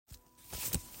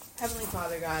Heavenly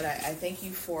Father, God, I thank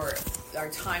you for our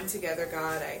time together,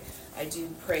 God. I do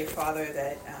pray, Father,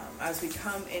 that as we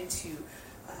come into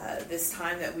this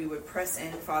time that we would press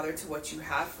in, Father, to what you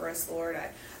have for us, Lord.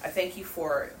 I thank you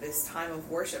for this time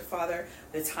of worship, Father,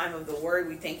 the time of the word.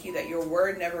 We thank you that your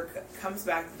word never comes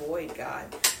back void, God.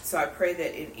 So I pray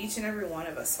that in each and every one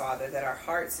of us, Father, that our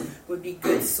hearts would be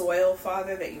good soil,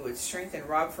 Father, that you would strengthen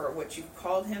Robb for what you've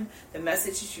called him, the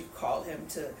messages you've called him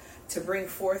to bring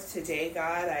forth today,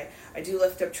 God. I do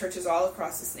lift up churches all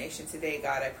across this nation today,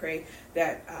 God. I pray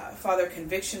that, Father,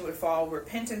 conviction would fall,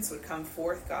 repentance would come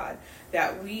forth, God,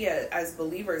 that we as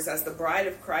believers, as the bride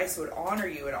of Christ, would honor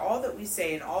you in all that we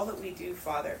say and all that we do,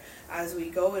 Father, as we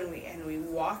go and we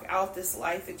walk out this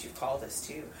life that you've called us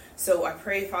to. So I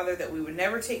pray, Father, that we would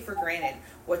never take for granted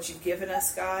what you've given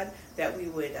us, God, that we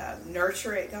would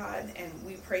nurture it, God, and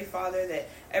we pray, Father, that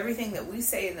everything that we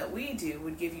say and that we do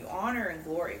would give you honor and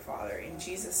glory, Father, in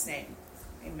Jesus' name.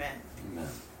 Amen. Amen.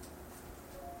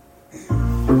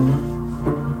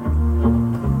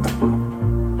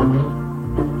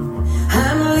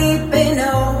 I'm leaping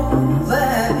over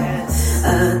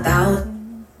 1,000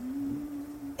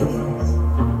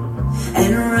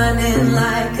 and running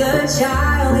like a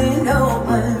child in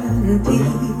open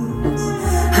peace.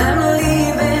 I'm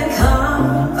leaving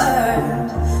comfort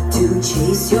to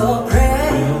chase your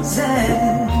presence.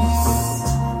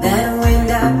 That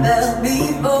wind I felt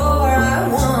before I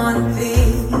want to be.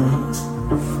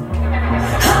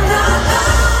 I'm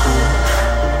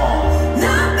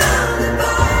not bound to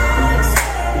boxes.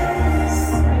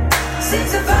 Since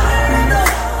the fire of the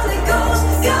Holy Ghost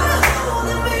got a hold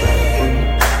of me,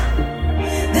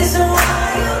 this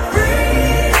wild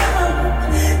freedom,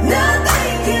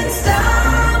 nothing can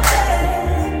stop it.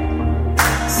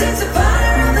 Since the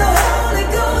fire of the Holy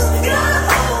Ghost got a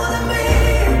hold of me,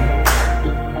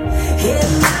 it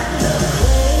might look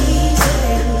crazy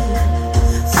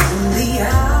from the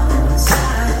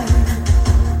outside,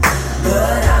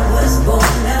 but I was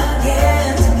born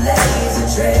again to blaze a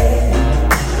trail.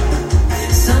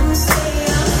 Some say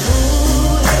I'm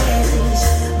foolish,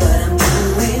 but I'm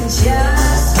doing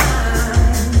just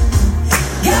fine.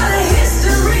 Got a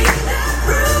history that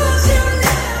proves you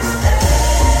never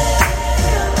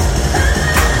fail.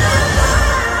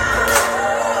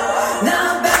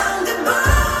 Not bound to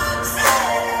boxes.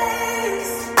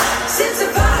 Since the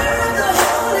fire of the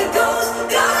Holy Ghost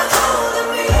got a hold of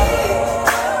me,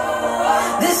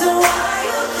 this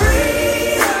wild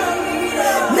freedom,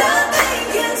 nothing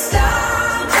can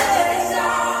stop it.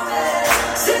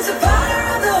 Since the fire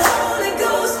of the Holy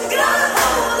Ghost got a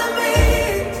hold of me.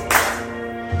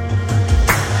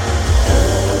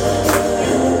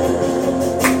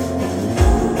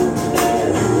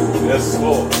 Yes,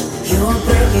 Lord. You're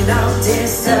breaking out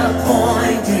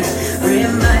disappointment,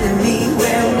 reminding me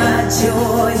where my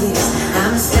joy is.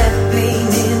 I'm stepping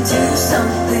into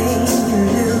something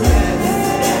new.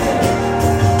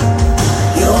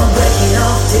 You're breaking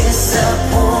off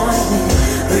disappointment,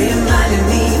 reminding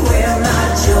me where my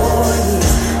joy is.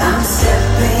 I'm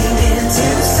stepping into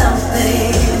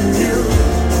something new.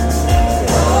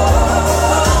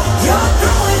 You're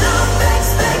throwing off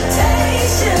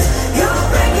expectations. You're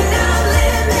breaking out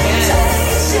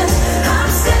limitations. I'm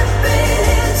stepping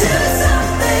into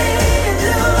something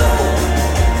new.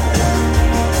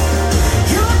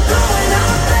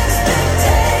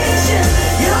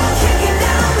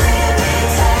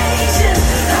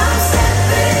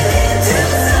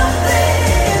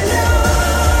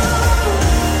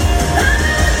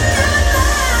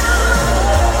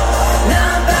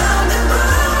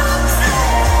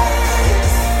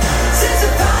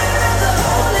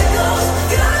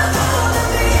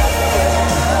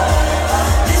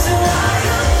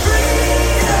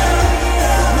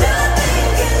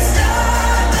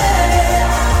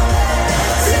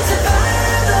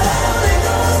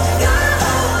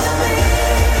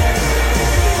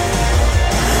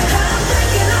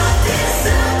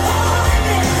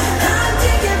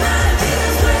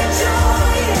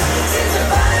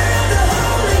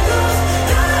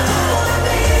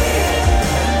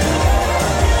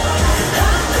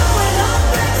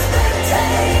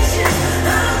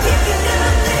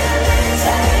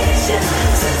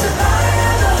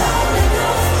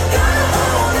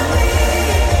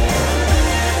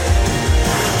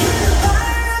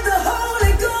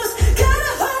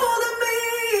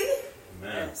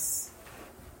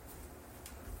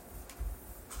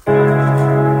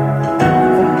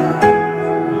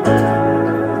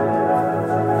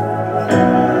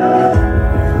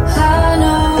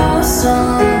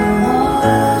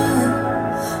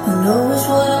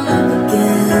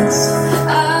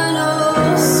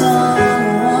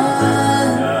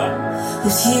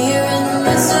 here in the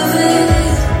midst of it,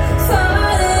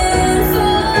 fighting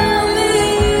for me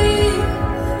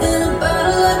in a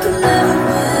battle I could never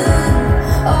win,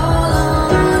 all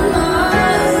on my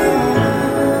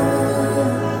own.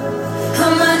 I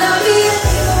might not be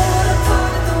able to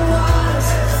part the waters,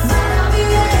 might not be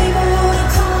able to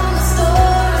calm the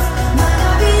storms, might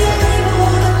not be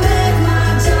able to make my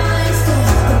giants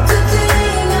fall, but good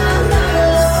thing I'm not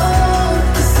alone,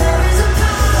 'cause there is a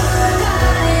power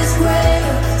that is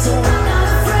greater, so I'm not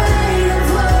afraid of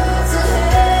what's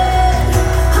ahead.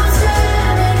 I'm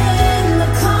standing in the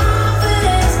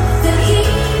confidence that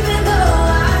even though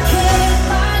I can't,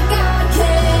 my God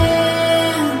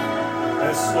can.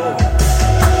 Yes, Lord.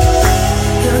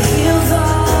 He'll heal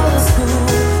those who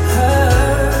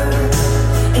hurt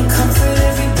and comfort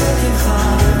every broken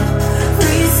heart.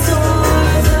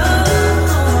 Restore the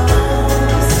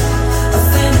homes of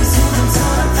families who've been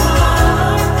torn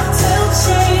apart. Tell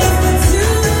chains to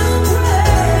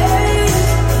break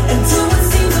and do what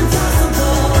seems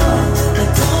impossible,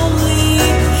 like only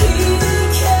He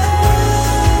can.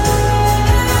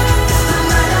 I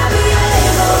might not be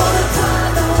able to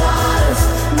part the waters,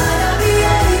 might not be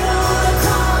able to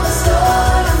calm the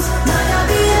storms, might not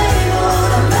be able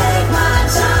to make my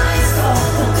giants fall,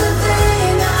 but good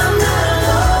thing I'm not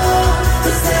alone,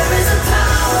 'cause there is a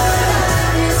power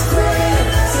that is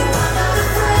greater, so I'm not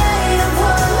afraid of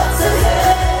what's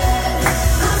ahead.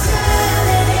 I'm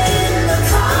standing in the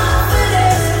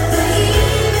confidence that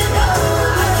even though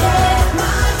I can't,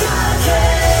 my God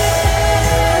can.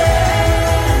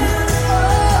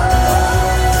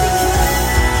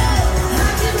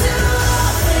 I can do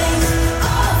all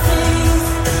things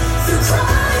through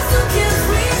Christ who gives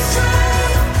me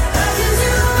strength. I can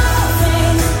do all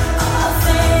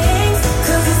things,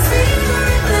 'cause His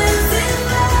Spirit lives in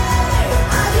me.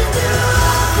 I can do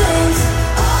all things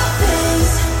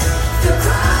through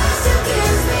Christ who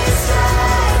gives me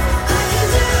strength. I can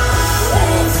do all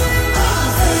things,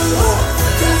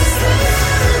 'cause His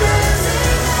Spirit lives in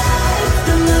me.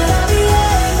 I might not be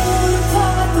able to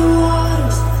part the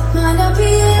waters, might not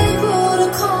be able to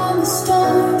calm the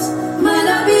storms, might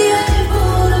not be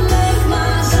able to make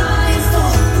my giants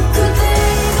fall, but good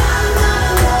thing I'm not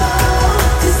alone,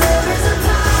 'cause there is a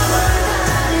power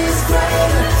that is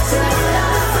greater, so I'm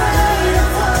not afraid of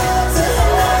what's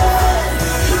ahead.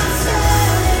 I'm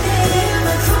standing in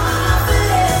the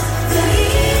confidence that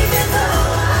even though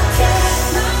I can't,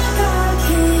 my God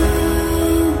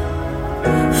can.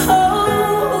 Oh,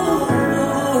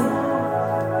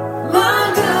 my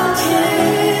God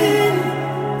can.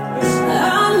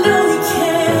 I know He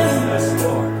can. Yes,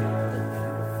 Lord.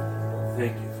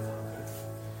 Thank you, Father.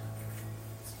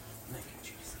 Thank you,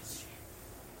 Jesus.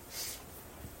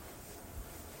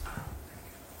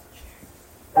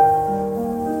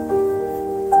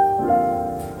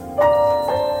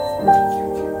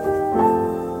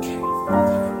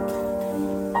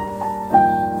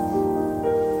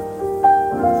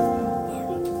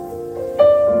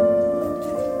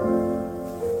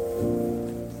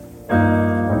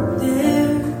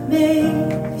 There may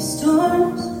be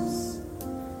storms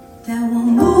that will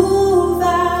move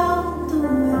out the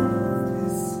way,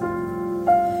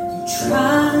 and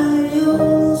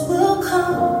trials will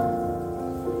come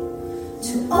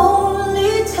to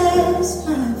only test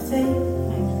my faith.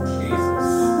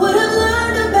 What I've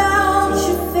learned about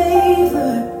your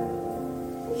favor,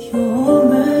 your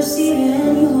mercy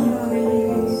and your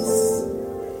grace,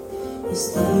 is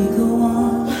they go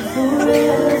on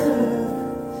forever.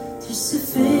 They're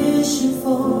sufficient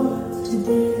for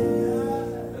today.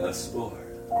 Yes, Lord.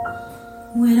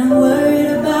 When I'm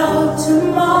worried about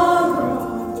tomorrow,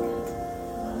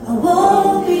 I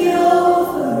won't be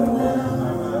overwhelmed.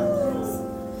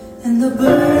 And the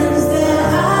burdens that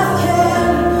I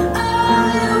carry, I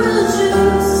will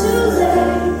choose to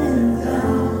lay them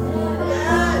down.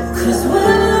 'Cause when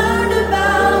I learned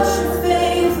about your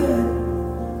favor,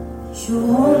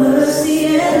 your mercy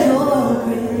and your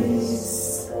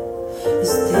grace,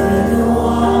 as they go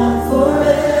on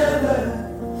forever,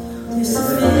 they're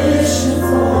sufficient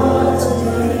for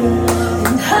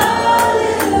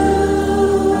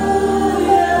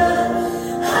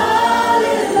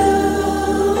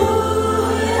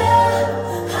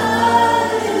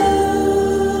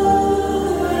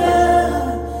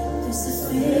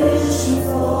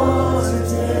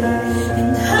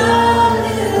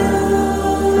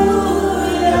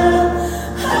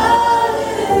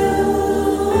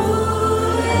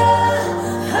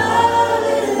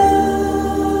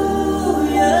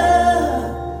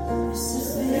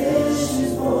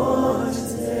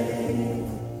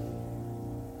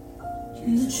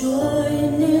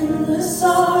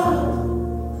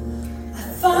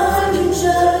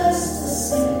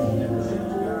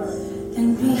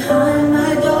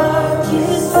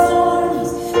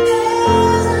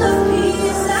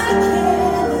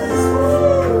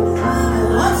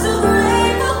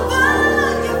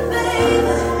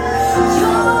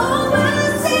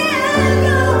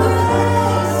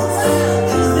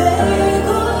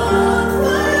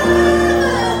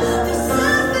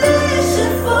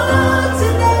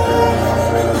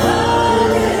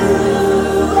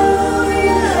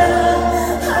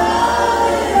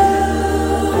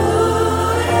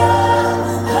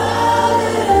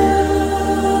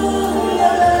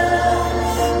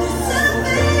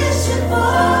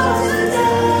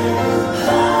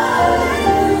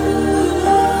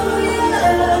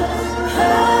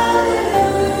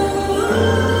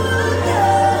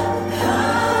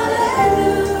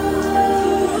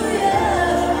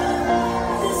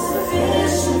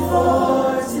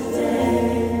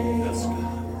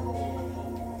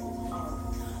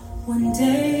One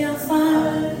day I'll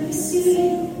finally see,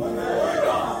 and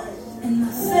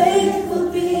my faith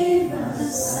will be my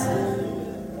side,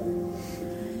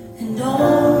 and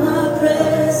all my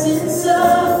present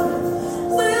love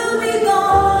will be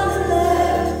gone and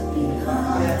left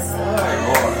behind.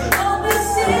 I'll be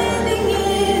standing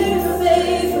in your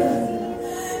favor,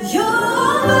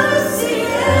 your mercy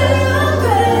and your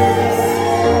grace.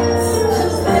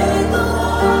 I'll thank the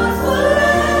Lord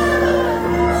forever.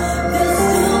 There's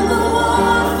still the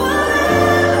one forever.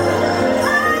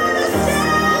 I'll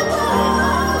stand the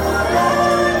one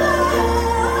forever.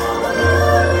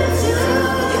 Glory to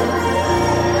your name.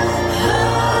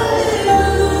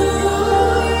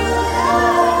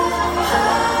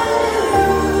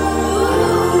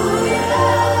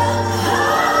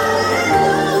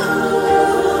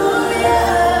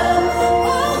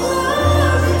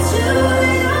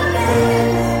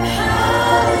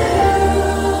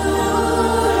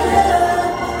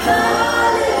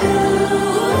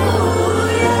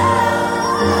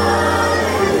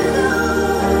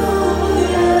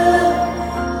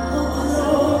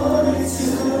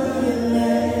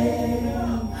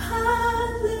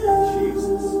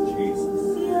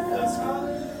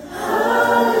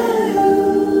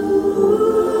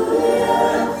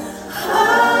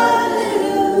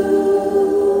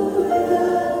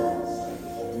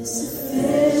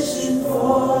 Sufficient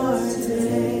for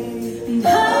today. And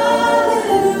hallelujah,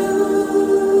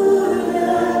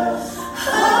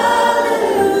 hallelujah,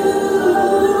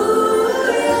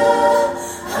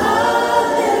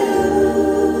 hallelujah.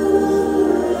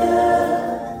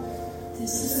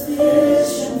 This is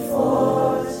sufficient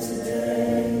for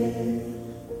today.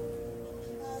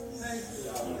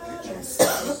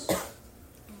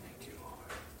 Thank you, Lord.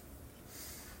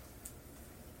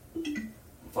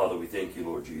 Father, we thank you,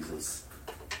 Lord Jesus,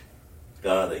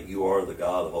 God, that you are the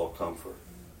God of all comfort.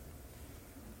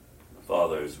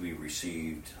 Father, as we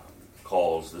received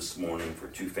calls this morning for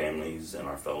two families in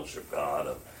our fellowship, God,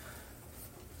 of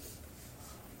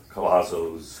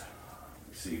Cavazos,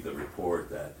 received a report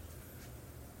that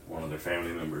one of their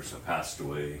family members have passed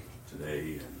away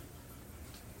today, and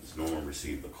as Norm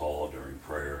received the call during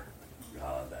prayer,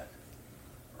 God, that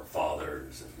our father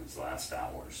is in his last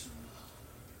hours.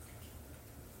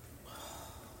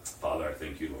 Father, I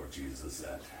thank you, Lord Jesus,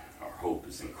 that our hope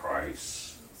is in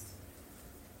Christ.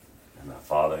 And that,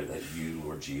 Father, that you,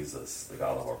 Lord Jesus, the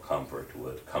God of our comfort,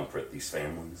 would comfort these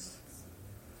families.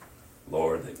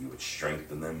 Lord, that you would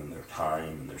strengthen them in their time,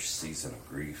 in their season of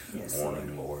grief and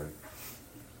mourning, Lord.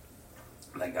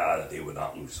 That, God, that they would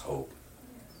not lose hope.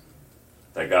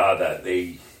 That, God, that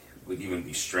they would even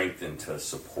be strengthened to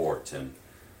support and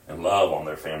love on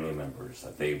their family members.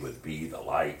 That they would be the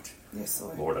light,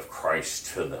 Lord, of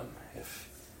Christ to them if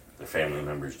their family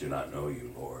members do not know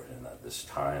you, Lord. And that this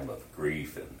time of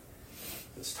grief and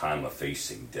this time of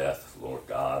facing death, Lord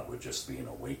God, would just be an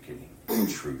awakening to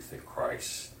truth in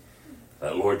Christ.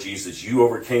 That, Lord Jesus, you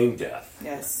overcame death.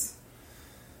 Yes.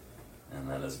 And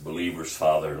that as believers,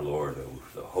 Father, Lord,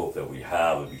 the hope that we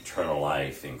have of eternal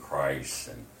life in Christ.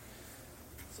 And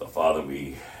so, Father,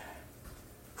 we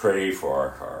pray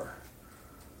for our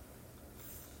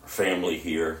family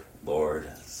here, Lord,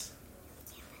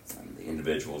 and the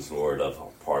individuals, Lord, of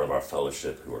part of our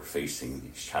fellowship who are facing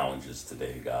these challenges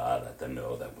today, God. Let them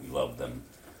know that we love them,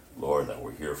 Lord, that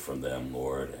we're here for them,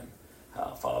 Lord, and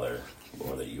Father,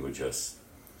 Lord, that you would just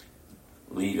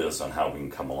lead us on how we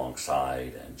can come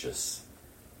alongside and just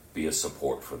be a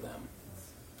support for them.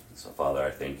 So, Father,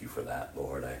 I thank you for that,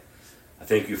 Lord. I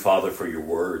thank you, Father, for your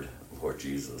word, Lord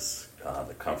Jesus,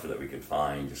 the comfort that we can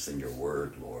find just in your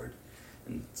word, Lord,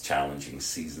 in challenging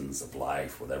seasons of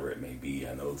life, whatever it may be.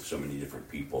 I know so many different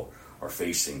people are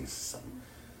facing some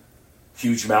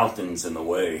huge mountains in the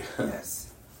way.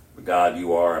 Yes. But God,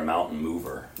 you are a mountain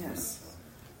mover. Yes.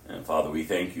 And Father, we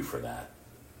thank you for that.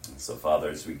 And so, Father,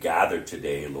 as we gather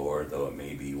today, Lord, though it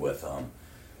may be with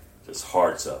just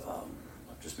hearts of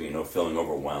just being feeling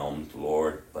overwhelmed,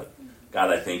 Lord, but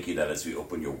God, I thank you that as we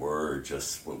open your word,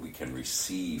 just what we can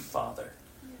receive, Father,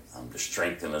 to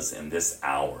strengthen us in this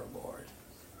hour, Lord.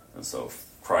 And so,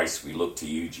 Christ, we look to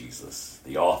you, Jesus,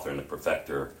 the author and the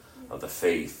perfecter of the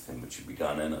faith in which you've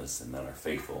begun in us, and that are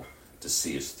faithful to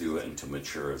see us through it and to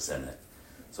mature us in it.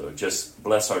 So just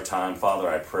bless our time, Father,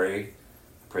 I pray.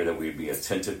 Pray that we'd be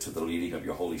attentive to the leading of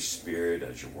your Holy Spirit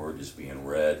as your word is being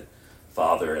read,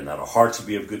 Father, and that our hearts would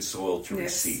be of good soil to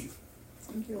receive.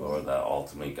 Thank you, Lord, that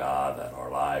ultimately, God, that our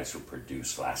lives will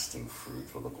produce lasting fruit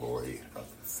for the glory of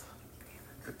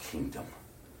your kingdom.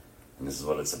 And this is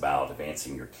what it's about,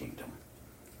 advancing your kingdom.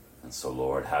 And so,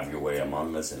 Lord, have your way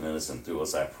among us and in us and through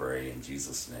us, I pray, in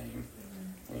Jesus' name.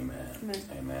 Amen.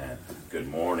 Amen. Good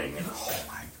morning. Oh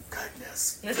my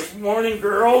goodness. Good morning,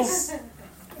 girls.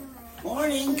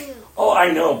 Morning. Oh,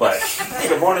 I know, but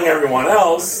good morning, everyone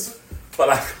else. But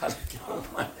I've got to go.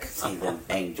 See them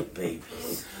angel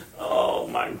babies. Oh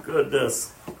my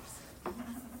goodness.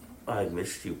 I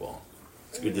missed you all.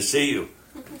 It's good to see you.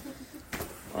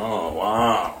 Oh,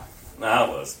 wow. That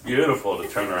was beautiful to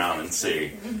turn around and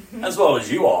see. As well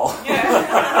as you all.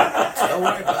 Don't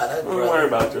worry about it, Don't worry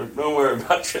about you. Don't worry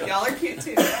about you. Y'all are cute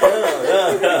too.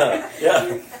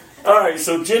 Yeah. All right,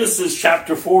 so Genesis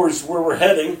chapter 4 is where we're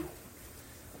heading.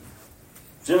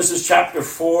 Genesis chapter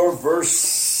 4, verse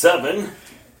 7.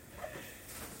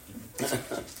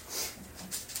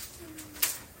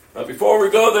 But before we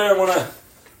go there, I want to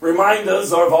remind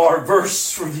us of our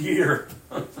verse for the year.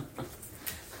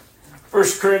 1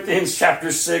 Corinthians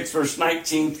chapter 6, verse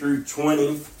 19 through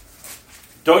 20.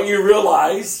 Don't you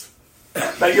realize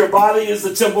that your body is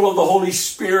the temple of the Holy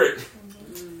Spirit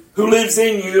who lives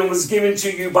in you and was given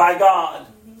to you by God?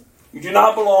 You do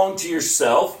not belong to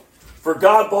yourself, for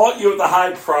God bought you at a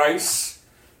high price.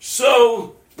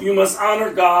 So you must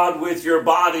honor God with your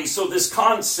body. So this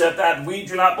concept that we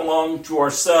do not belong to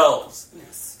ourselves,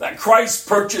 that Christ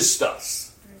purchased us.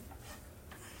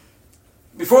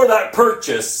 Before that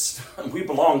purchase, we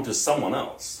belonged to someone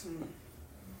else.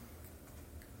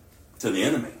 To the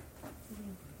enemy.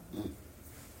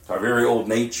 To our very old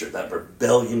nature, that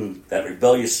rebellion, that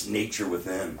rebellious nature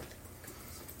within.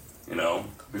 You know,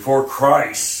 before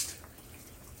Christ,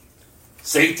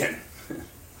 Satan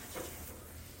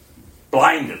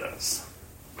blinded us.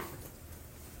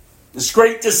 This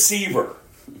great deceiver.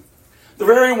 The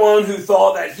very one who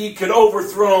thought that he could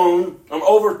topple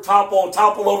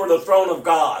over the throne of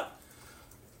God.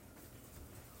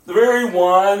 The very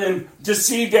one and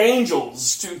deceived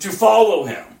angels to follow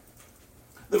him.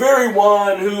 The very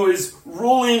one who is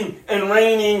ruling and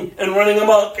reigning and running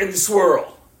amok in this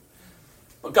world.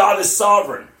 But God is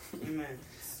sovereign. Amen.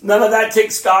 None of that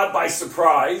takes God by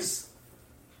surprise.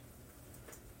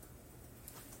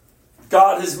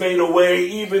 God has made a way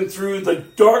even through the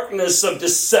darkness of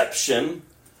deception,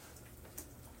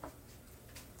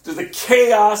 through the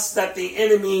chaos that the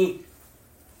enemy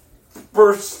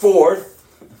bursts forth,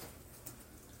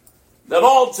 that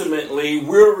ultimately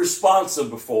we're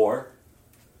responsible for.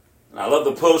 And I love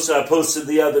the post that I posted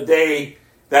the other day,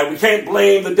 that we can't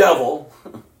blame the devil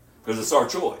because it's our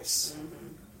choice.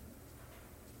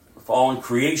 We're fallen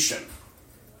creation.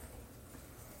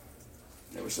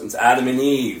 Ever since Adam and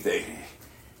Eve, they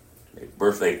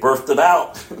birthed it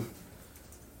out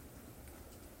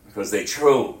because they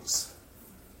chose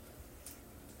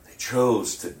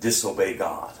to disobey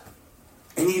God.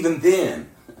 And even then,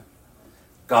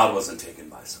 God wasn't taken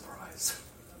by surprise.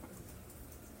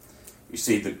 You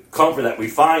see, the comfort that we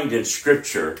find in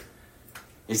Scripture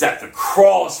is that the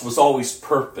cross was always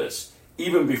purposed,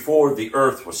 even before the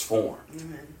earth was formed.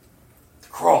 Amen. The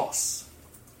cross.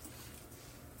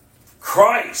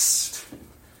 Christ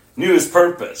knew his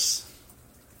purpose.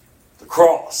 The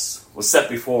cross was set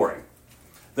before him.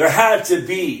 There had to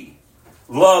be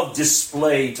love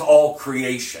displayed to all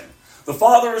creation. The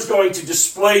Father is going to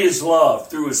display his love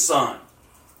through his Son.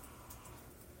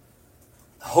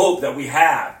 The hope that we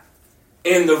have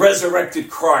in the resurrected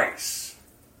Christ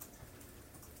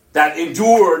that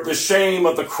endured the shame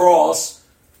of the cross,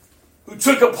 who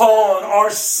took upon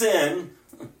our sin,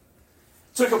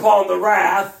 took upon the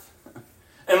wrath,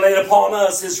 and laid upon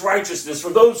us his righteousness for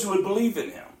those who would believe in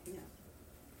him. Yeah.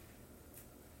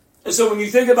 And so when you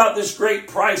think about this great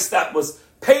price that was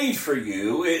paid for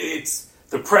you, it's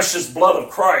the precious blood of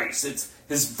Christ. It's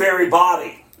his very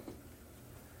body.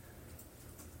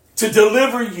 To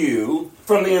deliver you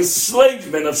from the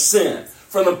enslavement of sin,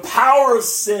 from the power of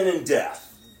sin and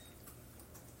death.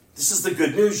 This is the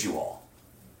good news, you all.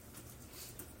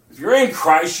 If you're in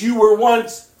Christ, you were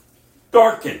once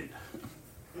darkened.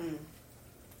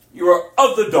 You are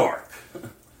of the dark.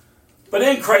 But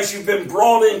in Christ, you've been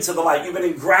brought into the light. You've been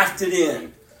engrafted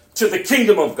in to the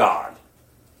kingdom of God,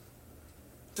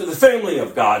 to the family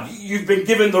of God. You've been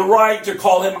given the right to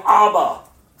call him Abba,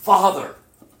 Father.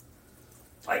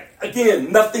 Like,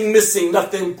 again, nothing missing,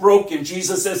 nothing broken.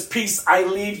 Jesus says, peace I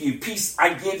leave you, peace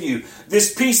I give you.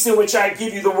 This peace in which I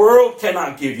give you, the world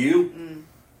cannot give you.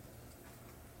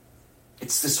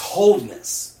 It's this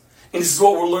wholeness. And this is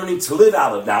what we're learning to live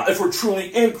out of now. If we're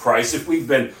truly in Christ, if we've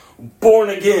been born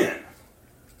again,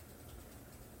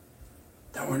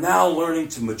 that we're now learning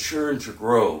to mature and to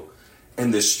grow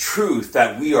in this truth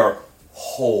that we are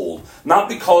whole. Not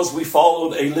because we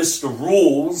followed a list of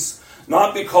rules,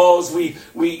 not because we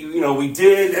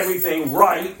did everything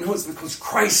right. No, it's because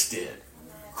Christ did.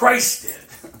 Christ did.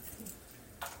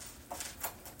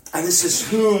 And this is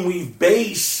whom we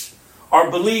base our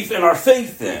belief and our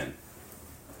faith in.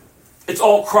 It's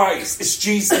all Christ. It's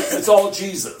Jesus. It's all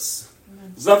Jesus.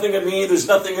 There's nothing of me. There's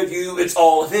nothing of you. It's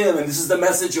all of Him. And this is the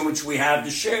message in which we have to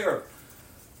share.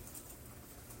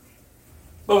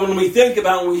 But when we think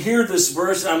about, when we hear this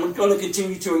verse, and I'm going to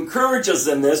continue to encourage us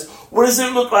in this, what does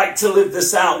it look like to live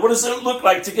this out? What does it look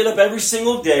like to get up every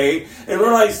single day and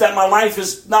realize that my life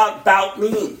is not about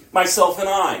me, myself and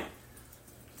I?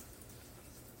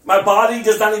 My body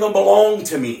does not even belong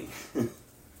to me.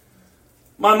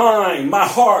 My mind, my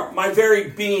heart, my very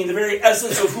being, the very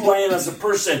essence of who I am as a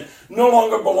person no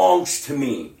longer belongs to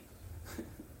me.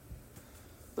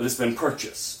 But it's been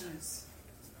purchased. Yes.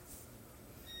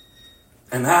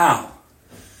 And now,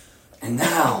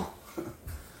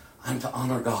 I'm to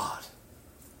honor God.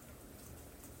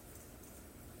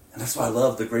 And that's why I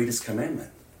love the greatest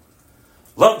commandment.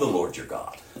 Love the Lord your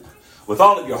God. With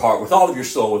all of your heart, with all of your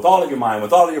soul, with all of your mind,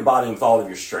 with all of your body, and with all of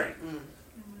your strength.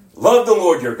 Love the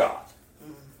Lord your God.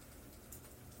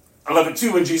 I love it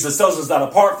too when Jesus tells us that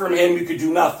apart from Him you could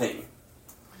do nothing.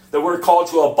 That we're called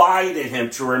to abide in Him,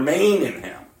 to remain in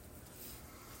Him.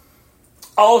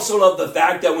 I also love the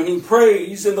fact that when He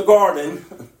prays in the garden,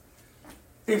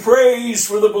 He prays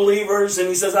for the believers and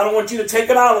He says, I don't want you to take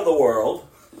them out of the world.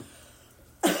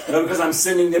 Not because I'm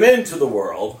sending them into the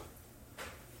world.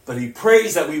 But He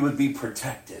prays that we would be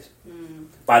protected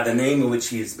by the name in which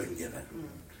He has been given.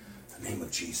 The name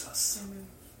of Jesus.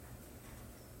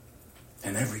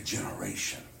 And every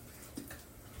generation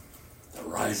that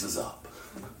rises up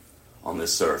on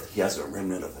this earth, He has a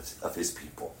remnant of His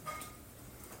people.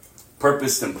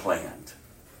 Purposed and planned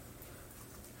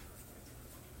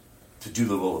to do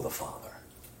the will of the Father.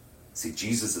 See,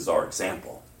 Jesus is our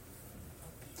example.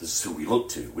 This is who we look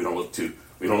to. We don't look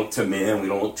to men, we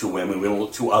don't look to women, we don't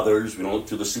look to others, we don't look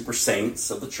to the super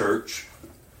saints of the church.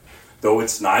 Though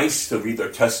it's nice to read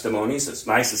their testimonies, it's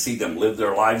nice to see them live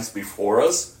their lives before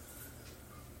us,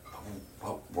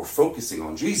 but we're focusing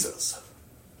on Jesus.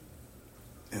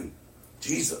 And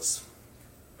Jesus,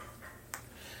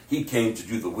 He came to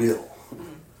do the will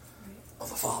of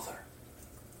the Father.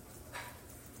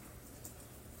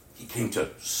 He came to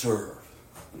serve.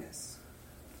 Yes.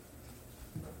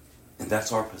 And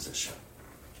that's our position.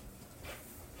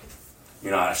 You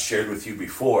know, I shared with you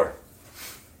before,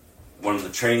 one of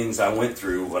the trainings I went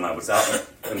through when I was out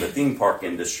in the theme park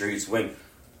industry is when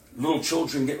little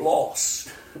children get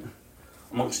lost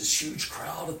amongst this huge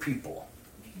crowd of people.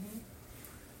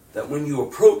 That when you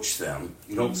approach them,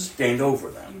 you don't stand over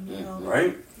them,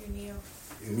 right? You kneel.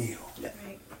 You kneel. Yeah.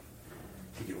 Right.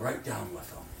 You get right down with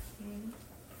them.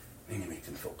 And you make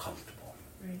them feel comfortable.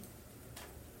 Right.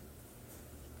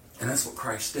 And that's what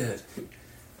Christ did.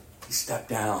 He stepped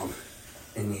down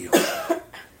and kneeled.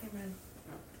 Amen.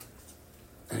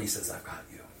 And He says, I've got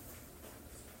you.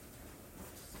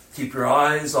 Keep your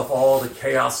eyes off all the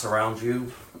chaos around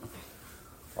you,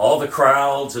 all the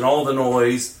crowds and all the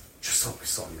noise. Just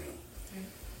focus on me. Right.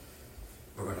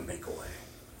 We're going to make a way.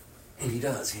 And He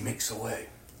does. He makes a way.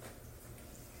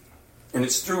 And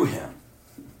it's through Him.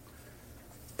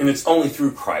 And it's only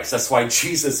through Christ. That's why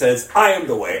Jesus says, I am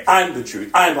the way, I'm the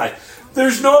truth, I'm life.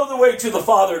 There's no other way to the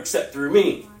Father except through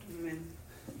me. Amen.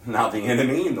 Now the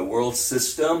enemy and the world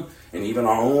system and even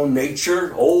our own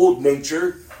nature, old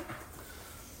nature,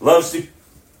 loves to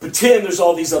pretend there's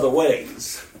all these other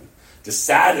ways to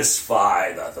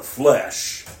satisfy the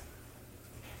flesh,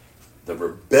 the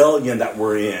rebellion that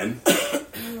we're in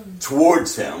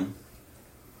towards Him.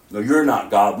 No, you're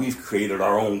not God. We've created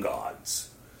our own gods.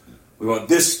 We want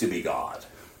this to be God.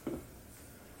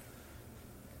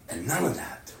 And none of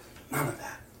that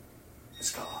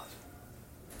is God.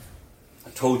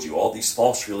 I told you, all these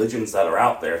false religions that are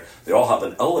out there, they all have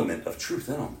an element of truth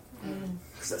in them.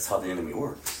 Because that's how the enemy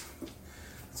works.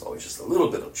 It's always just a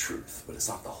little bit of truth, but it's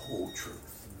not the whole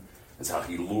truth. It's how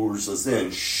he lures us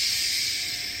in. Shh.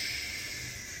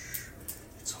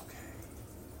 It's okay.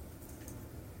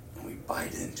 And we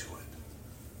bite into it.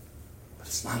 But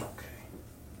it's not okay.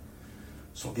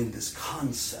 So again, this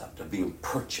concept of being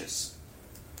purchased,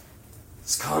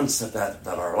 this concept that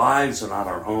our lives are not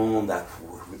our own, that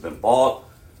we've been bought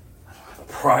at a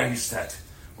price, that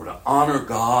we're to honor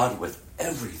God with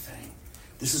everything.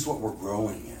 This is what we're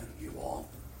growing in, you all.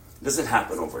 It doesn't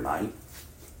happen overnight.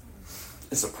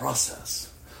 It's a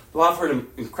process. Though I've heard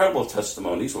incredible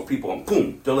testimonies where people,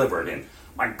 boom, delivered, and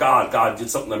my God, God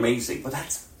did something amazing. But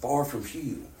that's far from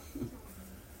you.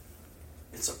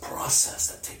 It's a process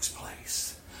that takes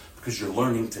place because you're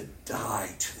learning to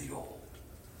die to the old.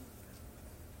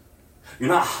 You're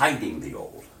not hiding the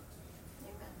old.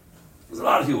 There's a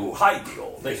lot of people who hide the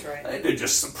old. They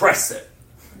just suppress it.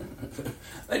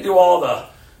 They do all the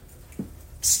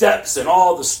steps and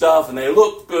all the stuff, and they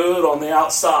look good on the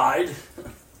outside.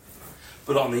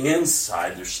 But on the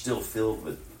inside, they're still filled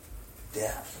with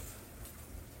death.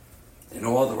 They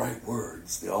know all the right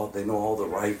words. They know all the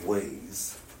right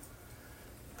ways.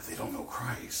 But they don't know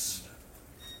Christ.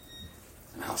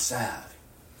 And how sad.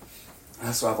 And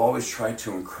that's why I've always tried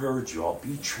to encourage you all.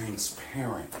 Be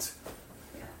transparent.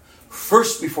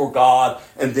 First before God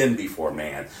and then before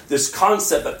man. This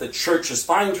concept that the church has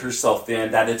found herself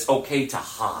in, that it's okay to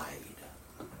hide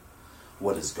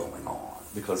what is going on.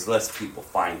 Because less people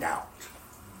find out.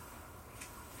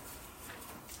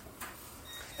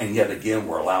 And yet again,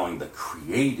 we're allowing the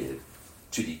created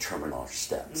to determine our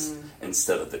steps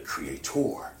instead of the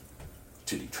creator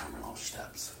to determine our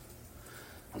steps.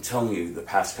 I'm telling you, the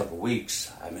past couple of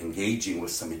weeks, I'm engaging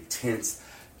with some intense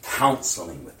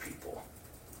counseling with people.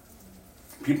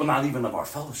 People not even of our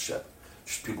fellowship,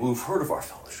 just people who've heard of our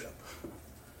fellowship.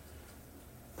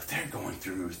 But they're going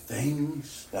through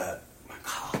things that, my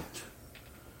God,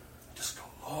 I just go,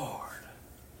 Lord.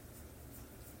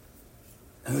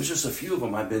 And there's just a few of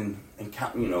them I've been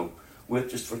encountering,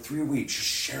 with just for 3 weeks, just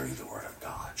sharing the Word of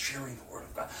God,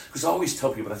 Because I always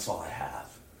tell people that's all I have.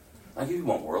 Like, if you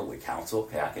want worldly counsel,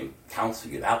 okay, I can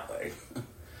counsel you that way.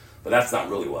 But that's not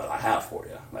really what I have for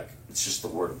you. Like, it's just the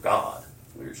Word of God.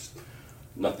 There's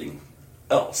nothing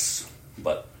else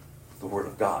but the Word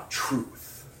of God,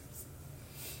 truth.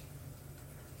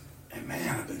 And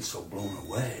man, I've been so blown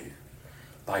away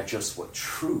by just what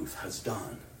truth has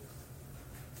done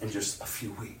in just a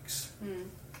few weeks.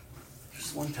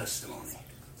 Just one testimony,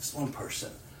 just one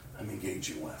person I'm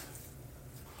engaging with.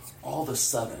 All of a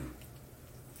sudden,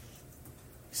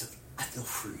 he said, I feel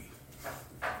free.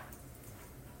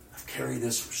 I've carried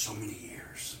this for so many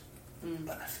years,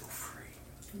 but I feel free.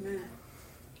 Amen.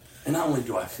 And not only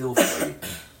do I feel free,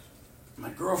 my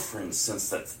girlfriend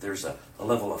sensed that there's a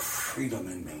level of freedom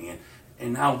in me.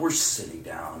 And now we're sitting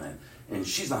down, and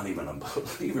she's not even a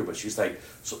believer, but she's like,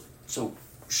 so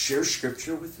share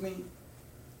scripture with me?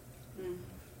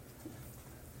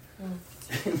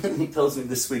 And then he tells me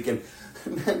this weekend,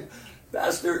 man,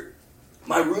 Pastor,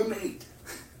 my roommate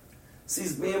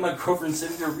sees me and my girlfriend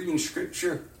sitting there reading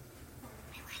scripture,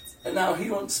 and now he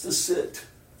wants to sit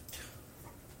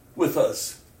with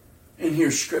us and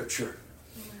hear scripture.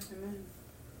 Amen.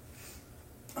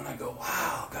 And I go,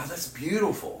 wow, God, that's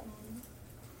beautiful.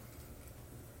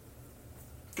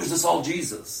 Because it's all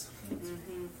Jesus.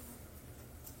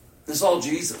 It's all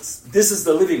Jesus. This is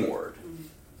the living Word.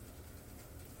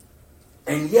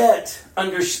 And yet,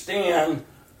 understand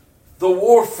the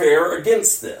warfare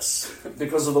against this.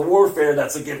 Because of the warfare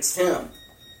that's against Him.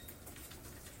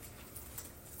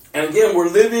 And again, we're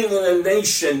living in a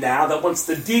nation now that wants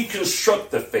to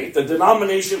deconstruct the faith. The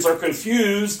denominations are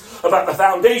confused about the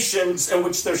foundations in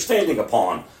which they're standing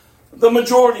upon. The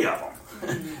majority of them.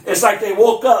 It's like they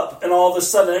woke up and all of a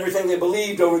sudden everything they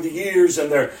believed over the years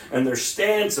and their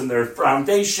stance and their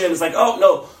foundation is like, oh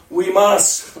no, we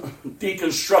must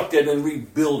deconstruct it and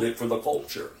rebuild it for the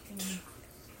culture.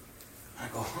 I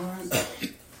go,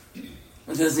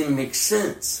 it doesn't even make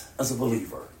sense as a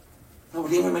believer. It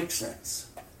would even make sense.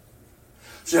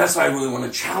 So that's why I really want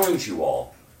to challenge you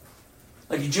all.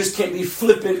 Like, you just can't be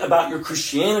flippant about your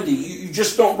Christianity. You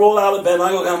just don't roll out of bed and I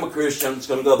go, I'm a Christian, I'm just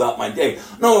going to go about my day.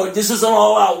 No, this is an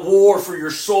all-out war for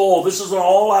your soul. This is an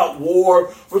all-out war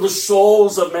for the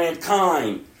souls of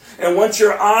mankind. And once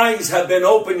your eyes have been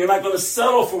opened, you're not going to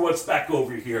settle for what's back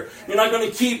over here. You're not going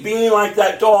to keep being like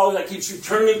that dog that keeps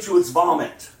returning to its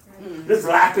vomit. Just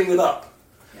lapping it up.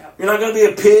 You're not going to be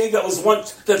a pig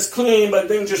that's clean, but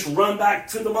then just run back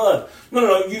to the mud.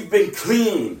 No, you've been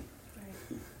clean.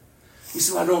 You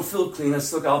say, I don't feel clean. I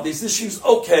still got all these issues.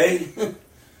 Okay.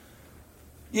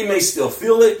 You may still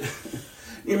feel it.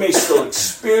 You may still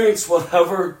experience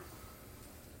whatever.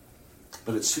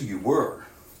 But it's who you were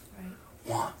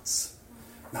once.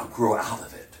 Now grow out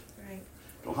of it. You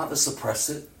don't have to suppress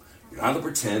it. You don't have to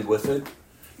pretend with it.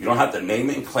 You don't have to name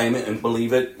it and claim it and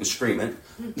believe it and scream it.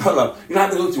 No. You don't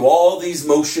have to go through all these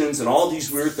motions and all these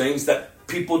weird things that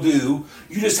people do.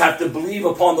 You just have to believe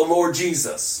upon the Lord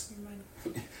Jesus.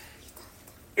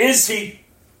 Is He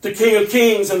the King of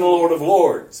Kings and the Lord of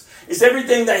Lords? Is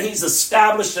everything that He's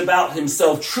established about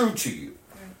Himself true to you?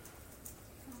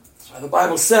 That's why the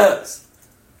Bible says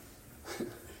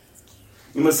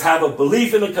you must have a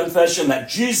belief and a confession that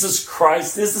Jesus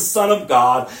Christ is the Son of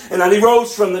God and that He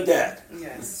rose from the dead.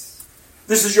 Yes.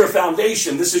 This is your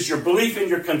foundation. This is your belief and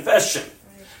your confession.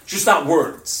 Just not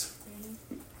words.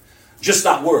 Just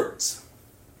not words.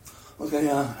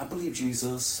 Okay, I believe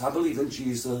Jesus. I believe in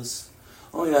Jesus.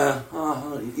 Oh yeah,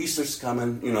 Easter's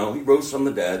coming. He rose from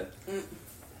the dead.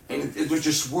 And they're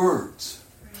just words.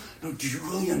 No, do you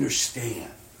really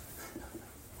understand?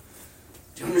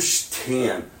 Do you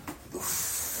understand the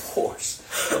force,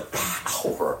 the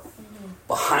power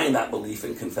behind that belief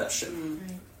and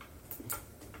confession?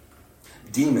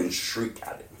 Demons shriek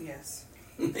at it. Yes.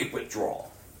 They withdraw.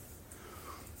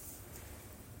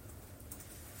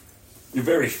 Your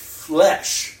very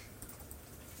flesh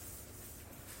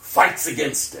fights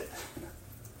against it.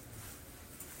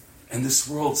 And this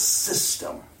world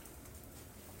system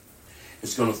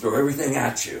is going to throw everything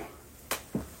at you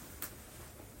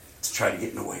to try to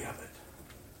get in the way of it.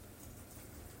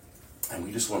 And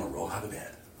we just want to roll out of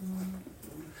bed.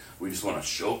 We just want to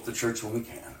show up to church when we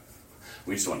can.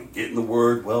 We just want to get in the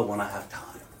Word, well, when I have time.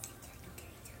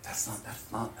 That's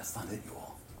not it, you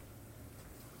all.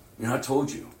 You know, I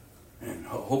told you, and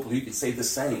hopefully you can say the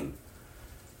same,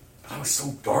 but I was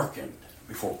so darkened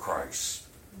before Christ.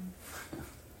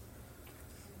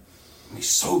 I mean,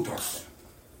 so darkened.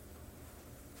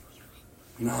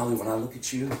 You know, Holly, when I look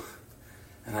at you,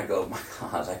 and I go, my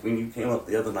God, like when you came up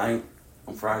the other night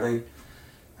on Friday,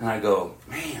 and I go,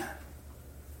 man,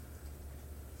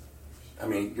 I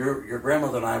mean, your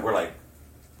grandmother and I were like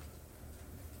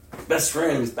best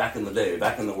friends back in the day,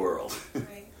 back in the world.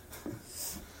 Right.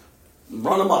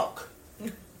 Run amok.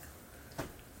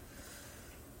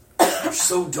 You're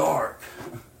so dark.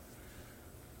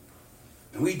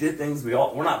 And we did things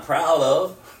we're not proud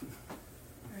of.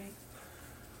 Right.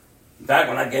 In fact,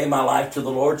 when I gave my life to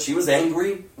the Lord, she was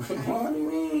angry. What do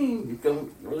you mean?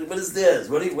 Really, what is this?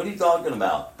 What are you talking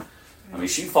about? I mean,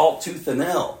 she fought tooth and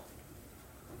nail.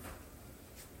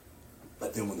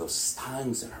 But then when those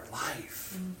times in her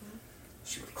life,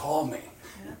 she would call me.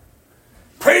 Yeah.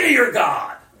 Pray to your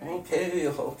God. Right. Okay.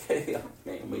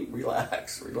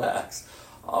 Relax.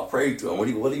 I'll pray to him.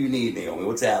 What do you need, Naomi?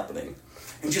 What's happening?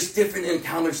 And just different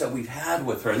encounters that we've had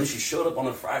with her. And then she showed up on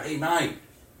a Friday night.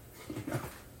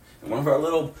 In one of our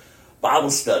little Bible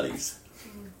studies.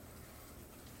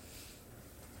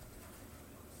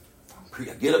 I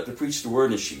get up to preach the word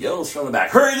and she yells from the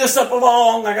back, hurry this up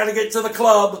along, I got to get to the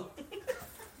club.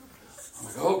 I'm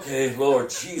like, okay, Lord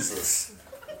Jesus.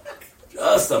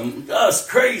 Just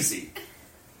crazy.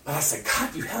 But I said,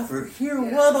 God, you have her here?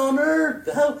 Yeah. What on earth?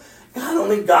 God,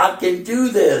 only God can do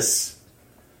this.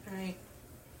 Right.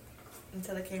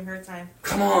 Until it came her time.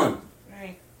 Come on.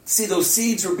 Right. See, those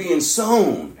seeds were being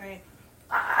sown. Right.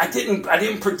 I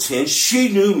didn't pretend. She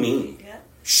knew me. Yeah.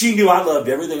 She knew I loved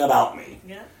everything about me.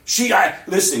 Yeah.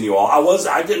 Listen, you all,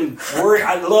 I didn't worry.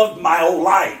 I loved my whole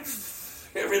life.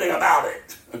 Everything about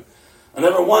it. I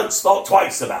never once thought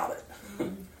twice about it.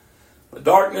 The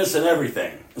darkness and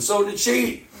everything. And so did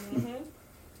she.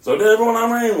 So did everyone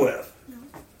I ran with.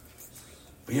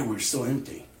 But yeah, we were still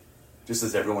empty. Just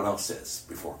as everyone else is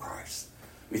before Christ.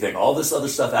 We think all this other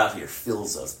stuff out here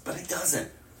fills us. But it doesn't.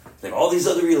 We think all these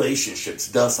other relationships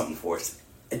does something for us.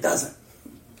 It doesn't.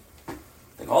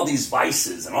 Like all these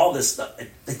vices and all this stuff,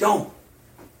 they don't.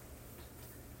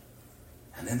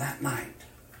 And then that night,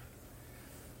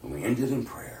 when we ended in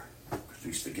prayer, because we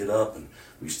used to get up and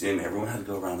we used to end, everyone had to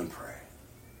go around and pray.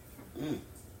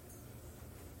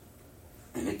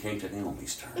 And it came to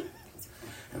Naomi's turn.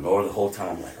 And Lord, the whole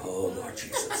time I'm like, oh, Lord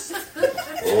Jesus.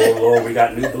 Oh, Lord, we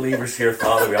got new believers here,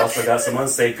 Father. We also got some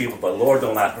unsaved people, but Lord,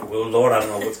 don't let her. Lord, I don't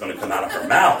know what's going to come out of her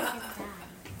mouth.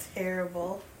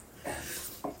 Terrible.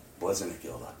 Wasn't it,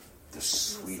 Gilda? The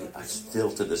sweetest. I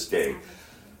still to this day,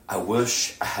 I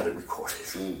wish I had it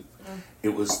recorded. It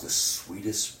was the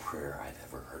sweetest prayer I'd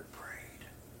ever heard prayed.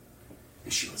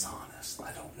 And she was honest.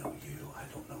 I don't know you. I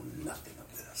don't know nothing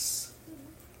of this.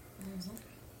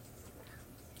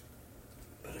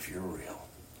 But if you're real,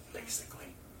 basically,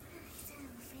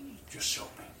 just show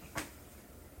me.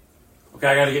 Okay,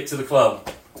 I got to get to the club.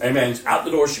 Amen. Out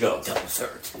the door she goes.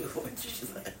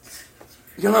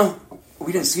 You know,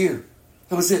 we didn't see her.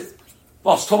 That was it.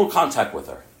 Lost total contact with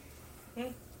her.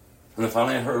 And then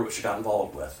finally I heard what she got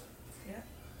involved with. Yeah.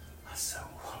 I said,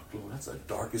 Lord, that's the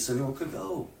darkest anyone could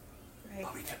go. Right.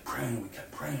 But we kept praying.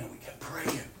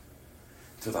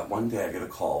 Until that one day I get a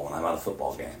call when I'm at a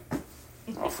football game.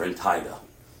 Our friend Tyga.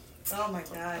 Oh my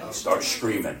God. She starts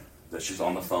screaming that she's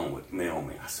on the phone with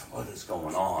Naomi. I said, what is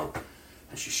going on?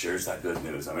 And she shares that good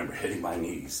news. I remember hitting my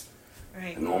knees.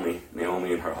 Right. And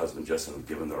Naomi and her husband Justin have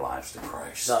given their lives to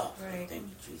Christ. Right. Thank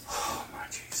you, Jesus. Oh my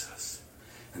Jesus!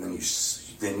 And then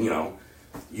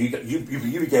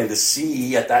you began to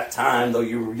see at that time, though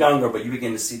you were younger, but you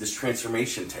began to see this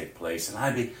transformation take place. And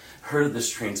I heard this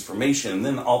transformation, and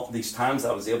then all these times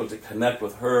I was able to connect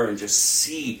with her and just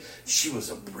see she was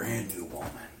a brand new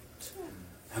woman.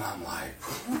 And I'm like,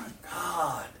 oh my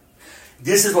God,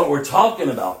 this is what we're talking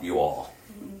about, you all.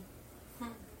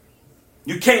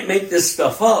 You can't make this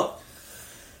stuff up.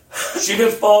 She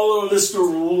didn't follow a list of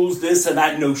rules, this and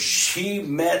that. No, she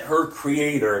met her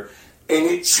Creator, and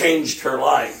it changed her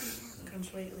life.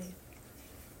 Completely.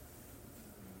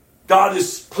 God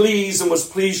is pleased and was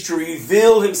pleased to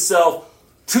reveal himself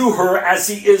to her as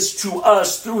he is to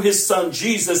us through his son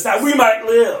Jesus, that we might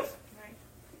live.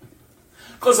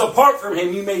 Because apart from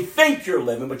him, you may think you're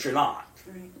living, but you're not.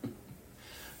 Right.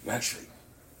 You're actually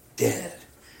dead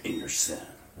in your sin.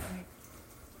 Right.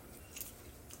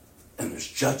 And there's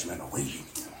judgment awaiting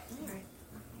you. Right.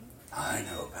 I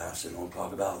know, Pastor, don't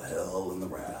talk about hell and the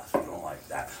wrath. We don't like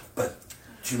that. But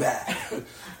too bad,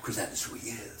 because that is who he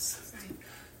is. Right.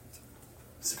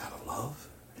 He's a God of love,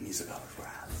 and he's a God of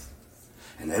wrath.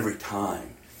 And every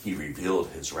time he revealed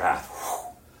his wrath,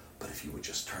 but if you would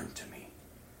just turn to me,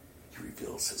 he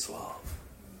reveals his love.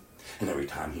 And every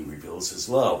time he reveals his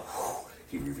love,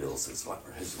 he reveals his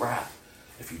wrath.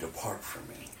 If you depart from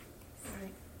me.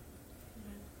 Right.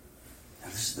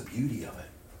 And this is the beauty of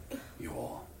it, you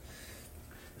all.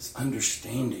 This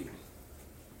understanding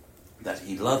that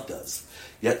he loved us,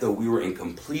 yet though we were in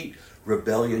complete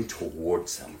rebellion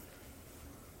towards him.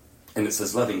 And it's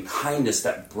his loving kindness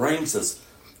that brings us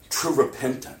to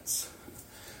repentance.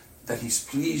 That he's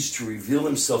pleased to reveal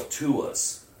himself to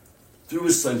us through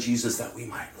his son Jesus, that we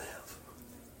might live.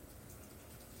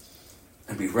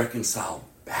 And be reconciled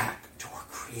back to our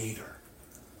Creator.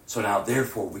 So now,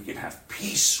 therefore, we can have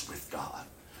peace with God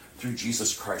through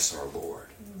Jesus Christ our Lord.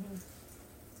 Mm-hmm.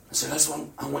 And so that's what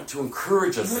I want to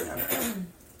encourage us in.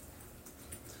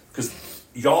 Because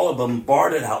y'all are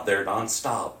bombarded out there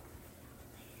nonstop.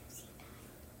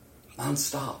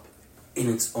 Nonstop. And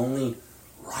it's only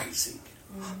rising.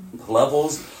 Mm-hmm. The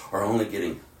levels are only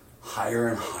getting higher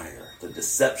and higher. The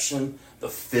deception, the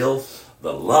filth,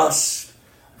 the lust,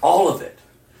 all of it.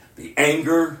 The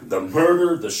anger, the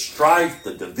murder, the strife,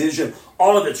 the division,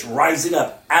 all of it's rising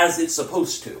up as it's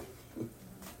supposed to.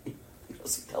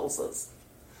 Because he tells us.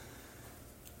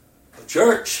 The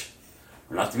church,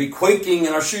 we're not to be quaking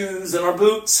in our shoes and our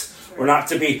boots. We're not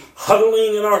to be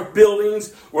huddling in our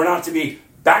buildings. We're not to be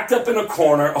backed up in a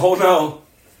corner. Oh no.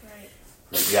 Right.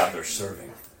 We're to be out there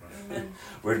serving. Amen.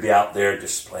 We're to be out there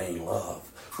displaying love.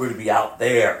 We're to be out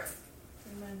there.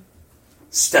 Amen.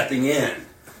 Stepping in.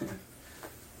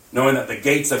 Knowing that the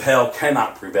gates of hell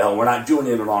cannot prevail. We're not doing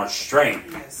it in our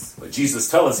strength. Yes. But Jesus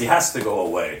tells us he has to go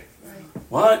away. Right.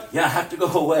 What? Yeah, I have to go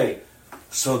away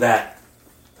so that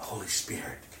the Holy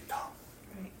Spirit can come.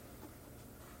 Right.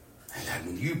 And that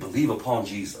when you believe upon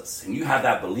Jesus and you have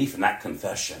that belief and that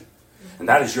confession, and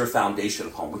that is your foundation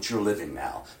upon which you're living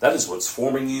now. That is what's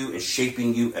forming you and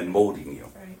shaping you and molding you.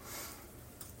 Right.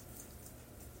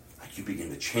 Like you begin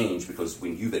to change because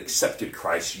when you've accepted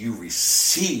Christ, you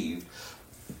received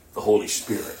the Holy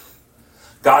Spirit.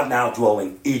 God now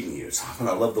dwelling in you. So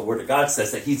I love the Word of God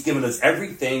says that he's given us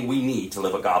everything we need to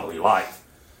live a godly life.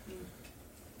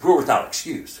 We're without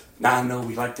excuse. Now I know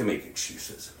we like to make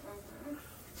excuses.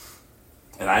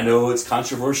 And I know it's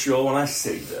controversial when I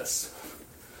say this.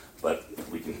 But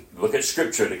we can look at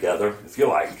Scripture together if you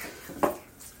like.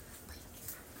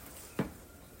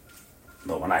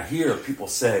 But when I hear people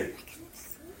say,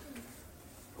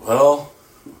 well,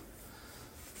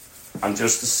 I'm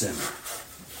just a sinner,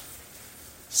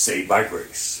 saved by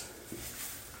grace.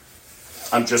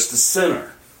 I'm just a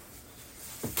sinner.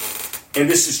 And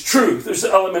this is truth. There's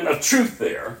an element of truth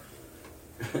there.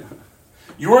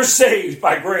 You are saved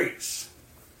by grace.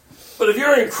 But if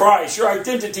you're in Christ, your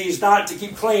identity is not to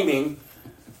keep claiming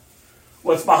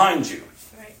what's behind you.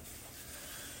 Right.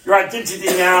 Your identity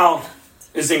now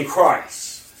is in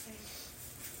Christ.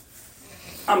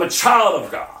 I'm a child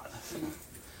of God.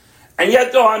 And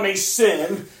yet though I may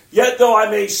sin, yet though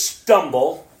I may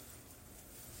stumble,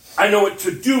 I know what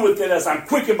to do with it as I'm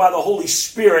quickened by the Holy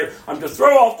Spirit. I'm to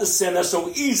throw off the sin that so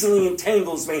easily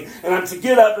entangles me. And I'm to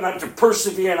get up and I'm to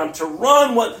persevere and I'm to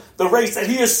run the race that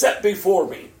he has set before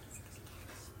me.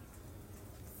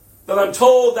 That I'm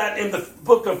told that in the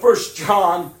book of 1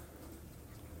 John,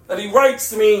 that he writes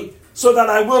to me so that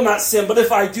I will not sin, but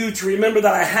if I do, to remember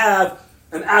that I have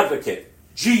an advocate,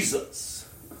 Jesus.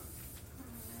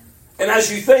 And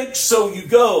as you think, so you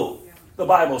go, the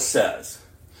Bible says.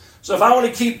 So if I want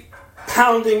to keep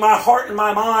pounding my heart and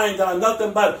my mind that I'm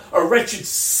nothing but a wretched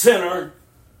sinner,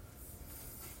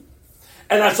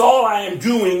 and that's all I am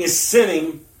doing is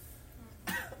sinning,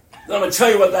 then I'm going to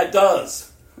tell you what that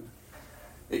does.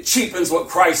 It cheapens what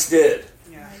Christ did.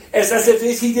 Yeah. It's as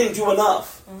if he didn't do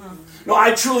enough. Uh-huh. No,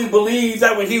 I truly believe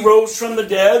that when he rose from the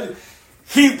dead,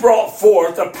 he brought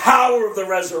forth the power of the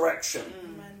resurrection.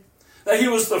 Amen. That he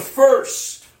was the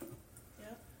first.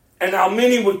 Yep. And now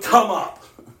many would come up.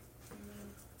 Amen.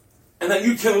 and that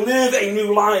you can live a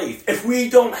new life. If we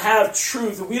don't have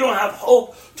truth, if we don't have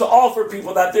hope to offer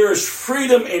people that there is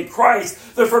freedom in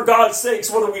Christ, then for God's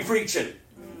sakes, what are we preaching?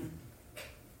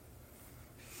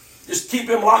 Just keep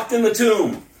him locked in the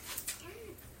tomb.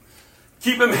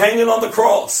 Keep him hanging on the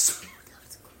cross.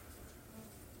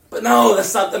 But no,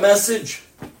 that's not the message.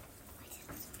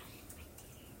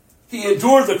 He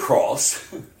endured the cross.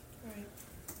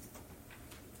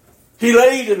 He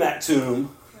laid in that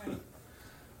tomb.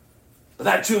 But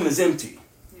that tomb is empty.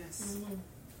 Yes.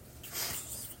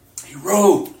 He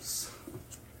rose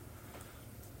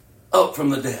up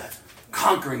from the dead,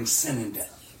 conquering sin and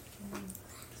death.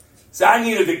 So I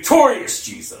need a victorious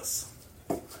Jesus.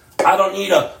 I don't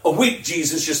need a weak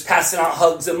Jesus just passing out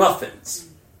hugs and muffins.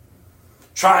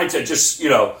 Trying to just,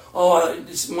 I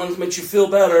just want to make you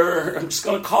feel better. I'm just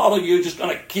going to coddle you, just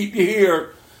going to keep you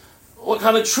here. What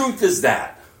kind of truth is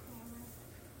that?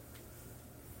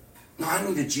 No, I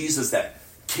need a Jesus that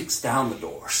kicks down the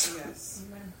doors. Yes.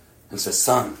 And says,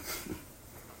 son,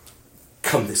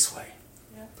 come this way.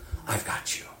 Yeah. I've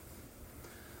got you.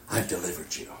 I've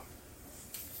delivered you.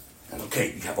 And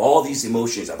okay, you have all these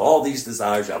emotions, you have all these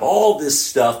desires, you have all this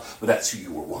stuff, but that's who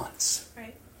you were once.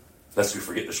 Right. Lest we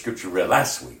forget the scripture we read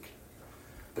last week.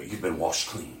 But you've been washed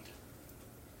clean.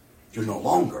 You're no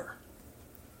longer.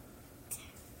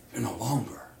 You're no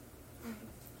longer.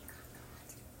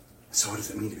 So what does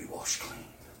it mean to be washed clean?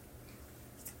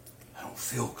 I don't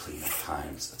feel clean at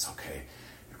times. That's okay.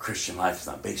 Your Christian life is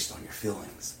not based on your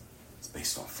feelings. It's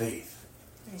based on faith.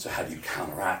 So how do you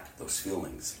counteract those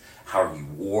feelings? How are you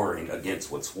warring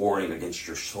against what's warring against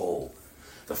your soul?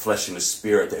 The flesh and the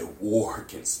spirit, they war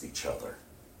against each other.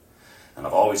 And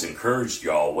I've always encouraged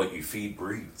y'all, what you feed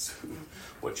breeds.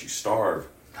 What you starve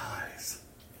dies.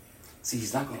 See,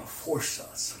 he's not going to force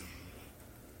us.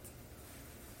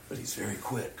 But he's very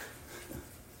quick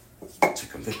to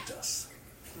convict us.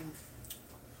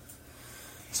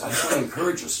 So I just want to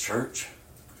encourage us, church.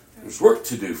 There's work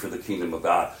to do for the kingdom of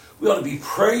God. We ought to be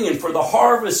praying for the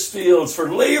harvest fields,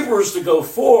 for laborers to go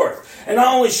forth. And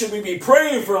not only should we be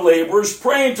praying for laborers,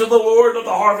 praying to the Lord of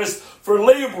the harvest for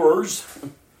laborers,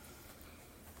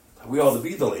 we ought to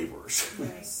be the laborers.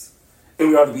 Yes. And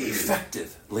we ought to be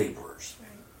effective laborers.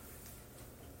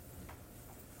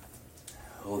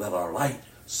 Oh, that our light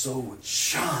so would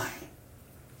shine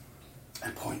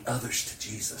and point others to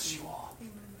Jesus, you all.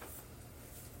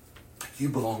 You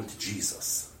belong to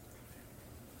Jesus.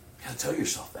 You got to tell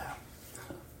yourself that.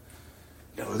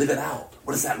 You got to live it out.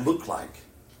 What does that look like?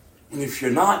 And if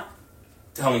you're not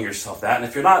telling yourself that, and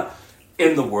if you're not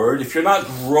in the Word, if you're not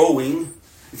growing,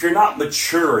 if you're not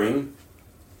maturing,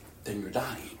 then you're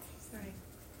dying. Right.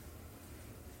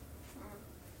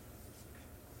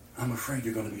 I'm afraid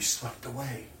you're going to be swept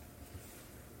away.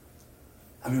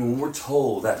 I mean, when we're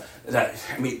told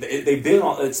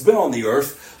it's been on the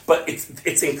earth, but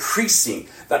it's increasing,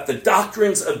 that the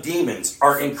doctrines of demons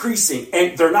are increasing,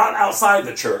 and they're not outside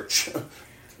the church,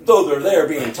 though they're there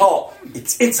being taught.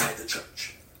 It's inside the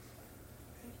church.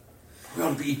 We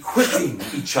ought to be equipping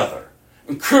each other,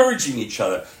 encouraging each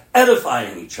other,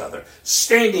 edifying each other,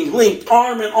 standing linked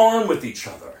arm in arm with each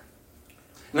other.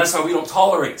 And that's why we don't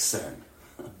tolerate sin.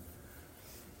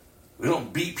 We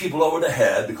don't beat people over the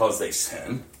head because they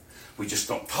sin. We just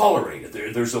don't tolerate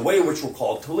it. There's a way in which we're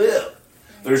called to live.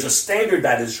 There's a standard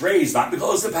that is raised, not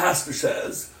because the pastor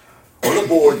says, or the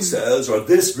board says, or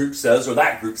this group says, or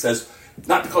that group says,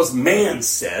 not because man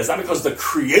says, not because the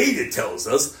created tells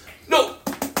us. No,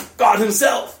 God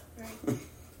himself.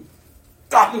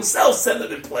 God himself set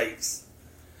it in place.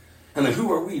 And then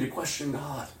who are we to question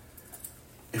God?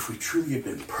 If we truly have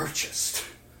been purchased,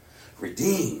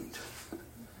 redeemed,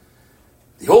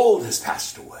 the old has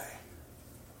passed away.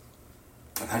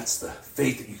 And that's the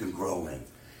faith that you can grow in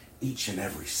each and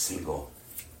every single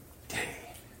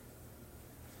day.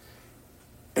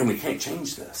 And we can't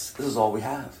change this. This is all we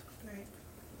have. Right.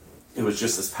 It was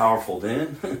just as powerful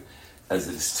then as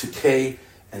it is today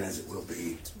and as it will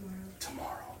be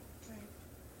tomorrow. Right.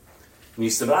 And he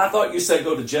said, but I thought you said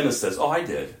go to Genesis. Oh, I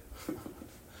did.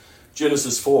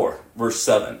 Genesis 4, verse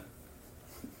 7.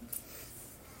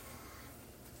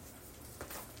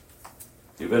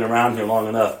 You've been around here long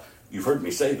enough. You've heard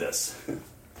me say this.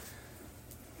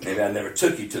 Maybe I never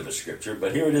took you to the scripture,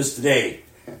 but here it is today.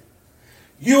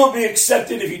 You will be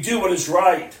accepted if you do what is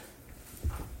right.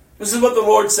 This is what the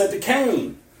Lord said to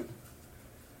Cain.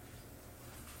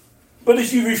 But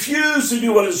if you refuse to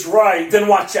do what is right, then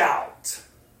watch out.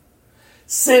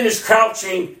 Sin is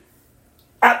crouching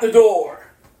at the door,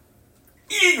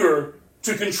 eager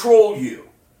to control you.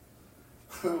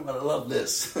 But I love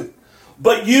this.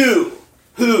 But you,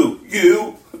 who?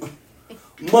 You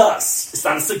must, it's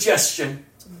not a suggestion,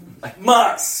 like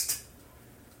must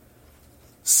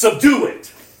subdue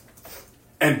it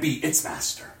and be its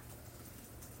master.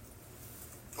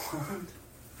 What?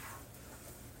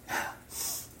 Yeah.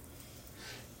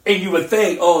 And you would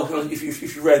think,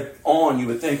 if you read on, you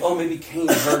would think, maybe Cain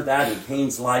heard that and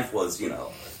Cain's life was,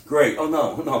 great. Oh,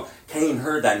 no. Cain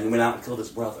heard that and he went out and killed his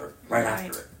brother right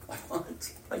after it. Like,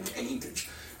 what? Like, Cain,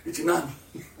 did you not?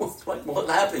 What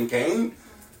happened, Cain?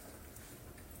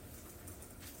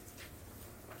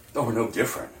 No, we're no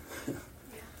different.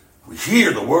 We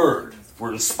hear the word.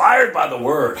 We're inspired by the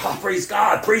word. Oh, praise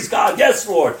God. Yes,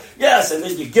 Lord. Yes. And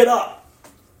then you get up.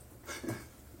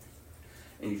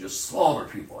 And you just slaughter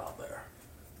people out there.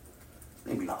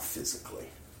 Maybe not physically,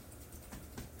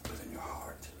 but in your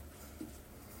heart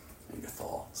and your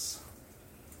thoughts.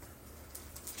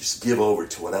 Just give over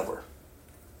to whatever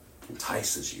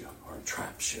entices you or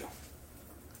entraps you.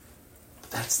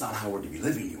 But that's not how we're to be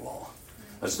living, you all.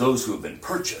 As those who have been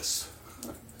purchased,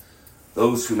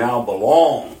 those who now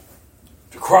belong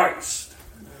to Christ.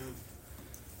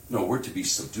 No, we're to be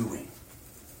subduing.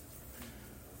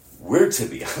 We're to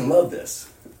be, I love this.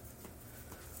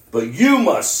 But you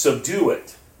must subdue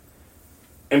it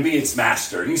and be its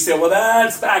master. And you say, well,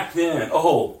 that's back then.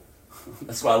 Oh,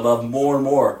 that's what I love more and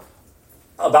more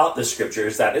about this scripture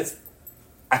is that it's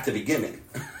at the beginning.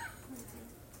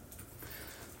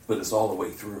 But it's all the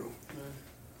way through.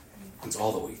 It's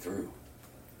all the way through.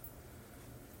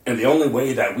 And the only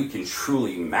way that we can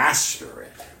truly master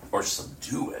it or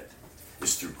subdue it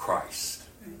is through Christ.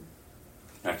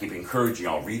 And I keep encouraging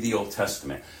y'all, read the Old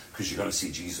Testament because you're going to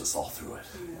see Jesus all through it.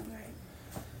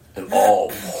 It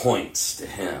all points to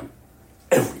him.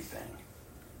 Everything.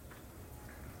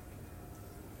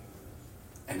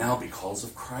 And now because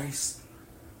of Christ,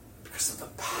 because of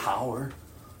the power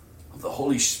of the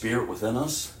Holy Spirit within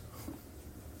us,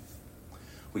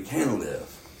 we can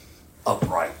live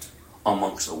upright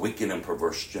amongst a wicked and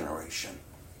perverse generation.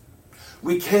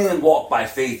 We can walk by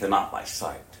faith and not by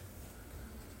sight.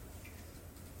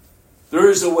 There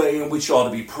is a way in which you ought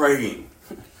to be praying.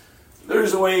 There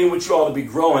is a way in which you ought to be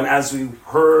growing, as we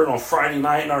heard on Friday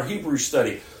night in our Hebrew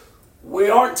study. We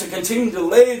aren't to continue to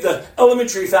lay the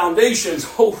elementary foundations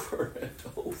over and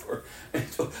over and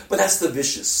over. But that's the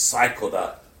vicious cycle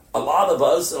that a lot of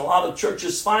us and a lot of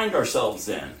churches find ourselves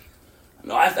in.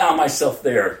 I found myself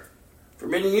there for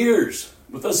many years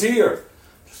with us here.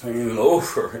 Just saying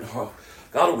over and over.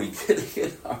 God, are we getting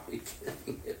it? Are we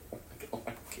getting it? Oh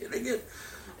my God, are we getting it?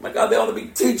 Oh my God, they ought to be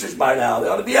teachers by now. They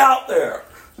ought to be out there.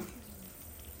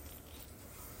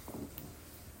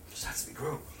 Just has to be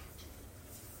growth.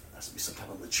 There has to be some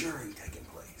kind of maturing taking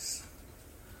place.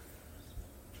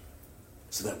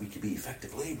 So that we can be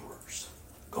effective laborers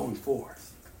going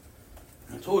forth.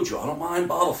 And I told you, I don't mind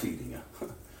bottle feeding you.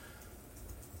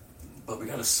 But we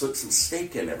got to slip some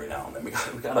steak in every now and then. We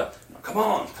got to, come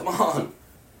on.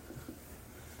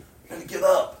 We got to get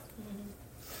up.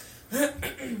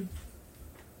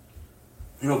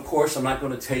 Of course, I'm not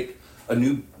going to take a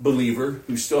new believer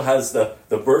who still has the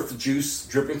birth juice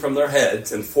dripping from their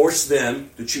heads and force them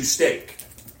to choose steak.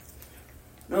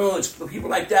 No, it's the people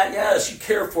like that. Yes, you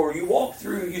care for, you walk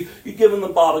through, you give them the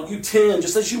bottle, you tend,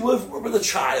 just as you would with a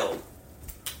child.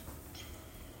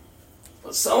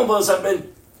 But some of us have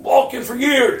been walking for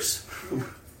years.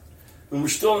 And we're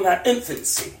still in that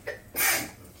infancy.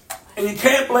 And you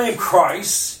can't blame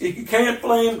Christ. You can't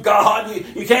blame God.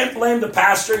 You can't blame the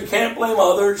pastor. You can't blame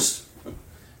others.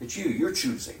 It's you. You're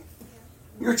choosing.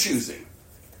 You're choosing.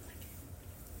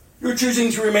 You're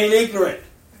choosing to remain ignorant.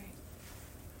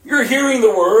 You're hearing the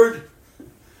word.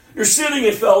 You're sitting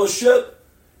in fellowship.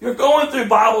 You're going through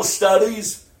Bible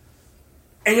studies.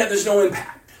 And yet there's no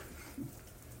impact.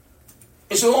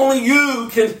 And so only you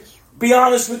can be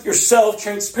honest with yourself,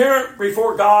 transparent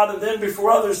before God and then before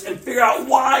others, and figure out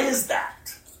why is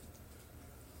that?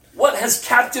 What has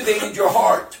captivated your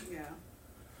heart? Yeah.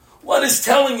 What is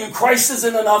telling you Christ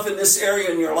isn't enough in this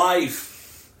area in your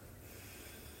life?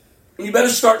 And you better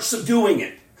start subduing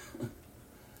it.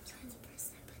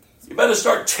 You better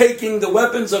start taking the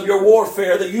weapons of your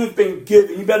warfare that you've been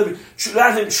given. You better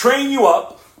let him train you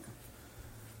up.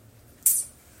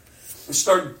 And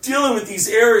start dealing with these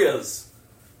areas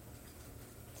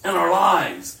in our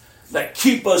lives that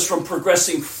keep us from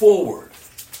progressing forward.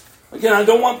 Again, I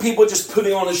don't want people just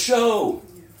putting on a show.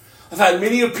 I've had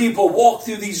many of people walk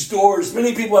through these doors.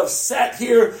 Many people have sat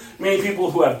here. Many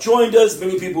people who have joined us.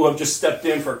 Many people who have just stepped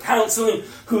in for counseling.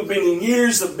 Who have been in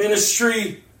years of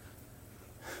ministry.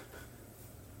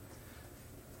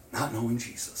 Not knowing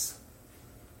Jesus.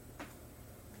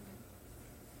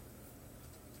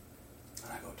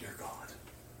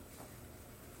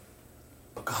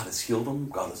 God has healed them,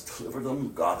 God has delivered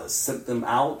them, God has sent them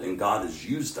out, and God has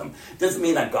used them. It doesn't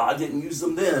mean that God didn't use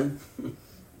them then,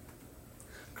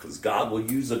 because God will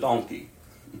use a donkey.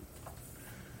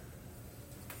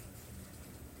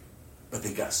 But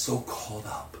they got so caught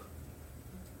up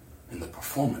in the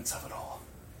performance of it all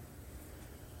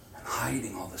and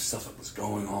hiding all the stuff that was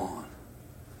going on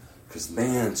because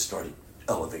man started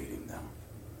elevating them.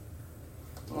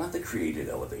 Don't let the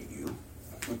Creator elevate you.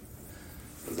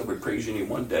 Because they'll be praising you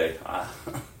one day.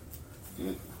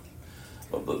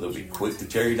 But they'll be quick to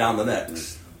tear you down the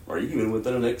next. Or even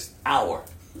within the next hour.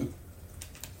 I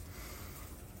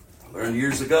learned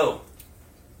years ago.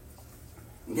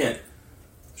 Again,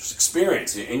 just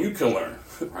experience, and you can learn,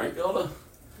 right, Gilda?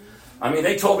 I mean,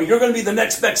 they told me, you're going to be the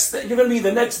next best thing. You're going to be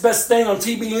the next best thing on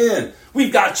TBN.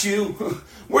 We've got you.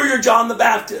 We're your John the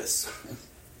Baptist.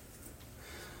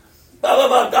 Blah, blah,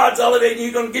 blah. God's elevating you.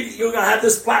 You're going to have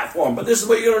this platform, but this is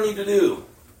what you don't need to do.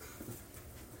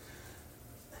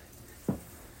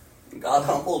 And God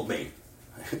humbled me.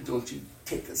 Don't you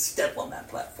take a step on that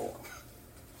platform.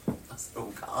 I said,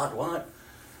 oh, God, what?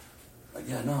 Like,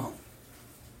 yeah, no.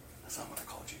 That's not what I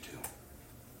called you to.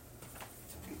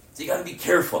 So you got to be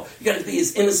careful. You got to be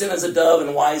as innocent as a dove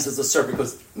and wise as a serpent,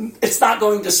 because it's not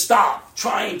going to stop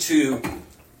trying to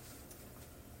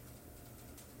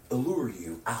allure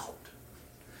you out.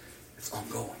 It's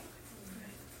ongoing.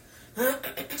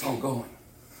 It's ongoing.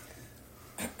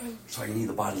 That's why you need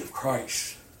the body of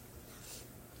Christ.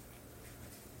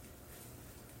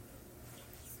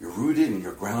 You're rooted and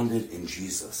you're grounded in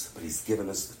Jesus, but He's given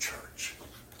us the church.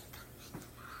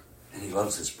 And He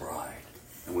loves His bride.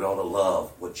 And we ought to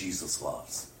love what Jesus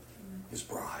loves. His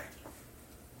bride.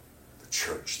 The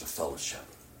church, the fellowship.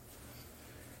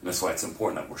 And that's why it's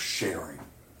important that we're sharing.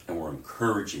 And we're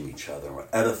encouraging each other. And we're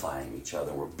edifying each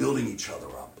other. And we're building each other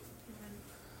up.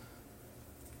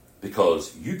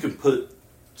 Because you can put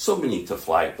so many to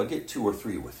flight, but get 2 or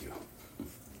 3 with you.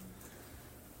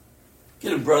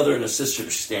 Get a brother and a sister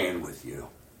to stand with you.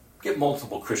 Get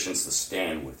multiple Christians to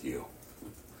stand with you.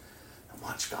 And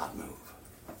watch God move.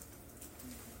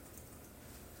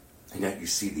 And yet you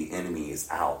see the enemy is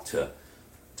out to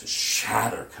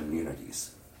shatter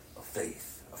communities of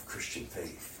faith, of Christian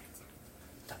faith.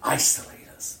 To isolate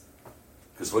us.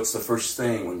 Because what's the first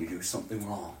thing when you do something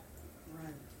wrong?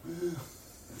 Run.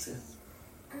 That's it.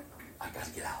 I got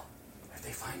to get out. If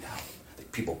they find out,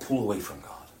 people pull away from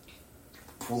God.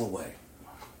 Pull away.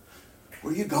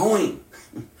 Where are you going?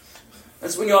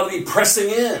 That's when you ought to be pressing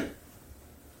in.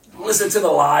 Don't listen to the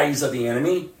lies of the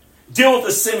enemy. Deal with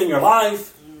the sin in your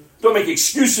life. Don't make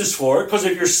excuses for it, because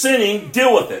if you're sinning,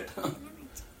 deal with it.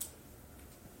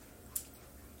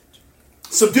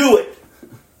 Subdue it.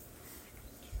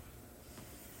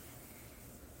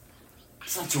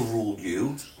 It's not to rule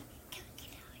you.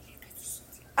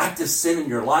 Active sin in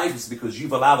your life is because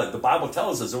you've allowed it. The Bible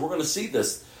tells us, and we're going to see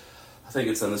this. I think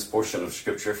it's in this portion of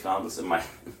Scripture. If not, it's in my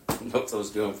notes I was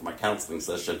doing for my counseling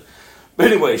session. But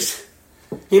anyways,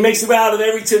 He makes you out of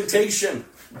every temptation.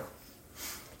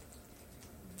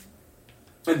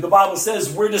 And the Bible says,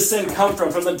 where does sin come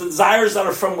from? From the desires that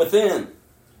are from within.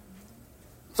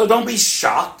 So don't be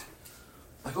shocked.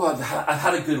 Like, oh, I've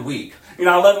had a good week. You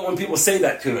know, I love it when people say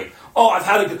that to me.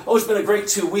 It's been a great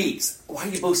 2 weeks. Why are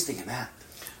you boasting in that?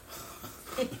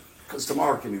 Because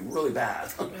tomorrow can be really bad.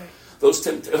 Those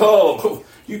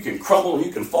you can crumble and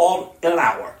you can fall in an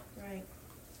hour. Right.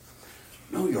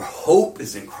 No, your hope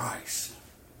is in Christ.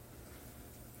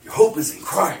 Your hope is in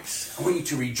Christ. I want you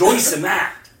to rejoice in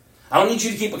that. I don't need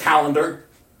you to keep a calendar.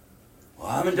 Well,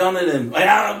 I haven't done it in...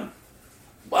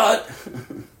 What?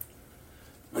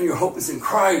 No, your hope is in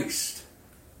Christ.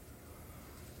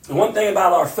 And one thing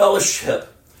about our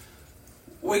fellowship,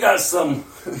 we got some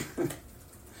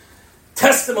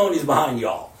testimonies behind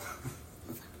y'all.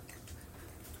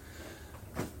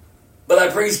 But I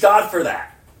praise God for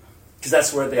that. Because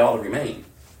that's where they all remain.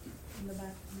 In the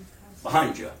back.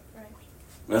 Behind you. Right.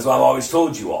 And that's why I've always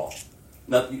told you all.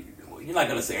 You're not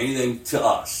going to say anything to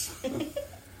us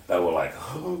that we're like,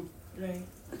 oh. Right.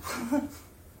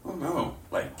 Oh no.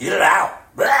 Like, get it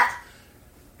out. Blah.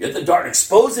 Get the dark.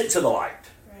 Expose it to the light.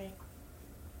 Right.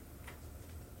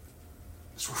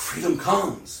 That's where freedom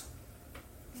comes.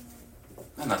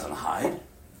 There's nothing to hide.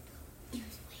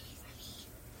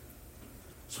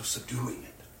 So subduing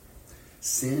it.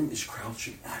 Sin is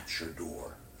crouching at your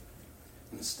door.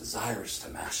 And its desires to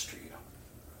master you.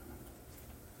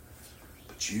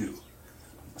 But you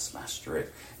must master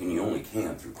it. And you only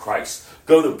can through Christ.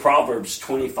 Go to Proverbs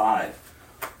 25,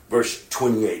 verse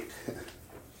 28.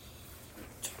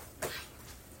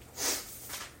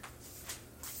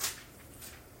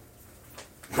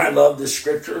 I love this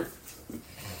scripture.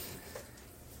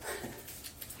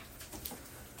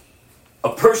 A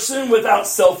person without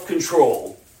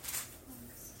self-control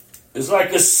is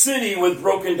like a city with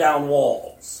broken down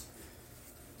walls.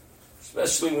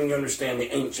 Especially when you understand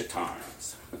the ancient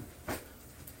times.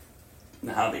 And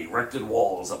how they erected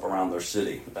walls up around their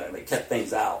city. They kept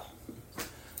things out.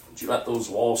 But you let those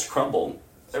walls crumble,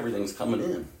 everything's coming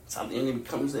in. That's how the enemy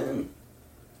comes in.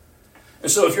 And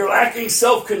so if you're lacking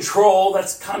self-control,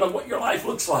 that's kind of what your life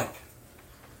looks like.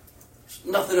 There's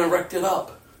nothing erected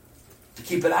up to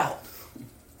keep it out.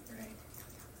 Right.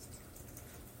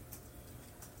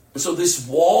 And so this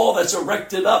wall that's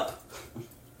erected up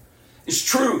is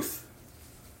truth.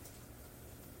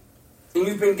 And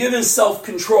you've been given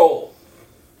self-control.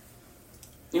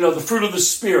 You know, the fruit of the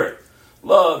Spirit.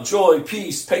 Love, joy,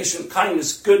 peace, patience,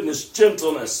 kindness, goodness,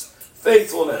 gentleness,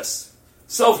 faithfulness,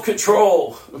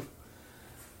 self-control.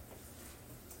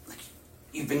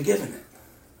 You've been given it.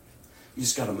 You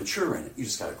just got to mature in it. You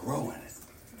just got to grow in it.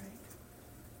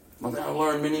 One thing I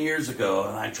learned many years ago,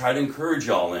 and I try to encourage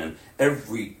y'all in,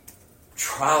 every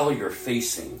trial you're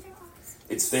facing,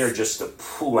 it's there just to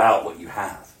pull out what you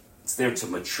have. It's there to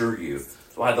mature you.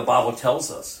 That's why the Bible tells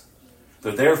us.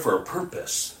 They're there for a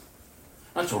purpose.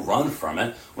 Not to run from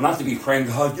it. We're not to be praying,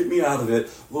 God, get me out of it.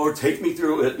 Lord, take me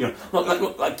through it. You know,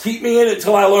 like, keep me in it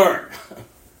till I learn.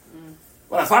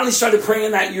 When I finally started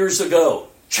praying that years ago,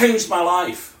 changed my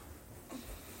life.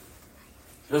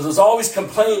 Because I was always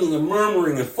complaining and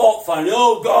murmuring and fault finding.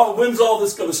 Oh, God, when's all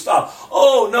this going to stop?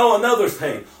 Oh, no, another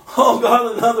thing. Oh,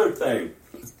 God, another thing.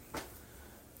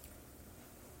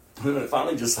 And when he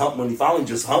finally just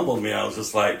humbled me, I was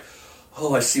just like,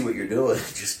 oh, I see what you're doing.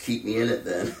 Just keep me in it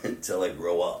then until I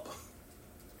grow up.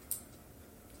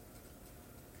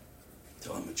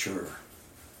 Until I mature.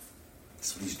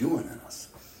 That's what he's doing in us.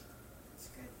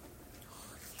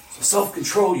 So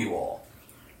self-control, you all.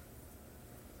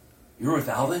 You're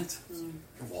without it,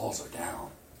 your walls are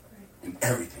down. And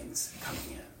everything's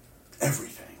coming in.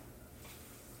 Everything.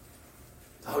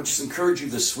 I would just encourage you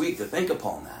this week to think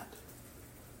upon that.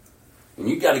 And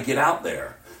you got to get out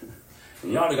there.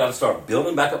 And you ought to got to start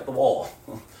building back up the wall.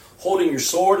 Holding your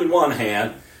sword in one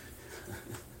hand.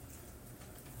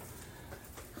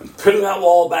 And putting that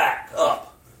wall back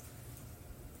up.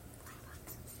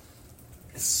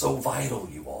 It's so vital,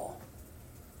 you all.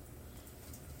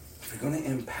 If you're going to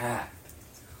impact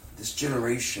this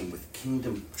generation with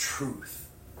kingdom truth,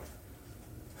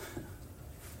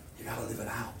 you got to live it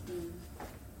out.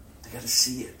 They got to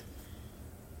see it.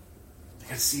 They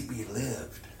got to see it be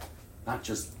lived. Not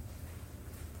just,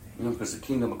 because the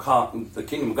kingdom of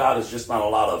God is just not a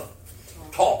lot of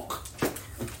talk.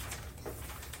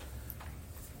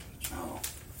 No.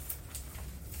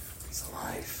 It's a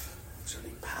life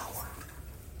exerting power.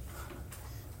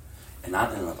 And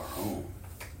not in and of our own,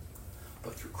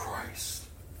 but through Christ.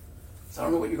 So I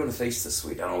don't know what you're going to face this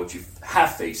week. I don't know what you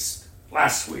have faced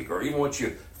last week, or even what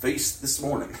you faced this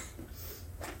morning.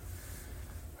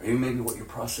 Or even maybe what you're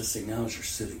processing now as you're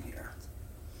sitting here.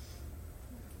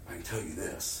 I can tell you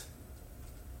this.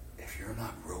 If you're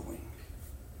not growing,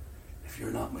 if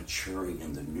you're not maturing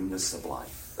in the newness of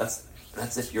life,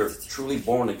 that's if you're truly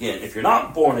born again. If you're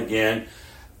not born again,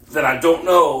 then I don't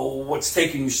know what's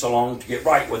taking you so long to get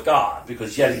right with God.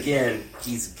 Because yet again,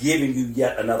 he's giving you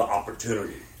yet another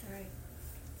opportunity. Right.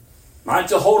 Not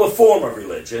to hold a form of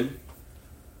religion.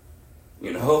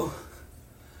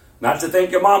 Not to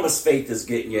think your mama's faith is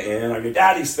getting you in, or your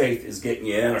daddy's faith is getting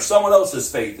you in, or someone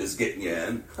else's faith is getting you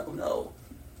in. Oh no.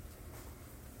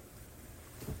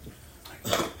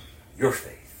 Your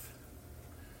faith.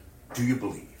 Do you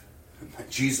believe that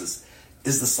Jesus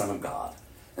is the Son of God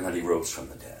and that he rose from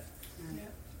the dead? Yeah.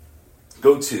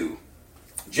 Go to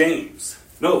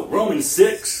Romans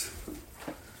 6,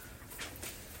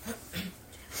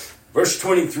 verse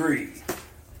 23.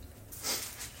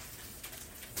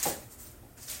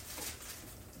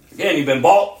 Again, you've been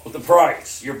bought with a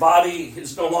price. Your body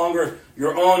is no longer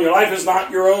your own. Your life is not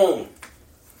your own.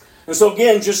 And so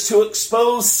again, just to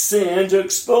expose sin, to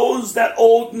expose that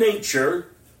old nature,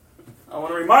 I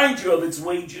want to remind you of its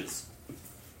wages.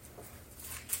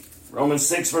 Romans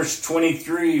 6, verse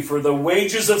 23, for the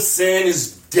wages of sin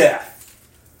is death.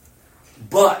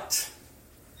 But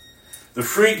the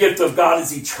free gift of God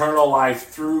is eternal life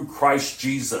through Christ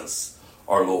Jesus,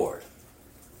 our Lord.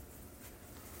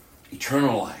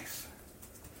 Eternal life.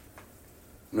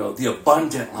 The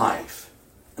abundant life.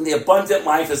 And the abundant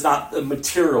life is not the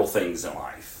material things in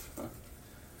life.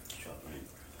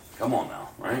 Come on now,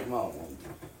 right? No,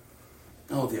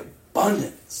 the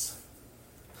abundance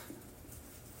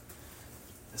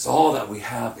is all that we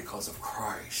have because of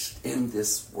Christ. In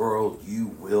this world, you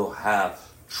will have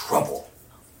trouble.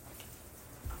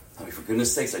 I mean, for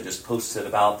goodness sakes, I just posted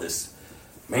about this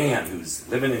man who's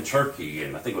living in Turkey,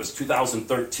 and I think it was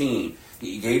 2013,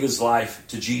 he gave his life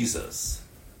to Jesus.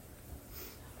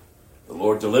 The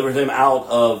Lord delivered him out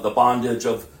of the bondage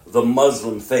of the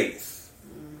Muslim faith.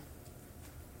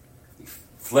 He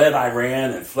fled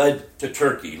Iran and fled to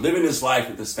Turkey, living his life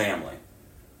with his family.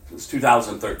 It was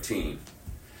 2013.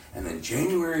 And then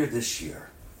January of this year,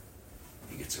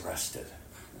 he gets arrested.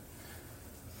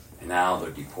 And now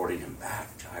they're deporting him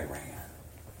back to Iran,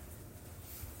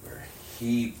 where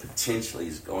he potentially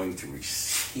is going to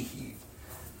receive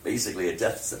basically a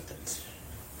death sentence.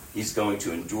 He's going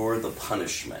to endure the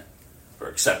punishment for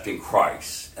accepting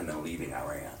Christ and then leaving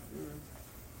Iran.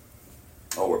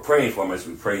 Oh, we're praying for him as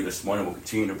we pray this morning. We'll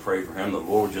continue to pray for him. The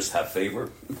Lord will just have favor.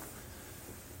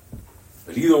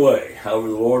 But either way, however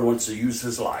the Lord wants to use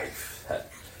his life,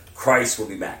 Christ will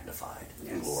be magnified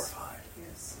and glorified.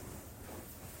 Yes.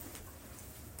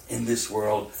 In this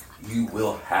world, you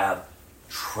will have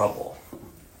trouble.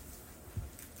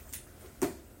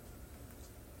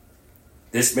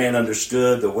 This man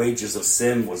understood the wages of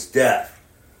sin was death,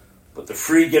 but the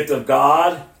free gift of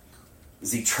God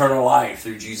is eternal life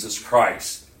through Jesus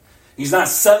Christ. He's not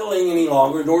settling any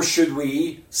longer, nor should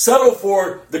we settle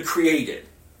for the created.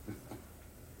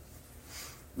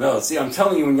 No, see, I'm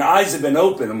telling you, when your eyes have been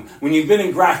opened, when you've been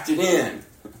engrafted in,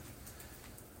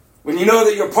 when you know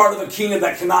that you're part of a kingdom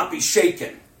that cannot be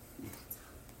shaken,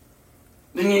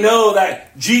 then you know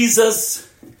that Jesus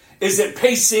isn't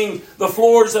pacing the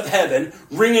floors of heaven,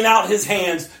 wringing out his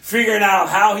hands, figuring out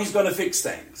how he's going to fix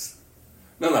things.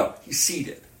 No, he's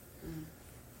seated.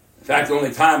 In fact, the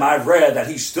only time I've read that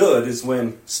he stood is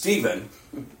when Stephen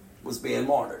was being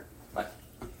martyred. Like,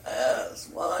 yes,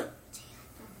 what?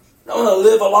 I want to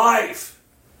live a life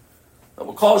that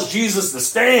will cause Jesus to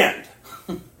stand.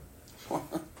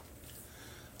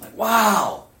 Like,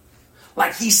 wow.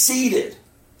 Like he's seated.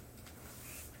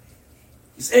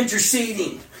 He's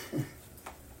interceding.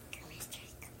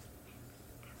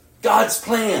 God's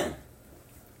plan.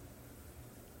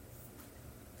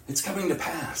 It's coming to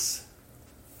pass.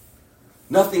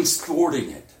 Nothing's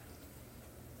thwarting it.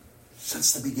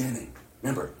 Since the beginning.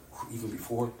 Remember, even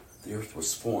before the earth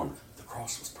was formed, the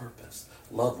cross was purposed.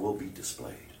 Love will be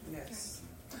displayed. Yes.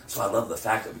 So I love the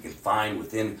fact that we can find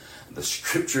within the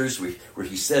scriptures where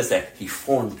he says that he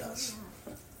formed us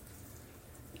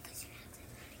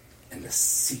in the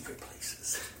secret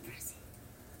places.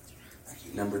 Like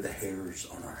he numbered the hairs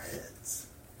on our heads.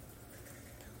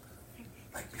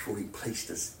 Like before he placed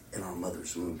us in our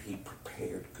mother's womb, he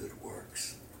prepared good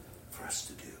works for us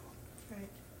to do. Right.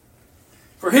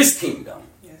 For his kingdom.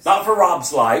 Yes. Not for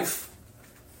Robb's life.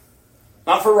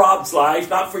 Not for Robb's life.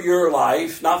 Not for your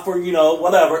life. Not for,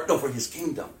 whatever. No, for his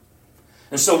kingdom.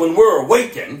 And so when we're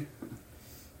awakened,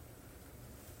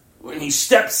 when he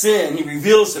steps in, he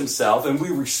reveals himself, and we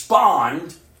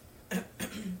respond.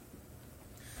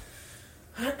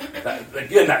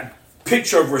 That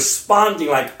picture of responding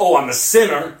like, oh, I'm a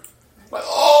sinner. Like,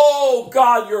 oh,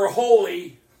 God, you're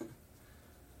holy.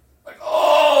 Like,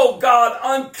 oh, God,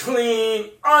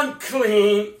 unclean.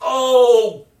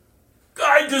 Oh,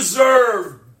 I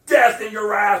deserve death in your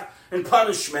wrath and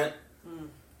punishment.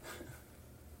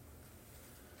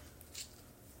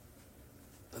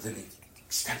 But then he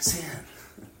steps in.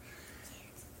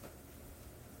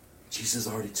 Jesus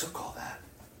already took all that.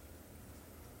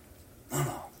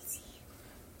 No.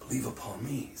 Believe upon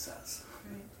me, he says.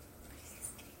 Right.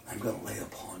 I'm going to lay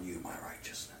upon you my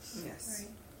righteousness. Yes.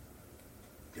 Right.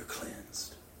 You're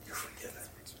cleansed. You're forgiven.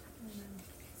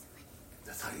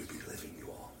 That's how you be living, you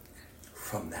all.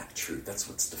 From that truth. That's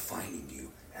what's defining you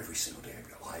every single day of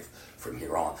your life from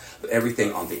here on. But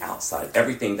everything on the outside,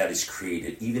 everything that is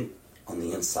created, even on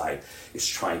the inside, is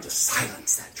trying to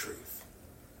silence that truth.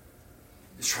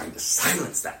 Is trying to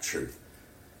silence that truth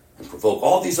and provoke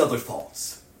all these other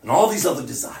thoughts and all these other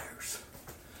desires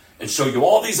and show you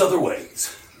all these other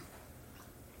ways.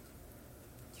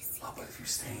 Oh, but if you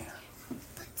stand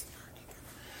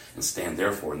and stand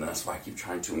therefore, and that's why I keep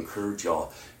trying to encourage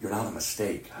y'all, you're not a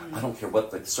mistake. I don't care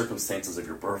what the circumstances of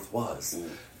your birth was.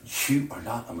 You are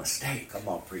not a mistake. Come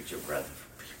on, preacher, brother.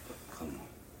 Come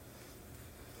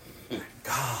on.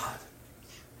 God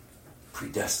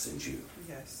predestined you,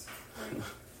 Yes.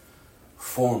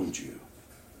 formed you,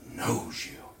 knows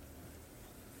you.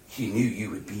 He knew you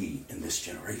would be in this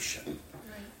generation,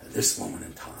 at this moment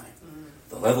in time.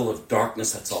 The level of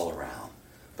darkness that's all around.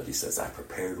 But he says, I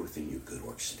prepared within you good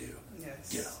works to do.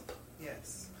 Yes. Get up.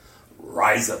 Yes.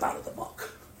 Rise up out of the muck.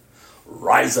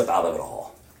 Rise up out of it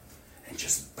all. And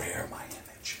just bear my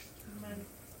image. Amen.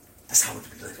 That's how we're to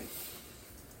be living.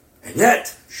 And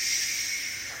yet,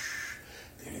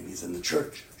 the enemy's in the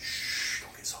church.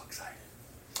 Don't get so excited.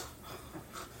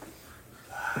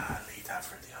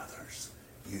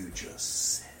 you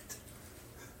just sit.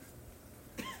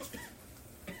 It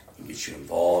gets you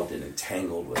involved and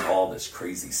entangled with all this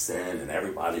crazy sin, and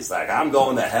everybody's like, I'm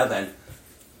going to heaven.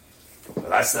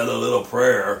 But I said a little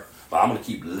prayer, but I'm going to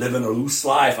keep living a loose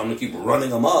life. I'm going to keep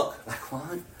running amok. Like,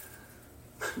 what?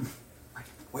 Like,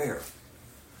 where?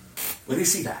 Where do you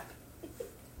see that?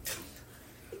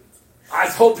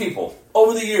 I've told people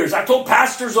over the years, I've told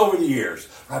pastors over the years,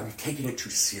 Rob, you're taking it too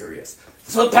serious.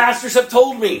 So pastors have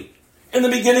told me in the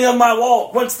beginning of my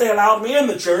walk, once they allowed me in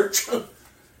the church,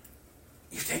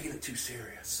 you've taken it too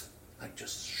serious. Like,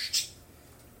 just,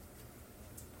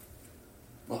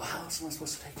 well, how else am I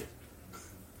supposed to take it?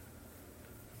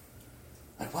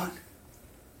 Like, what?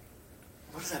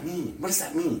 What does that mean? What does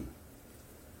that mean?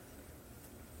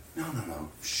 No.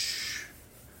 Shh.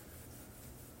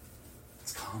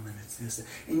 It's common, it's this.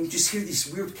 And you just hear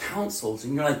these weird counsels,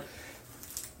 and you're like,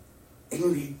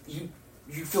 and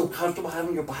you feel comfortable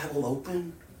having your Bible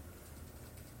open?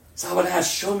 So I would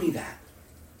ask, show me that.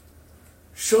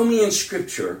 Show me in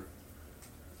Scripture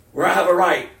where I have a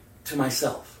right to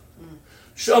myself.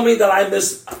 Show me that I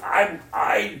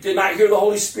did not hear the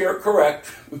Holy Spirit correct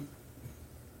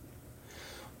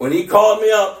when He called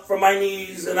me up from my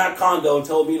knees in that condo and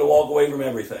told me to walk away from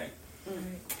everything.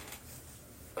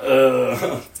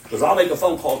 Because I'll make a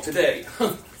phone call today.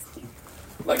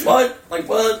 Like what? Like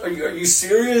what? Are you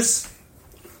serious?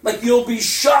 Like, you'll be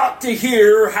shocked to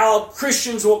hear how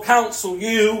Christians will counsel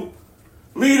you,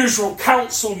 leaders will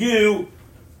counsel you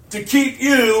to keep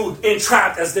you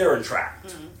entrapped as they're entrapped.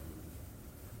 Mm-hmm.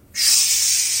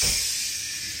 Shh.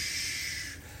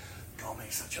 Don't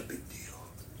make such a big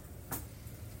deal.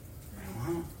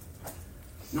 Well,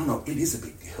 no, it is a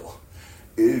big deal.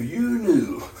 If you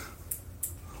knew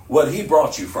what He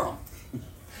brought you from,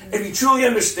 if you truly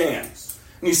understand,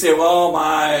 and you say, well,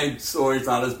 my story's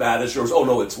not as bad as yours. Oh,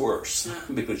 no, it's worse.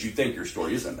 Because you think your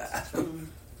story isn't bad.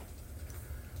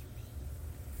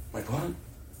 Like what?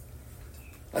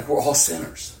 Like we're all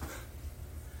sinners.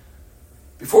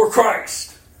 Before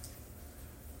Christ.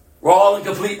 We're all in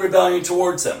complete rebellion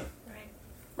towards Him.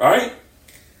 Right?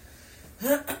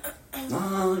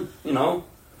 I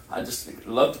just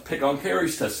love to pick on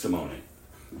Carrie's testimony.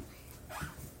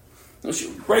 She's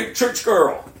a great church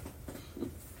girl.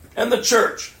 In the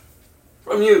church.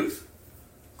 From youth.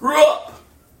 Grew up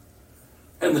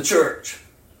in the church.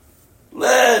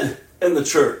 Led in the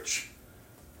church.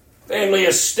 Family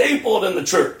is stapled in the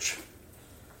church.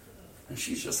 And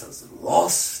she's just as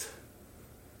lost.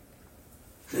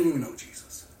 Didn't even know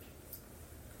Jesus.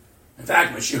 In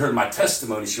fact, when she heard my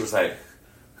testimony, she was like,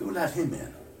 who let him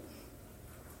in?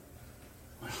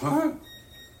 Like, huh?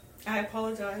 I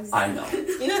apologize. I know.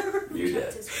 You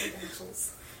did.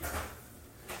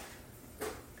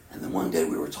 And then one day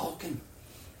we were talking.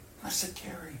 I said,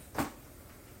 Carrie,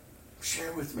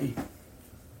 share with me.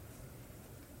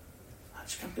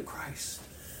 How'd you come to Christ?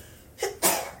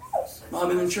 Well, I've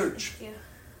been in church. Yeah.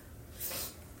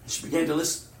 And she began to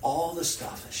list all the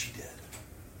stuff that she did.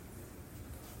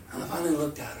 And I finally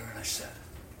looked at her and I said,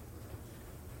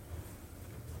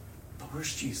 but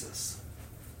where's Jesus?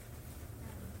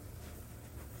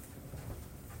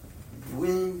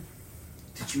 When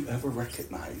did you ever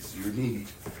recognize your need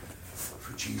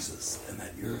for Jesus and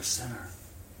that you're a sinner?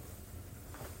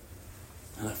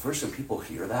 And at first when people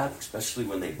hear that, especially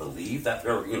when they believe that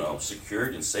they're,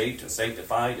 secured and saved and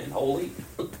sanctified and holy,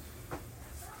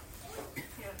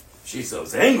 she's so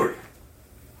angry.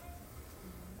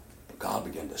 But God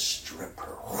began to strip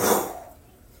her.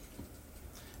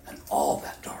 And all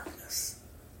that darkness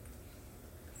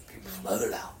came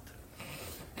flooded out.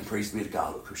 And praise be to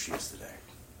God, look who she is today.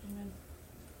 Amen.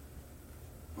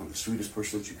 One of the sweetest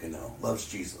persons you can know. Loves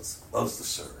Jesus. Loves to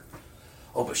serve.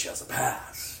 Oh, but she has a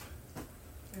past.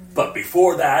 Mm-hmm. But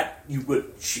before that,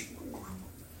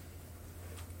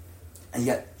 and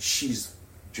yet she's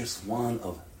just one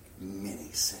of many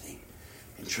sitting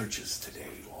in churches today,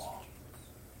 Lord,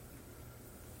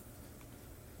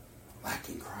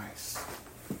 lacking Christ.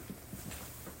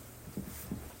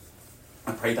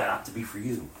 I pray that ought to be for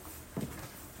you.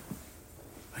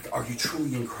 Like, are you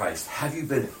truly in Christ? Have you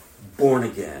been born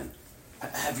again?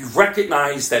 Have you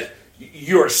recognized that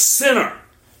you're a sinner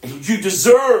and you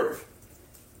deserve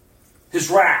His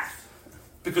wrath?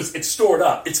 Because it's stored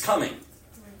up. It's coming.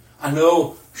 I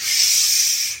know,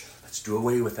 let's do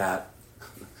away with that.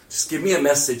 Just give me a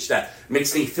message that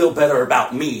makes me feel better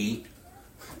about me.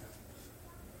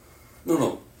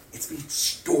 No, it's being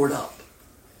stored up.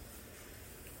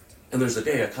 And there's a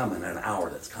day coming and an hour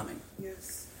that's coming.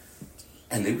 Yes.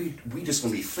 And then we just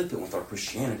going to be flippant with our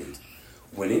Christianity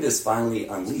when it is finally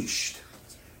unleashed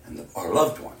and our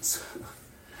loved ones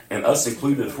and us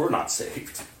included if we're not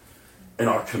saved. And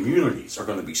our communities are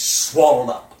going to be swallowed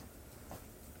up.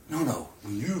 No.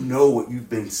 When you know what you've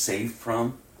been saved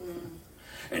from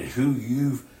and who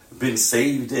you've been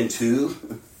saved into,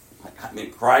 like I'm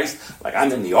in Christ, like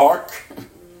I'm in the ark,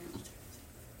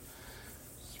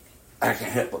 I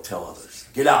can't help but tell others.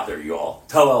 Get out there, you all.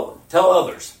 Tell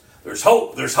others. There's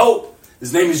hope. There's hope.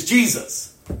 His name is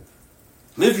Jesus.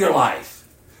 Live your life.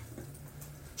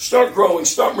 Start growing.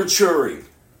 Start maturing.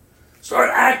 Start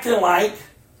acting like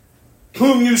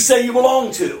whom you say you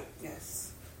belong to.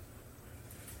 Yes.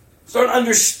 Start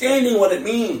understanding what it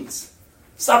means.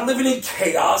 Stop living in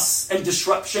chaos and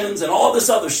disruptions and all this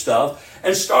other stuff,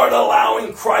 and start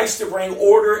allowing Christ to bring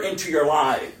order into your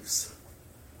lives.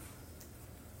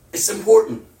 It's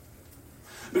important.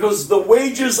 Because the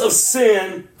wages of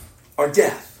sin are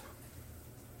death.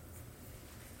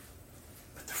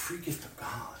 But the free gift of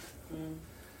God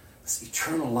is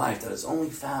eternal life that is only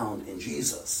found in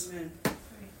Jesus. Amen.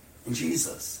 In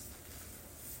Jesus.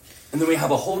 And then we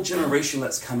have a whole generation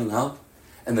that's coming up,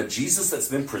 and the Jesus that's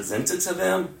been presented to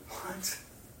them,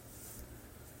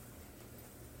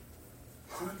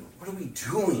 what are we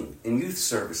doing in youth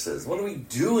services? What are we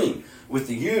doing with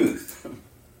the youth?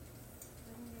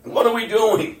 What are we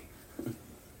doing?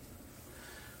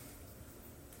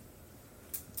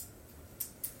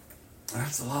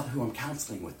 That's a lot of who I'm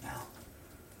counseling with now.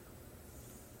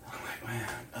 I'm like, man,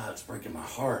 it's breaking my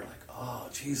heart. Like, oh,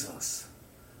 Jesus.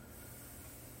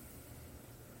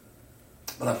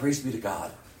 But I praise be to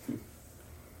God.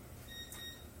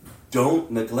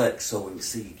 Don't neglect sowing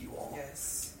seed, you all.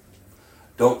 Yes.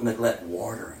 Don't neglect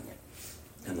watering it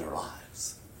in their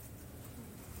lives.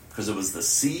 Because it was the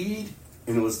seed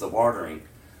and it was the watering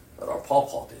that our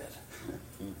Paw did.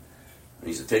 He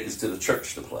used to take us to the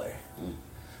church to play.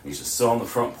 He used to sit on the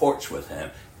front porch with him.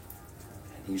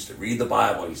 And he used to read the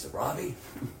Bible. He used to, Robbie,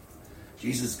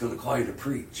 Jesus is going to call you to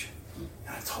preach.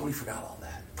 And I totally forgot all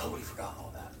that.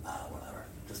 Whatever.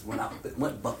 Just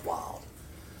went buck wild.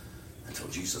 Until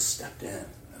Jesus stepped in.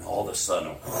 And all of a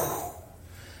sudden,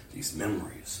 these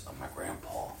memories of my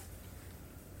grandpa.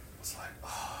 It's like,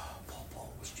 Paw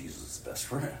was Jesus' best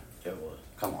friend. It was.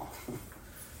 Come on.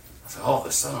 So all of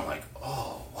a sudden I'm like,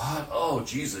 oh, what? Oh,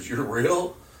 Jesus, you're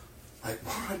real? Like,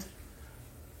 what?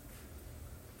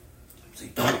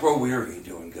 See, don't grow weary in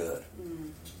doing good.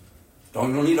 You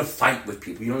don't need to fight with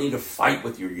people. You don't need to fight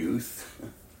with your youth. You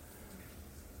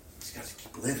just got to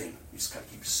keep living. You just got to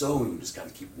keep sowing. You just got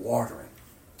to keep watering.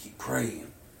 Keep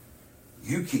praying.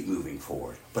 You keep moving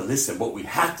forward. But listen, what we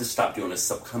have to stop doing is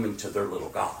succumbing to their little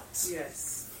gods.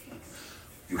 Yes.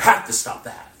 You have to stop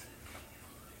that.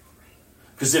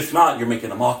 Because if not, you're making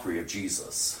a mockery of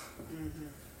Jesus.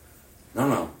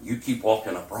 No. You keep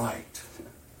walking upright.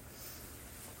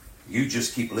 You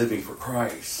just keep living for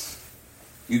Christ.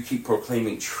 You keep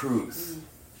proclaiming truth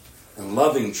and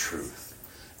loving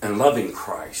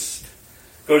Christ.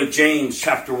 Go to James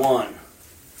chapter 1.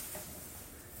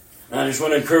 And I just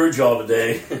want to encourage y'all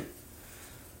today.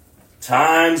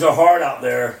 Times are hard out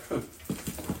there.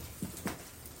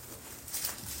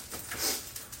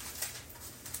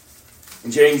 In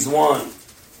James 1,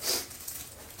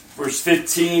 verse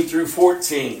 15 through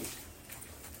 14.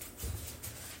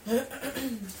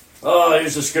 Oh,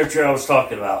 here's the scripture I was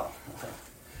talking about.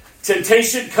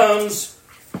 Temptation comes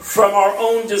from our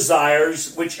own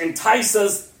desires, which entice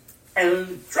us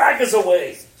and drag us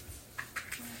away.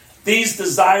 These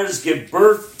desires give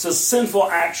birth to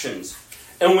sinful actions.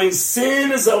 And when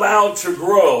sin is allowed to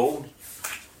grow,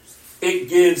 it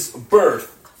gives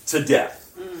birth to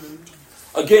death.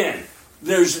 Again,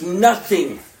 there's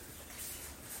nothing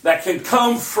that can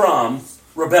come from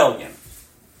rebellion.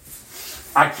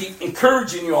 I keep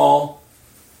encouraging you all.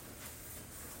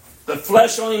 The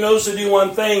flesh only knows to do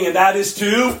one thing, and that is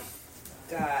to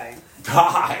Die.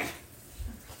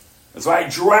 That's why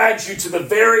it drags you to the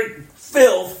very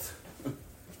filth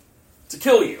to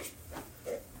kill you.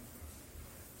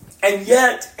 And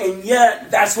yet,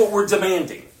 that's what we're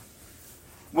demanding.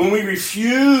 When we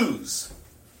refuse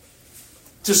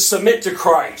to submit to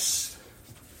Christ,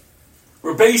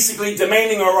 we're basically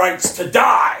demanding our rights to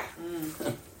die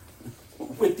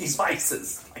with these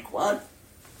vices. Like what?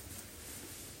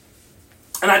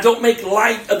 And I don't make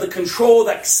light of the control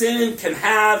that sin can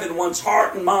have in one's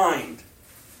heart and mind.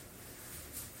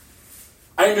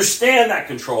 I understand that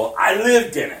control. I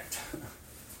lived in it.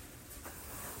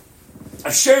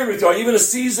 I've shared with you even a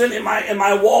season in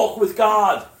my walk with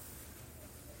God.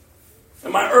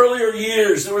 In my earlier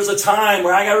years, there was a time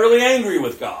where I got really angry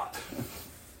with God.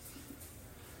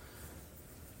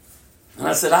 And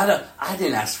I said, I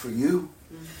didn't ask for you.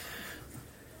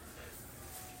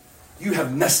 You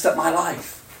have messed up my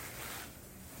life.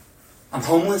 I'm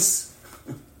homeless.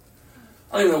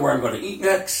 I don't even know where I'm going to eat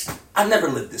next. I've never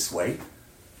lived this way.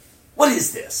 What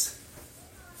is this?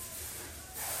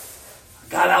 I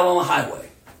got out on the highway.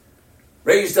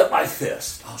 Raised up my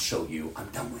fist. I'll show you. I'm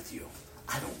done with you.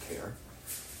 I don't care.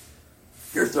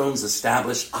 Your throne's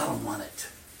established. I don't want it.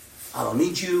 I don't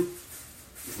need you.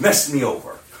 You've messed me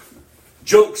over.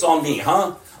 Joke's on me,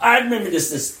 huh? I remember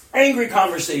this angry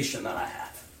conversation that I had.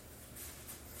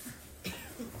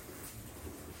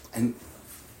 And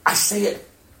I say it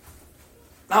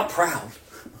not proud.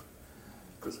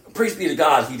 Because praise be to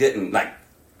God, he didn't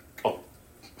oh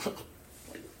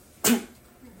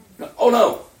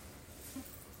no.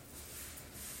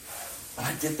 But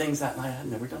I did things that night I'd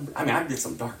never done. I mean, I did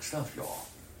some dark stuff, y'all.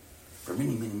 For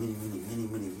many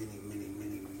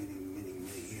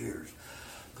years.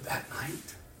 But that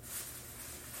night,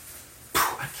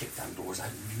 I kicked down doors I'd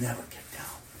never kicked down.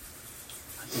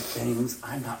 I did things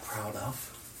I'm not proud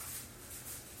of.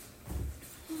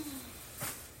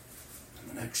 And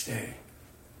the next day,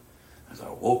 as I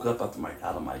woke up out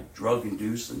of my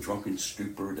drug-induced and drunken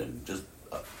stupor and just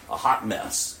a hot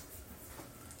mess,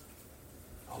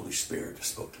 the Holy Spirit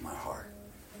just spoke to my heart.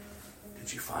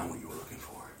 Did you find what you were looking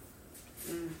for?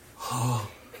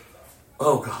 Oh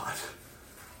God.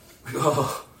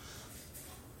 Oh.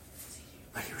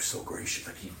 Like he was so gracious.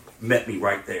 Like he met me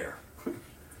right there. Like,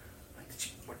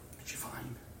 what did you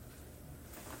find?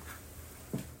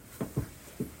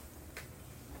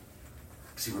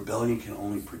 See, rebellion can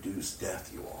only produce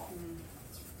death, you all.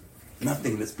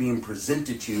 Nothing that's being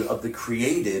presented to you of the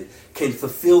created can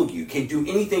fulfill you, can do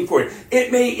anything for it.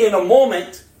 It may in a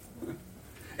moment,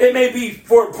 it may be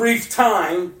for a brief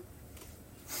time.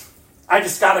 I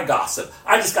just got to gossip.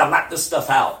 I just got to knock this stuff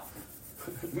out.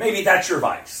 Maybe that's your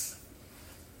vice.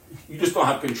 You just don't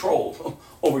have control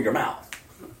over your mouth.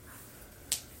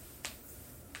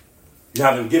 You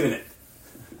haven't given it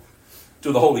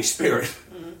to the Holy Spirit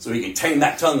so he can tame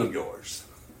that tongue of yours.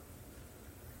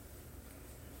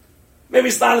 Maybe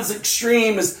it's not as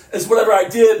extreme as whatever I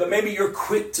did, but maybe you're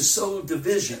quick to sow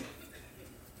division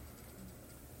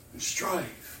and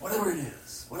strife, whatever it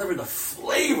is, whatever the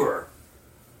flavor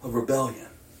of rebellion.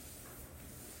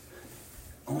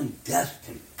 Only death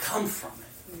can come from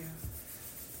it. Yeah.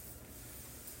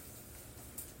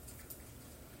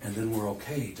 And then we're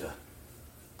okay to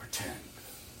pretend.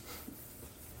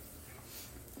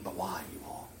 But why, you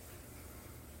all?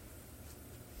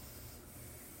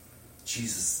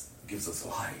 Jesus gives us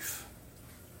life.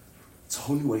 It's a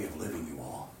whole new way of living, you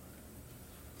all.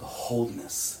 The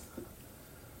wholeness,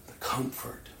 the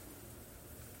comfort.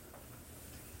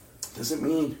 Doesn't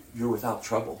mean you're without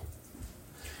trouble.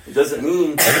 It doesn't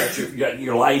mean that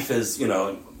your life is,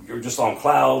 you're just on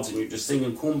clouds and you're just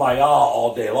singing Kumbaya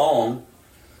all day long.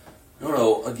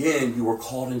 No, again, you were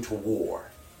called into war.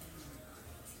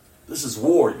 This is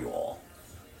war, you all.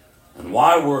 And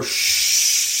why we're just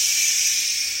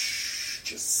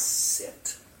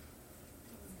sit.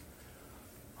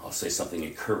 I'll say something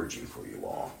encouraging for you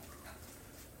all.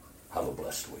 Have a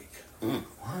blessed week.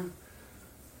 What?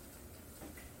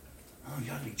 Oh, you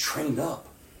got to be trained up.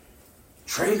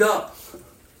 Trained up.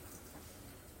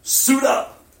 Suit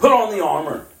up. Put on the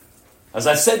armor. As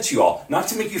I said to you all, not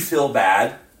to make you feel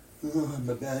bad. Oh, I'm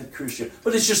a bad Christian.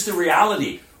 But it's just the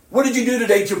reality. What did you do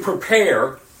today to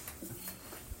prepare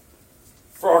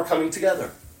for our coming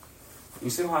together? You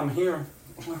say, well, I'm here.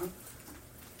 Well,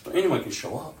 anyone can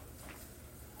show up.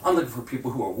 I'm looking for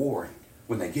people who are warring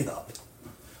when they get up.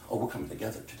 Oh, we're coming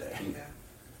together today. Yeah.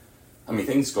 I mean,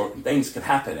 things can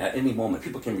happen at any moment.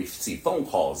 People can receive phone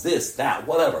calls, this, that,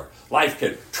 whatever. Life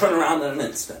can turn around in an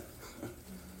instant.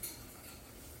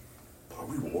 But are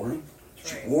we warring?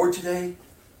 Did you war today?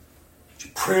 Did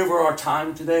you pray over our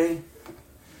time today?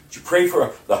 Did you pray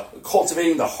for the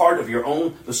cultivating the heart of your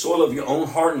own, the soil of your own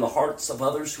heart and the hearts of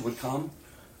others who would come?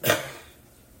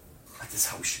 Like this is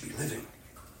how we should be living.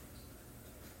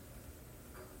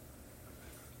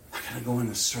 How can I go in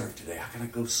and serve today? How can I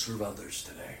go serve others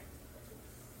today?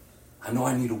 I know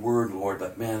I need a word, Lord,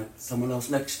 but man, someone else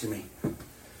next to me.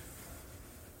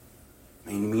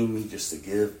 May you mean me just to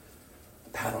give a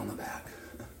pat on the back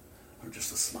or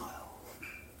just a smile.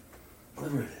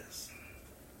 Whatever it is.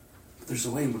 But there's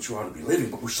a way in which we ought to be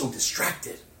living, but we're so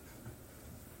distracted.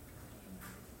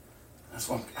 That's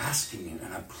why I'm asking you,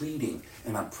 and I'm pleading,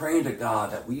 and I'm praying to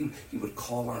God that He would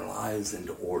call our lives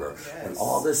into order. Yes. When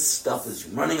all this stuff is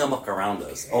running amok around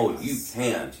us, you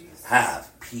can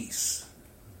have peace.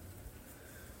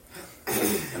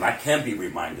 And I can be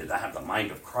reminded I have the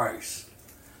mind of Christ.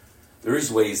 There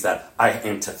is ways that I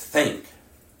am to think,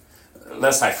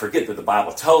 lest I forget that the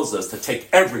Bible tells us to take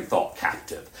every thought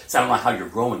captive. So I don't know how you're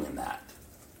growing in that.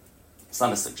 It's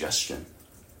not a suggestion.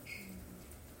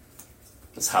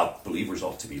 That's how believers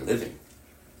ought to be living.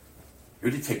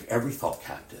 You're to take every thought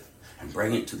captive and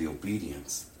bring it to the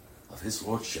obedience of his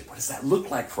lordship. What does that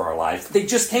look like for our lives? They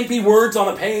just can't be words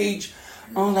on a page.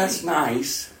 Oh, that's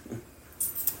nice.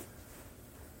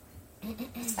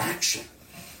 It's action.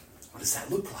 What does that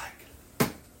look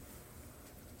like?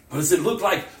 What does it look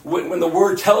like when the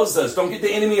word tells us, don't get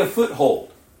the enemy a foothold?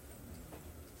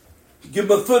 If you give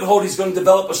him a foothold, he's going to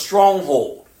develop a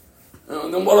stronghold.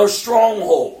 And then what are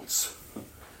strongholds?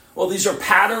 Well, these are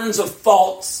patterns of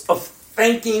thoughts, of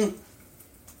thinking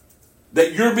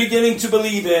that you're beginning to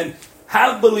believe in,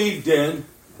 have believed in,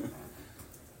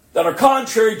 that are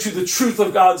contrary to the truth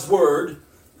of God's word.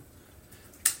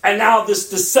 And now this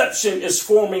deception is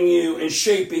forming you and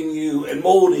shaping you and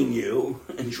molding you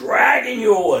and dragging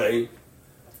you away.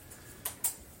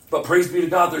 But praise be to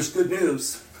God, there's good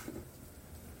news.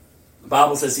 The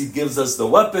Bible says he gives us the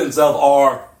weapons of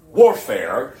our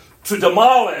warfare to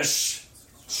demolish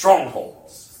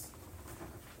strongholds.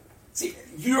 See,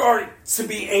 you are to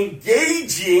be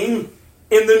engaging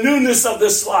in the newness of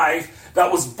this life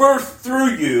that was birthed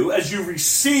through you as you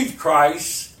received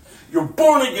Christ. You're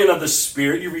born again of the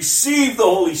Spirit. You receive the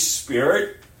Holy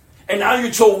Spirit. And now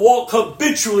you're to walk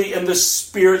habitually in the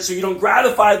Spirit so you don't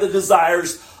gratify the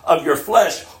desires of your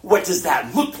flesh. What does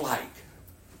that look like?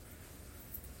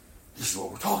 This is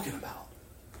what we're talking about.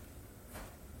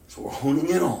 So we're honing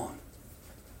in on.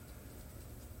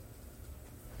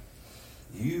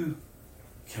 You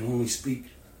can only speak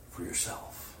for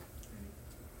yourself.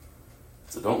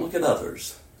 So don't look at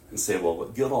others and say, well,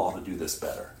 but Gilda ought to do this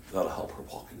better. You ought to help her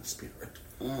walk in the Spirit.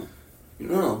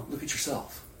 No, look at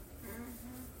yourself.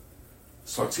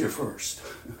 Starts here first.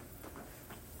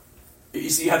 You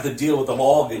see, you have to deal with the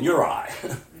log in your eye.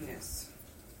 Yes.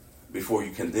 Before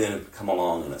you can then come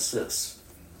along and assist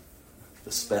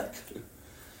the speck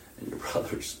in your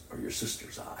brother's or your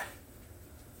sister's eye.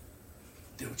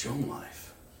 Deal with your own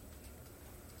life.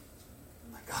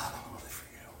 My God, I want to live for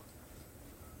you.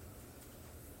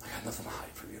 I got nothing to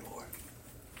hide from you, Lord.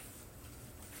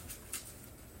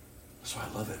 That's why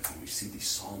I love it when we see these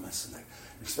psalmists, and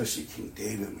especially King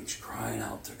David, when he's crying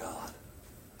out to God.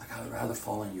 Like, I would rather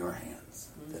fall in your hands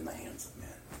than the hands of men.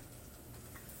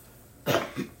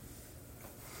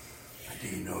 Like, do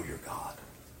you know your God?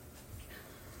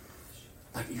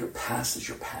 Like, your past is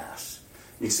your past.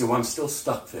 You say, well, I'm still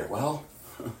stuck there. Well,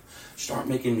 start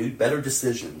making new, better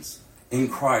decisions in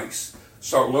Christ.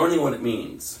 Start learning what it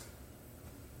means.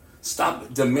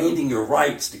 Stop demanding your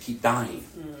rights to keep dying.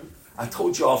 I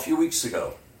told you all a few weeks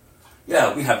ago.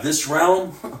 Yeah, we have this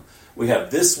realm. We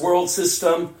have this world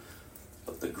system.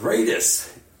 But the greatest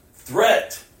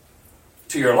threat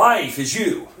to your life is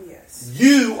you. Yes.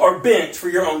 You are bent for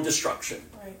your own destruction.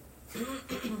 Right.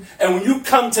 And when you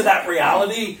come to that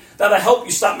reality, that'll help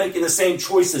you stop making the same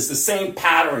choices, the same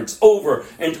patterns over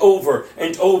and over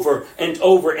and over and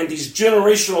over. And these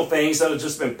generational things that have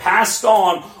just been passed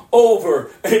on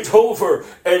over and over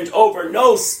and over.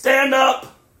 No, stand up.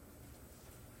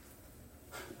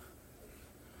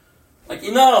 Like,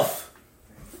 enough.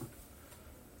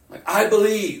 Like, I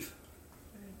believe.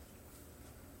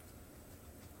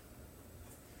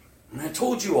 And I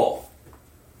told you all.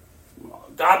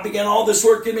 God began all this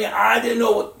work in me. I didn't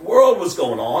know what world was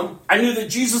going on. I knew that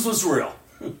Jesus was real.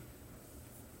 And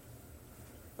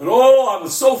I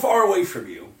was so far away from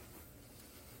you.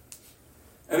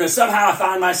 And then somehow I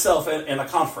found myself in a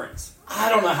conference. I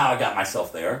don't know how I got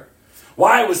myself there.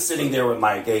 Why I was sitting there with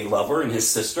my gay lover and his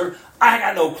sister. I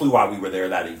got no clue why we were there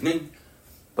that evening.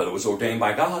 But it was ordained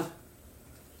by God.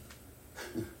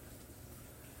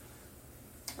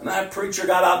 And that preacher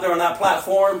got out there on that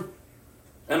platform.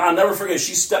 And I'll never forget,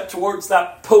 she stepped towards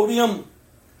that podium.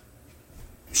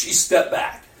 She stepped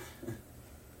back.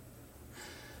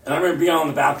 And I remember being on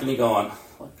the balcony going,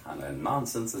 what kind of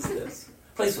nonsense is this?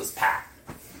 The place was packed.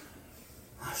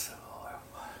 I said, Lord,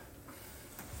 what?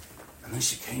 And then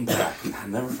she came back, and I'll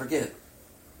never forget.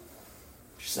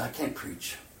 She said, I can't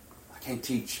preach. I can't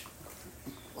teach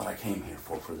what I came here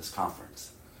for this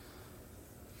conference.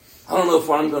 I don't know if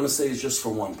what I'm going to say is just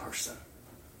for one person,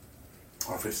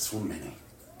 or if it's for many.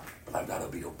 But I've got to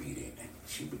be obedient. And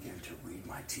she began to read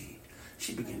my tea.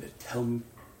 She began to tell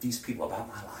these people about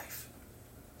my life.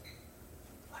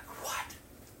 Like, what?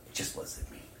 It just wasn't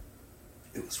me.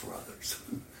 It was for others.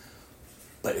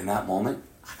 But in that moment,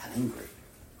 I got angry.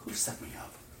 Who set me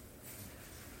up?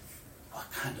 What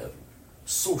kind of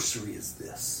sorcery is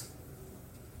this?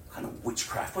 What kind of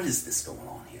witchcraft? What is this going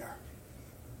on here?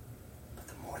 But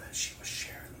the more that she was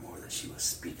sharing, the more that she was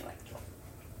speaking, like,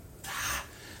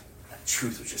 that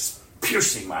truth was just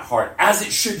piercing my heart, as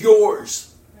it should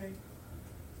yours. Right.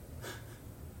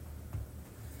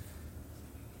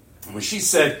 And when she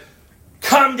said,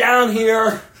 come down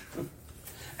here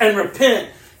and repent,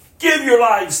 give your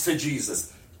lives to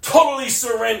Jesus, totally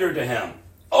surrender to him.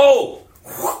 Oh,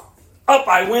 up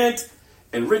I went,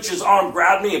 and Rich's arm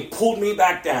grabbed me and pulled me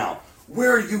back down.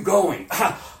 Where are you going?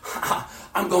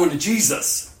 I'm going to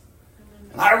Jesus.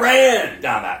 And I ran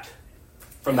down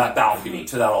from that balcony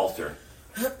to that altar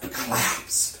and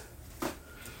collapsed.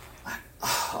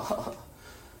 God,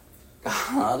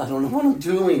 I don't know what I'm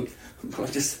doing.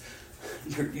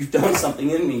 You've done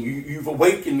something in me. You've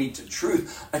awakened me to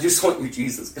truth. I just want you,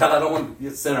 Jesus. God, I don't want to be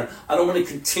a sinner. I don't want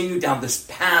to continue down this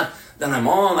path that I'm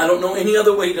on. I don't know any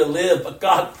other way to live. But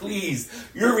God, please,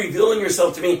 you're revealing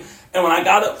yourself to me. And when I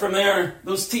got up from there,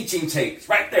 those teaching tapes,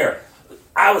 right there,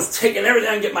 I was taking everything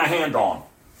I can get my hand on.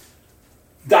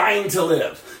 Dying to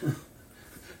live.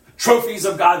 Trophies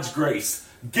of God's grace.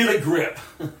 Get a grip.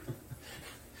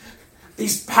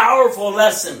 These powerful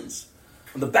lessons.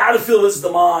 The battlefield is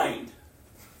the mind.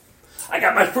 I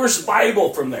got my first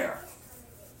Bible from there.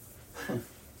 It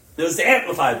was the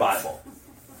Amplified Bible.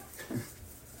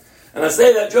 And I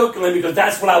say that jokingly because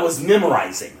that's what I was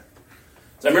memorizing.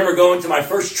 So I remember going to my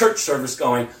first church service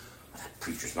going, that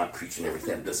preacher's not preaching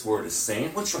everything this word is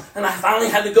saying. What's wrong? And I finally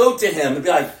had to go to him and be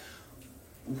like,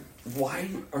 why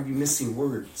are you missing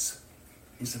words?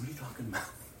 He said, what are you talking about?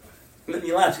 And then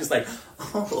he laughed. He was like,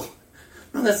 oh,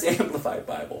 no, that's the Amplified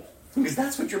Bible. Because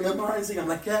that's what you're memorizing? I'm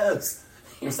like, yes.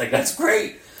 He was like, that's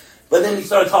great. But then he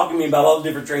started talking to me about all the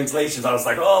different translations. I was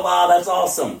like, oh, wow, that's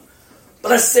awesome.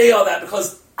 But I say all that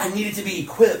because I needed to be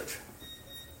equipped.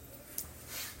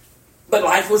 But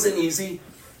life wasn't easy.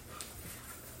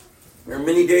 There were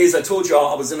many days I told y'all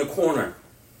I was in a corner.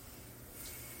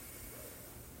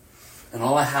 And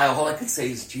all I could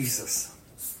say is Jesus.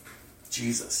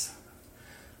 Jesus.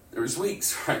 There was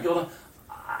weeks, right, Gilda?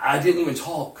 I didn't even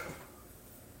talk.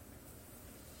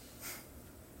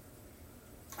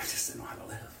 I just didn't know how to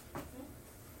live.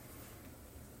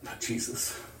 But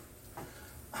Jesus,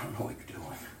 I don't know what you're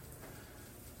doing.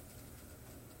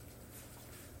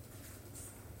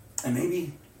 And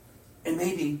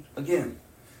maybe, again,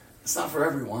 it's not for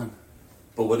everyone.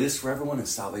 But what is for everyone is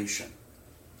salvation.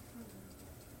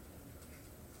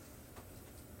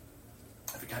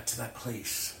 Have you got to that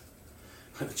place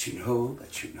that you know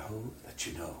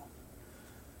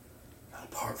that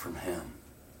apart from him,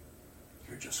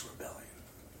 you're just rebellion.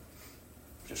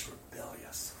 Just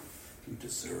rebellious. You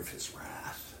deserve his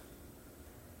wrath.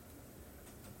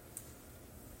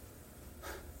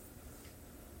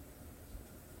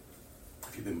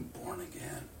 Have you been born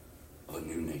again of a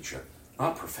new nature?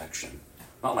 Not perfection.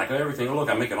 Not like everything, oh look,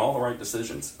 I'm making all the right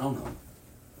decisions. Oh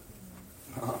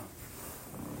no.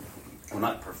 We're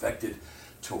not perfected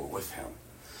till we're with him.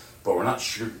 But we're not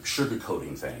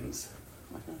sugarcoating things.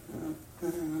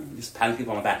 Just patting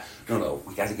people on the back. No,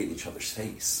 we got to get in each other's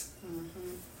face.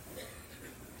 Mm-hmm.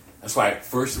 That's why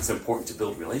first it's important to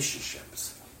build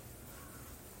relationships.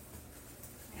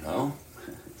 You know?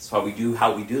 That's why we do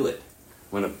how we do it.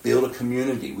 We want to build a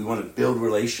community. We want to build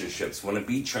relationships. We want to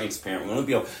be transparent. We want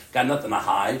to be got nothing to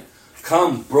hide.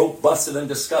 Come, broke, busted, and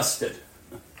disgusted.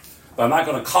 But I'm not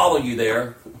going to collar you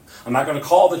there. I'm not going to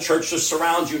call the church to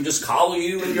surround you and just collar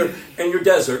you in your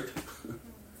desert.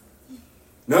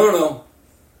 No.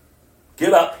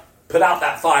 Get up, put out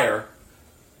that fire,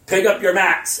 pick up your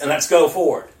mats, and let's go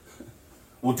forward.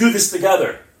 We'll do this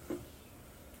together.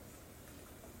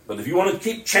 But if you want to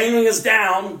keep chaining us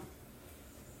down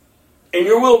in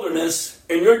your wilderness,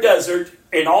 in your desert,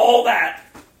 in all that,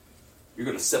 you're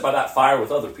going to sit by that fire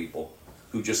with other people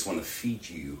who just want to feed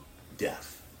you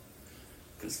death.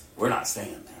 Because we're not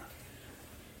staying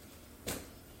there.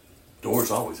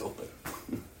 Doors always open.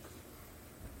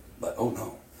 But, oh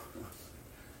no.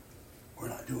 We're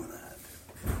not doing that.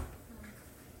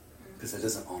 Because it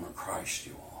doesn't honor Christ,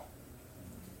 you all.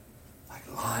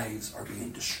 Like lives are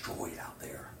being destroyed out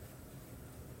there.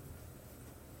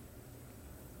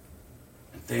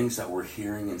 And things that we're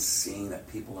hearing and seeing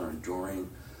that people are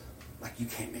enduring, like you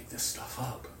can't make this stuff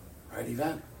up. Right,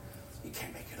 Yvette? You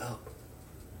can't make it up.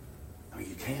 I mean,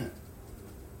 you can't.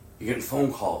 You're getting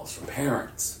phone calls from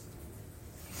parents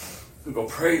who go,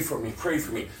 pray for me,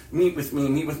 meet with me,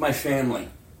 meet with my family.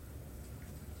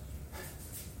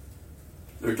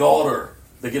 Their daughter,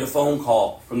 they get a phone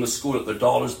call from the school that their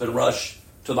daughter's been rushed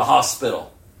to the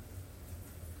hospital.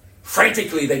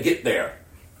 Frantically, they get there.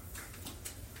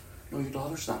 No, your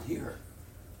daughter's not here.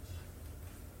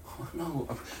 Oh,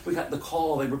 no, we got the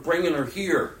call. They were bringing her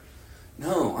here.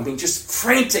 No, I mean, just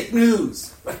frantic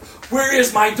news. Like, where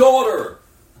is my daughter?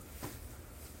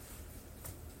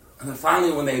 And then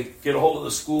finally, when they get a hold of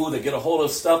the school, they get a hold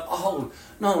of stuff. Oh,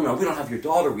 no, we don't have your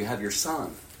daughter. We have your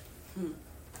son.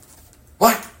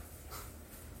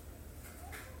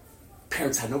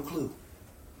 parents had no clue.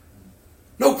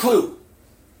 No clue.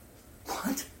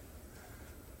 What?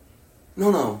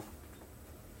 No.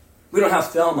 We don't have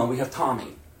Thelma, we have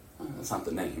Tommy. That's not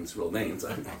the names, real names.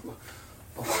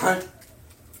 What?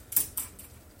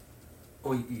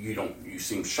 Oh, you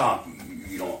seem shocked.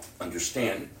 You don't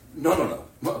understand. No.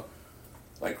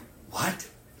 Like, what?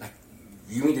 Like,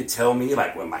 you mean to tell me,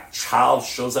 like, when my child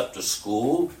shows up to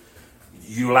school,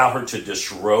 you allow her to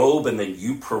disrobe and then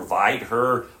you provide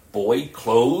her boy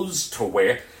clothes to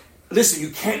wear? Listen, you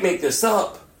can't make this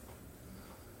up.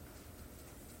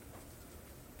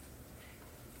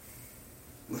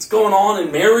 What's going on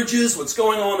in marriages? What's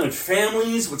going on in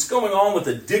families? What's going on with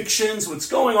addictions? What's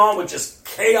going on with just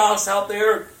chaos out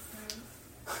there?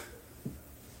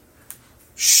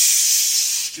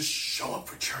 Shh, just show up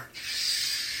for church.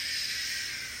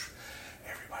 Shh.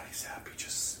 Everybody's happy.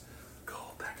 Just go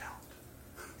back out.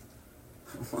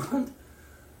 What?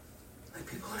 Like,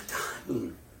 people are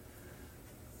dying.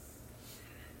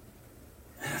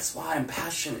 And that's why I'm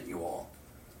passionate, you all.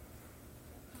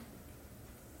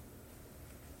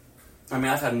 I mean,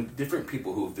 I've had different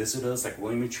people who visit us, like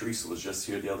William and Teresa was just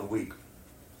here the other week.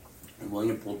 And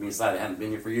William pulled me aside. I hadn't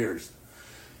been here for years.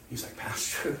 He's like,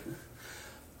 Pastor,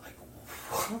 like,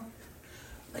 what?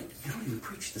 Like, you don't even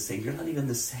preach the same. You're not even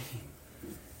the same.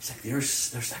 He's like,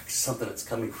 there's like something that's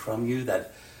coming from you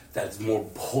that's more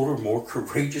bold or more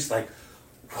courageous. Like,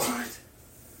 what?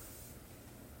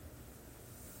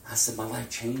 I said, my life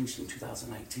changed in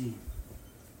 2019.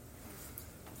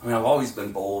 I mean, I've always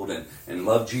been bold and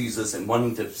loved Jesus and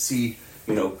wanting to see,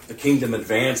 the kingdom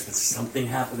advance, but something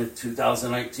happened in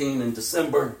 2019 in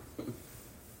December.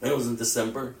 It was in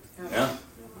December. Yeah.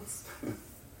 I'm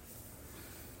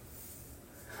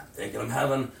thinking I'm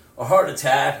having a heart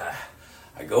attack.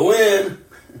 I go in.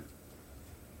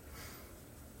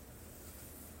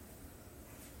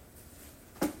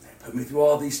 They put me through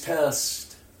all these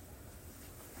tests.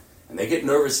 And they get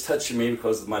nervous touching me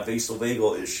because of my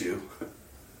vasovagal issue.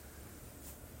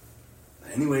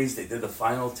 Anyways, they did the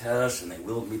final test, and they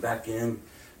wheeled me back in.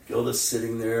 Gilda's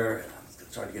sitting there, and I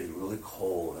started getting really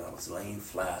cold, and I was laying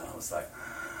flat, and I was like,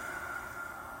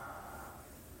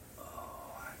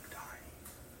 oh, I'm dying.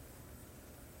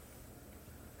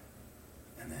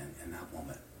 And then, in that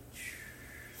moment,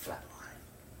 flatline.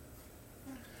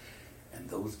 And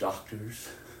those doctors,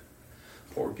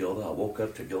 poor Gilda, I woke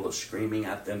up to Gilda screaming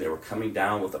at them. They were coming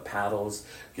down with the paddles.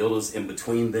 Gilda's in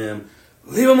between them.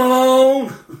 Leave them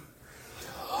alone!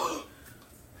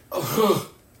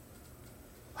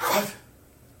 What?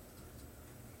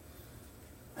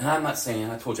 And I'm not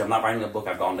saying, I told you, I'm not writing a book,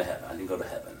 I've gone to heaven. I didn't go to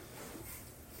heaven.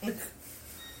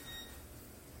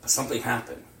 But something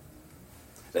happened.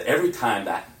 That every time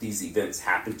that these events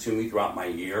happened to me throughout my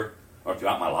year, or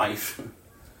throughout my life,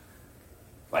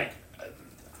 like,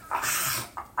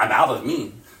 I'm out of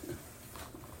me.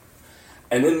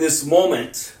 And in this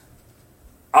moment,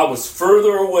 I was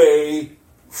further away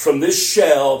from this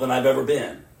shell than I've ever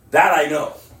been. That I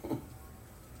know.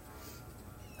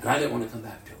 And I didn't want to come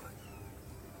back to it.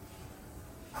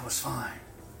 I was fine.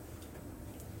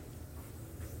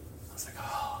 I was like,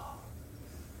 oh,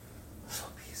 so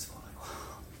peaceful. Like,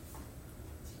 wow.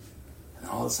 And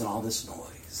all of a sudden, all this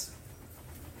noise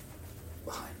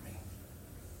behind me.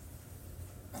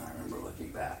 And I remember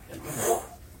looking back and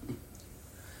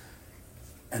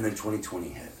then 2020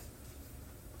 hit.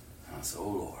 And I said, oh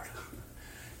Lord,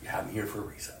 you have me here for a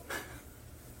reason.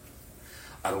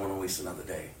 I don't want to waste another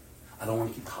day. I don't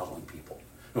want to keep coddling people.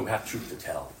 No, we have truth to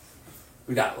tell.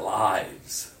 We got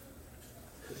lives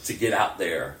to get out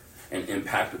there and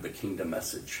impact with the kingdom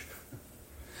message.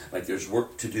 Like, there's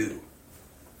work to do.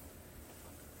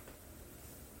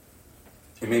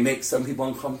 It may make some people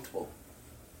uncomfortable.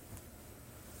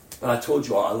 But I told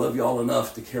you all, I love you all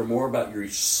enough to care more about your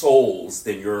souls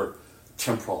than your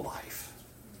temporal life.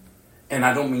 And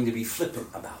I don't mean to be flippant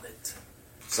about it.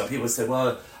 Some people say,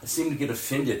 well, I seem to get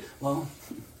offended. Well,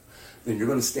 then you're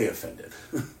going to stay offended.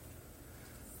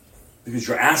 Because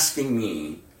you're asking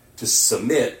me to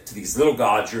submit to these little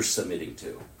gods you're submitting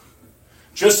to.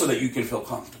 Just so that you can feel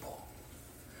comfortable.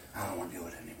 I don't want to do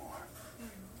it anymore.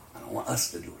 I don't want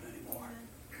us to do it anymore.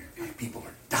 Like, people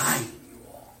are dying, you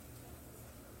all.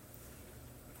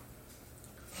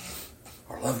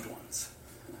 Our loved ones.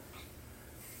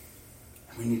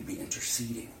 And we need to be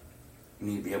interceding. We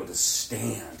need to be able to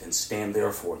stand and stand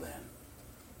there for them.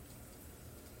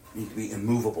 We need to be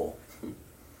immovable,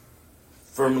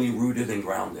 firmly rooted and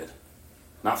grounded,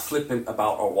 not flippant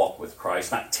about our walk with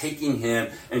Christ, not taking him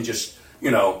and just,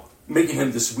 making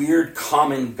him this weird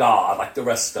common God like the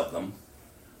rest of them.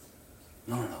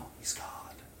 No, he's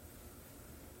God.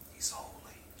 He's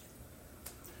holy.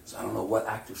 So I don't know what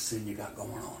active sin you got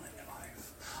going on in your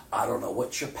life. I don't know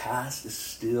what your past is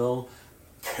still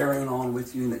carrying on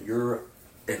with you and that you're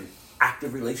in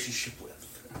active relationship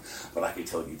with. But I can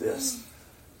tell you this,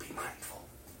 be mindful.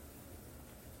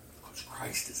 Because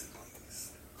Christ isn't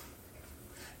pleased.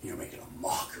 You're making a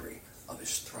mockery of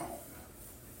his throne.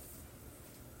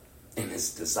 And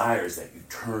his desire is that you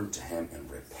turn to him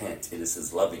and repent. It is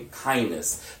his loving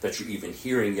kindness that you're even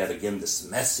hearing yet again this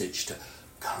message to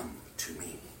come to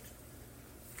me.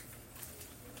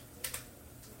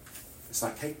 It's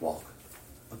not cakewalk,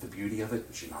 but the beauty of it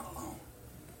is you're not alone.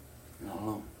 You're not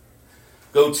alone.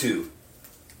 Go to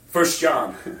 1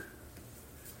 John.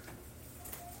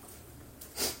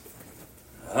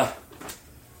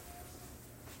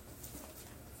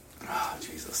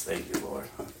 Jesus, thank you, Lord.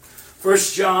 1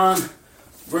 John,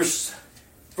 verse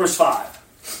 5.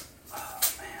 Oh,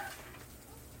 man.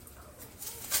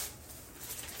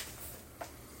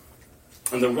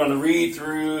 And then we're going to read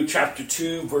through chapter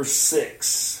 2, verse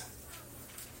 6.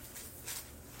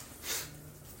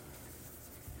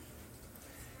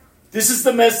 This is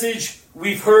the message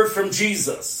we've heard from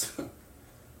Jesus.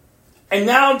 And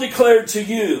now declared to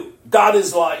you, God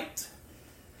is light.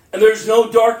 And there's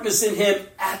no darkness in him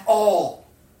at all.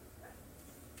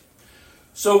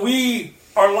 So we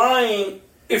are lying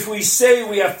if we say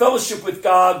we have fellowship with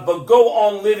God, but go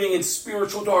on living in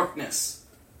spiritual darkness.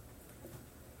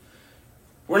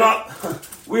 We're not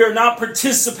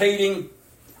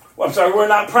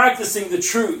practicing the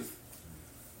truth.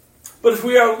 But if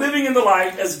we are living in the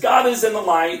light as God is in the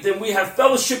light, then we have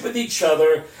fellowship with each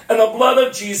other, and the blood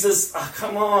of Jesus,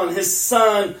 his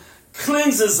Son,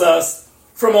 cleanses us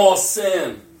from all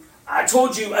sin. I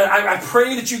told you, I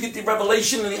pray that you get the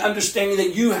revelation and the understanding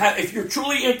that you have, if you're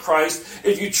truly in Christ,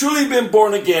 if you've truly been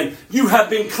born again, you have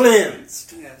been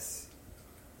cleansed. Yes.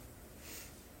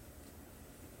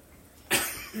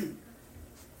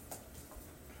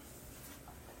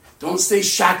 Don't stay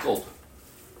shackled.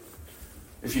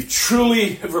 If you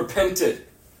truly have repented,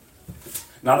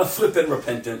 not a flippant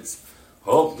repentance.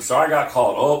 Oh, sorry I got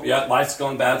called. Oh, yeah, life's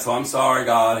going bad, so I'm sorry,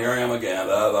 God. Here I am again.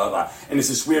 Blah, blah, blah. And it's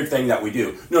this weird thing that we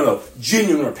do. No,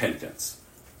 genuine repentance.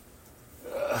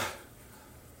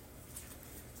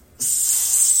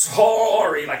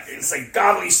 Sorry, like it's a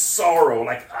godly sorrow.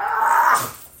 Like,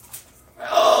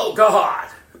 oh, God.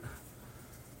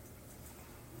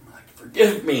 Like,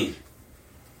 forgive me.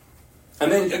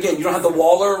 And then, again, you don't have to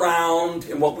wallow around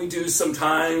in what we do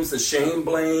sometimes, the shame,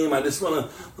 blame. I just want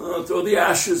to throw the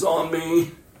ashes on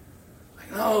me.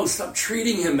 Like, no, stop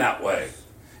treating him that way.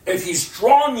 If he's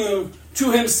drawn you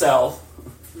to himself,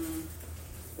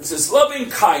 it's his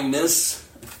loving kindness.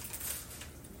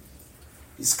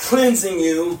 He's cleansing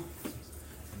you.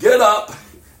 Get up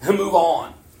and move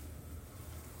on.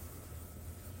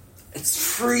 It's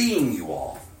freeing you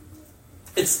all.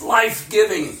 It's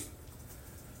life-giving.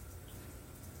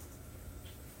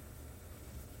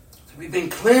 We've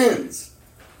been cleansed.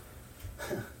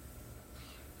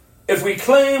 If we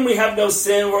claim we have no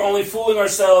sin, we're only fooling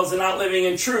ourselves and not living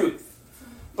in truth.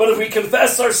 But if we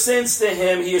confess our sins to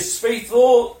him, he is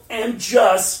faithful and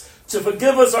just to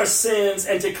forgive us our sins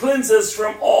and to cleanse us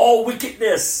from all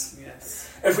wickedness. Yes.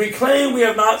 If we claim we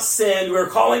have not sinned, we're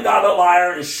calling God a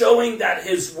liar and showing that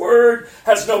his word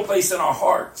has no place in our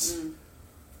hearts.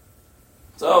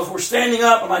 So if we're standing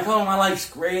up and like, oh, my life's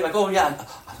great. Like, oh, yeah, I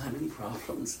don't have any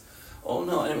problems. Oh,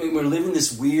 no. I mean, we're living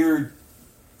this weird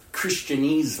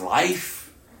Christianese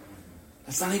life.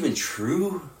 That's not even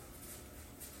true.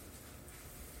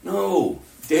 No.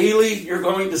 Daily, you're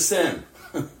going to sin.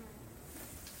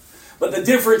 But the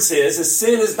difference is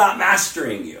sin is not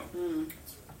mastering you.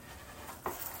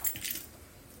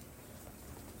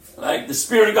 Like, the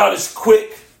Spirit of God is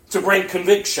quick to bring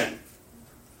conviction.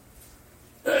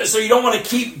 So you don't want to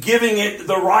keep giving it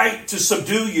the right to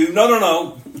subdue you.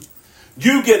 No.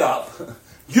 You get up.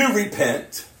 You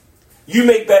repent. You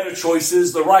make better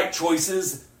choices, the right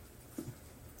choices.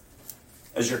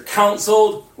 As you're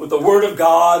counseled with the Word of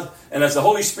God and as the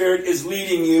Holy Spirit is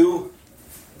leading you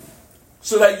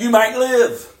so that you might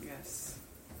live. Yes.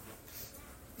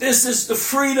 This is the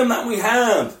freedom that we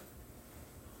have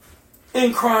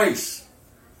in Christ.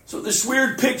 So this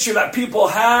weird picture that people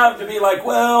have to be like,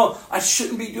 well, I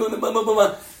shouldn't be doing the blah, blah, blah,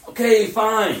 blah. Okay,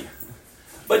 fine.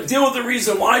 But deal with the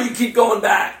reason why you keep going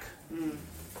back.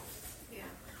 Yeah.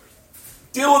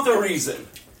 Deal with the reason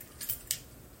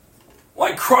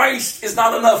why Christ is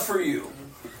not enough for you.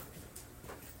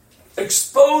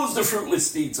 Expose the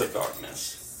fruitless deeds of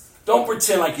darkness. Don't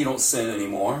pretend like you don't sin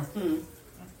anymore.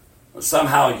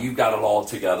 Somehow you've got it all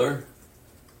together.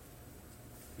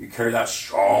 You carry that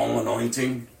strong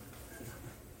anointing.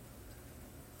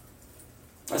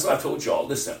 That's why I told y'all,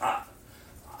 listen,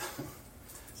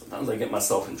 sometimes I get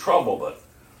myself in trouble, but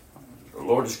the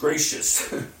Lord is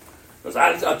gracious. Because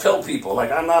I tell people,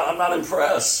 like, I'm not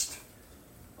impressed.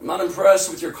 I'm not impressed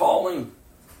with your calling.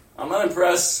 I'm not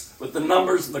impressed with the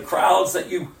numbers and the crowds that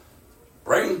you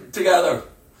bring together.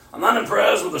 I'm not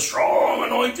impressed with the strong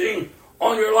anointing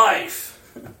on your life.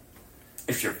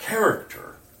 If your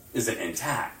character isn't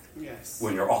intact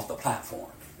when you're off the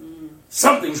platform,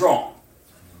 something's wrong.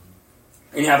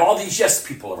 And you have all these yes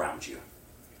people around you.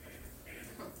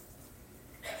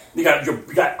 You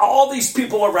got all these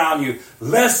people around you.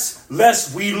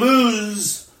 Lest we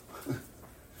lose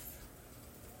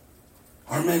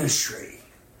our ministry.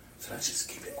 So let's just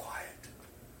keep it quiet.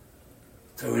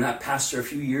 So when that pastor a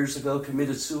few years ago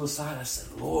committed suicide, I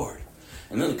said, Lord.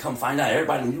 And then to come find out,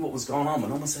 everybody knew what was going on, but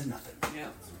no one said nothing. Yeah.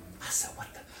 I said, what?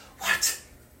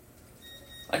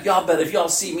 Like, y'all better, if y'all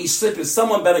see me slipping,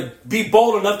 someone better be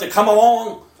bold enough to come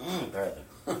along. Brother.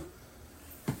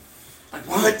 Like,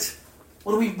 what?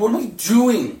 What are we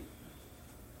doing?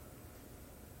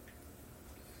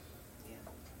 Yeah.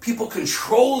 People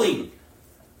controlling.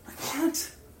 Like,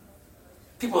 what?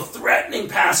 People threatening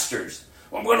pastors.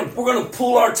 Well, we're gonna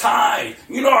pull our tithe.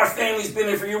 You know our family's been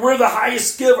there for you. We're the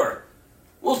highest giver.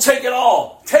 We'll take it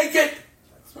all. Take it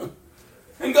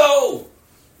and go.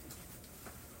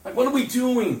 Like, what are we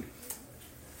doing?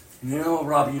 You know,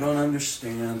 Rob, you don't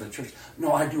understand the church.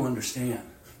 No, I do understand.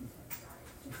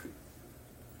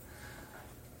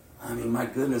 I mean, my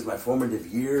goodness, my formative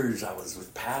years, I was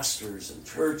with pastors and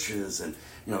churches, and,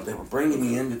 you know, they were bringing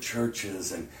me into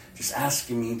churches and just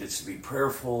asking me to just be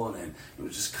prayerful and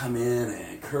just come in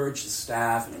and encourage the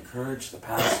staff and encourage the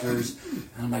pastors.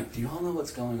 And I'm like, do you all know what's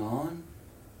going on?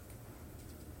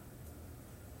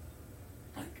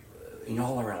 Like,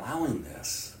 y'all are allowing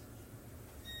this.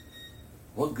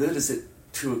 What good is it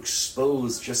to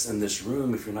expose just in this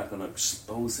room if you're not going to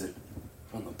expose it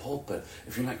from the pulpit,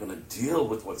 if you're not going to deal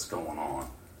with what's going on?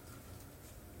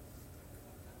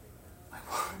 Like,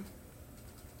 what?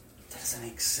 That doesn't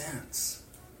make sense.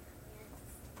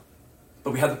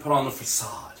 But we have to put on the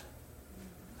facade.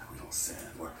 We don't sin.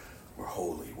 We're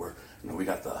holy. We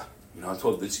got the, I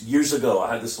told this years ago,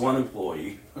 I had this one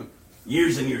employee,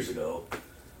 years and years ago.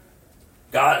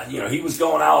 God, he was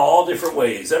going out all different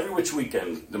ways, every which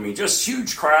weekend. I mean, just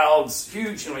huge crowds,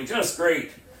 just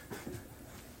great.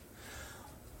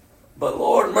 But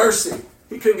Lord mercy,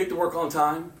 he couldn't get to work on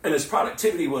time. And his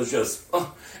productivity was just, and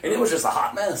it was just a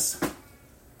hot mess.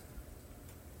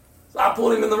 So I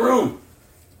pulled him in the room.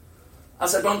 I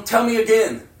said, don't tell me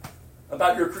again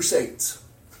about your crusades.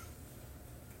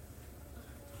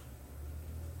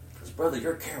 Because, brother,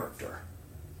 your character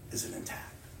isn't intact.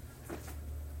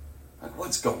 Like,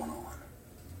 what's going on?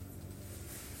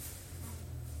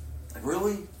 Like,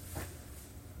 really?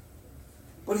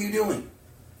 What are you doing?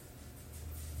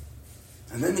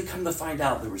 And then they come to find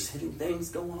out there was hidden things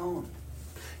going on.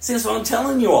 See, that's what I'm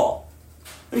telling you all.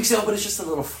 And you say, oh, but it's just a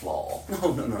little flaw.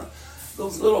 No.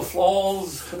 Those little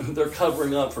flaws, they're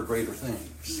covering up for greater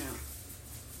things. Yeah.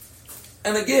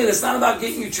 And again, it's not about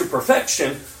getting you to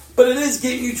perfection, but it is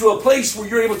getting you to a place where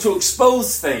you're able to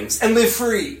expose things and live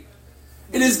free.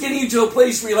 It is getting you to a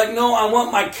place where you're like, no, I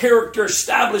want my character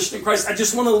established in Christ. I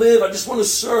just want to live. I just want to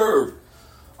serve.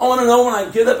 I want to know when I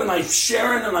get up and I'm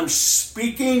sharing and I'm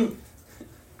speaking,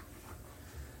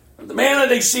 the man that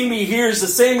they see me here is the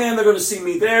same man they're going to see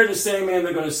me there, the same man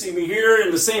they're going to see me here,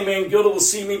 and the same man Gilda will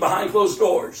see me behind closed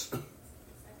doors.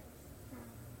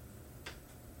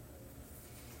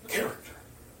 Character.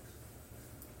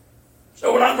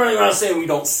 So we're not running around saying we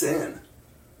don't sin.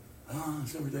 Oh,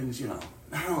 everything's,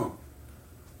 No.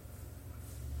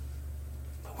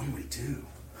 But when we do,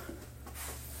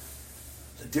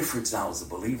 the difference now as a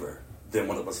believer than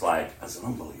what it was like as an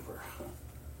unbeliever.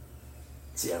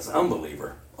 See, as an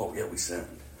unbeliever, oh yeah, we sinned.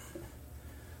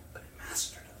 But it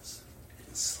mastered us. It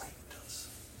enslaved us.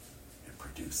 It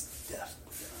produced death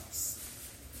within us.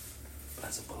 But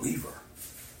as a believer,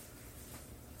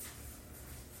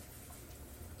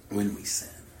 when we sin,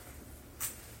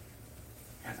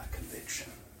 we have that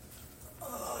conviction.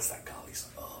 Oh, it's that golly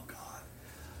son. Oh, God.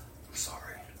 I'm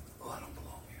sorry. Oh, I don't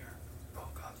belong here. Oh,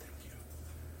 God, thank you.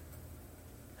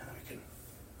 And then we can,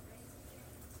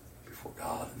 before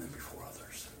God and then before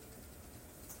others,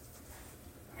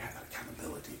 we have that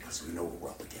accountability because we know what we're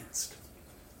up against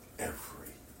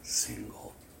every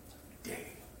single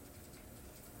day.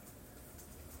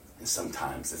 And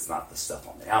sometimes it's not the stuff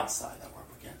on the outside that we're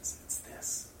up against. It's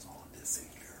this. It's all of this in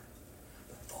here.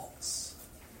 The thoughts,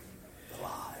 the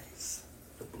lies,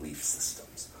 the belief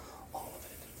systems, all of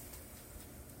it.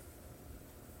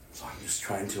 So I'm just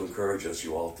trying to encourage us,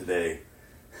 you all, today.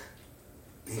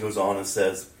 He goes on and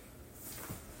says,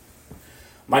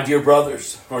 my dear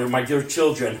brothers, or my dear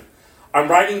children, I'm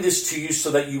writing this to you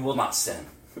so that you will not sin.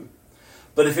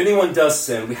 But if anyone does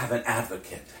sin, we have an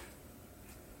advocate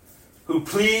who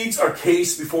pleads our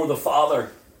case before the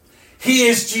Father. He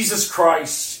is Jesus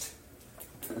Christ.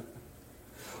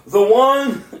 The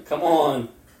one, come on,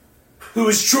 who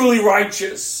is truly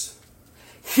righteous.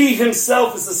 He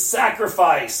himself is the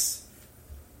sacrifice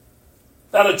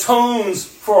that atones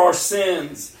for our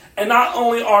sins. And not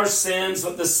only our sins,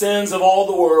 but the sins of all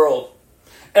the world.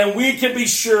 And we can be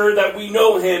sure that we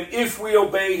know him if we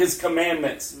obey his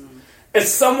commandments. If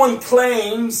someone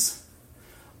claims,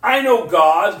 I know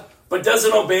God, but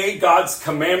doesn't obey God's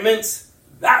commandments,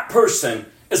 that person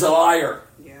is a liar.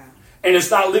 Yeah. And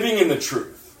is not living in the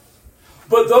truth.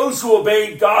 But those who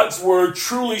obey God's word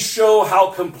truly show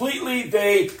how completely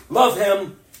they love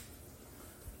him.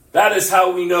 That is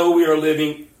how we know we are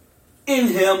living in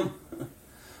him.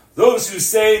 Those who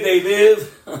say they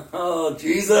live, oh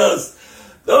Jesus,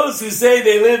 those who say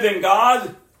they live in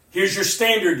God, here's your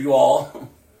standard, you all,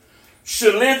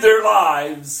 should live their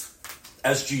lives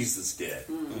as Jesus did.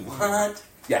 What?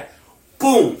 Yeah.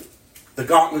 Boom. The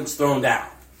gauntlet's thrown down.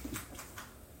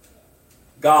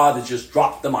 God has just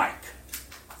dropped the mic.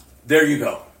 There you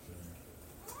go.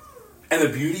 And the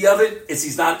beauty of it is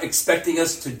he's not expecting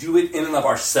us to do it in and of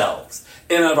ourselves,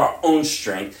 in and of our own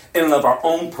strength, in and of our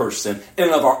own person, in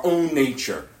and of our own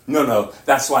nature. No.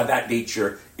 That's why that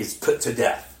nature is put to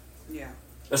death. Yeah.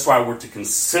 That's why we're to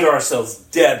consider ourselves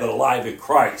dead but alive in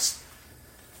Christ.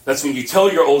 That's when you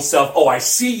tell your old self, oh, I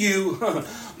see you,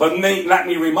 but let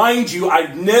me remind you,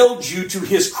 I've nailed you to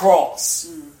his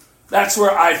cross. That's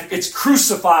where it's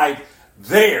crucified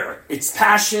there. It's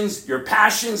passions, your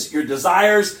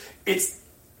desires, it's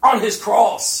on his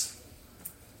cross.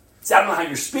 See, I don't know how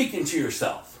you're speaking to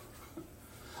yourself.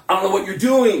 I don't know what you're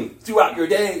doing throughout your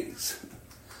days.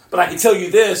 But I can tell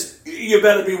you this, you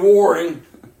better be warring.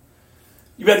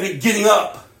 You better be getting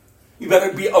up. You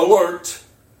better be alert.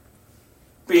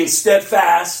 Being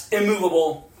steadfast,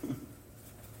 immovable.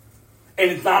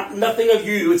 And it's nothing of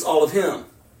you, it's all of him.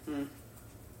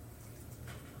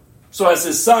 So as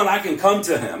his son, I can come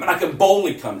to him, and I can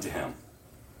boldly come to him.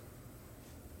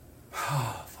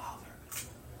 Oh, Father.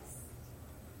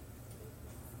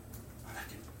 And I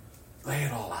can lay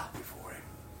it all out before him.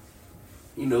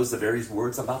 He knows the very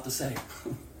words I'm about to say.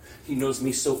 He knows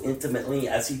me so intimately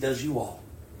as he does you all.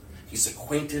 He's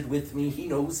acquainted with me. He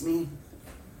knows me.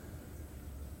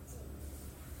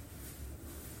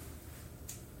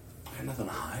 I have nothing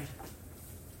to hide.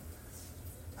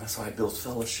 That's why I build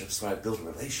fellowships, that's why I build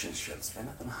relationships. I have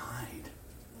nothing to hide.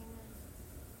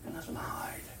 I have nothing to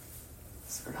hide.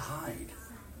 What's there to hide?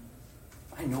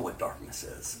 I know what darkness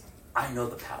is. I know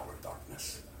the power of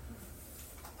darkness.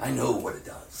 I know what it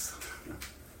does.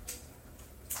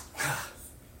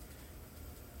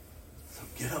 So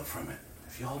get up from it.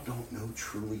 If y'all don't know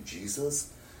truly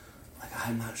Jesus,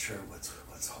 I'm not sure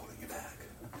what's holding you back.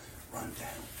 Run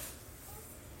down.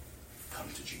 Come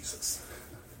to Jesus.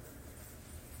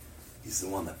 He's the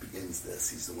one that begins this.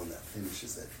 He's the one that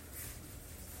finishes it.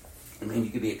 I mean,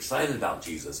 you can be excited about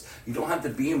Jesus. You don't have to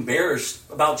be embarrassed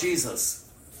about Jesus.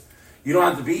 You don't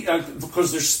have to be,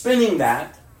 because they're spinning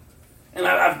that. And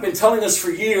I've been telling us for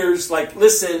years,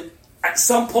 listen, at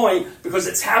some point, because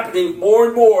it's happening more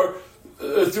and more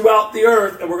throughout the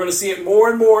earth, and we're going to see it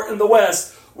more and more in the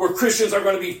West, where Christians are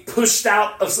going to be pushed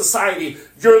out of society.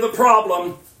 You're the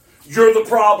problem. You're the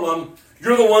problem.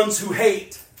 You're the ones who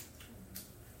hate.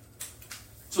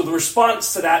 So the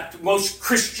response to that, most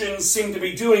Christians seem to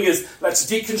be doing is, let's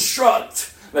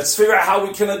deconstruct. Let's figure out how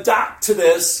we can adapt to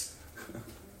this.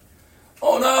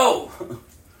 Oh no.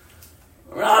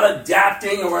 We're not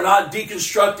adapting and we're not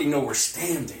deconstructing. No, we're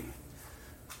standing.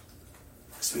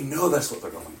 Because we know that's what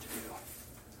they're going to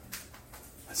do.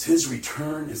 As his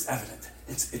return is evident.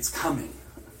 It's coming.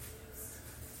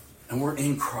 And we're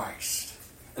in Christ.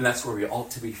 And that's where we ought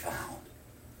to be found.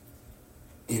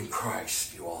 In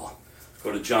Christ, you all.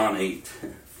 Go to John 8,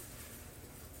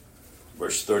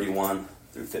 verse 31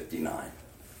 through 59.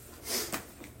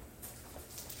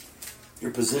 Your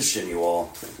position, you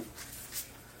all.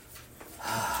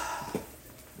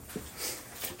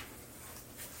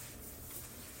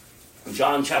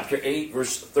 John chapter 8,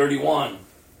 verse 31.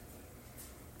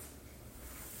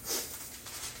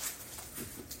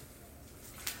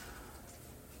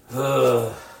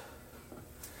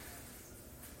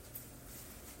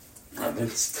 I've been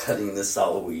studying this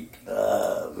all week.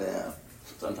 Man.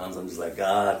 Sometimes I'm just like,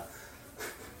 God.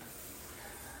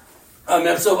 I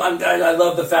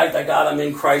love the fact that, God, I'm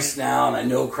in Christ now, and I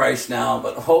know Christ now,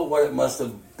 but what it must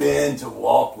have been to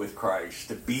walk with Christ,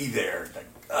 to be there.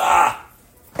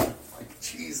 Like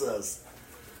Jesus.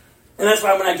 And that's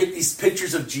why when I get these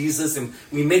pictures of Jesus and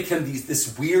we make him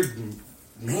this weird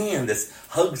man, this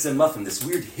hugs and muffin, this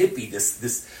weird hippie,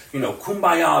 this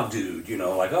kumbaya dude,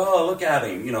 like, oh, look at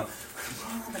him,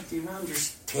 like, do you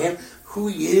understand who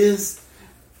he is?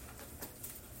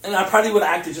 And I probably would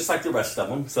have acted just like the rest of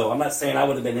them, so I'm not saying I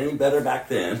would have been any better back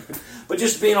then, but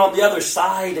just being on the other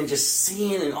side and just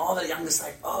seeing and all that, I'm just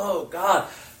like, oh, God,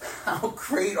 how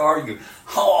great are you?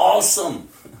 How awesome.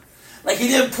 Like, he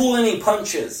didn't pull any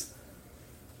punches.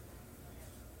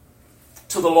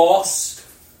 To the lost,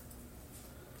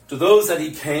 to those that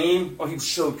he came, he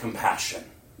showed compassion.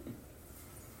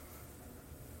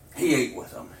 He ate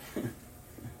with them.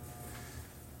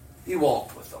 He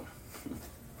walked with them.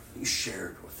 He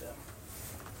shared with them.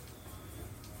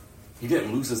 He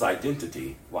didn't lose his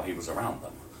identity while he was around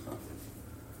them.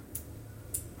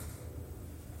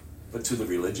 But to the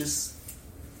religious,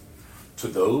 to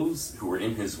those who were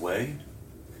in his way,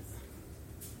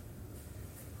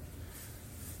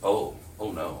 oh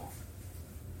no,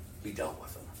 he dealt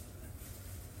with them.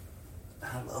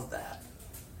 I love that.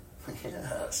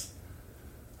 Yes.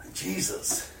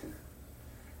 Jesus.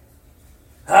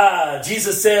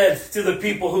 Jesus said to the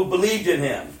people who believed in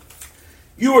him,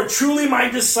 "You are truly my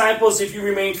disciples if you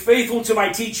remain faithful to my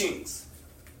teachings.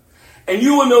 And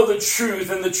you will know the truth,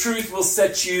 and the truth will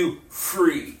set you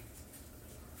free."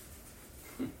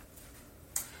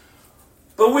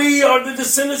 But we are the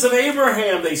descendants of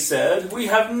Abraham, they said. We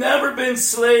have never been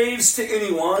slaves to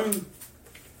anyone.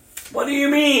 What do you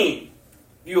mean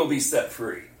you will be set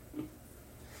free?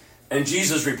 And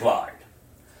Jesus replied,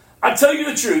 I tell you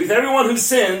the truth, everyone who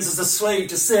sins is a slave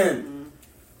to sin.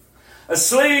 A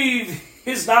slave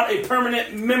is not a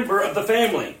permanent member of the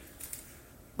family,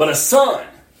 but a son,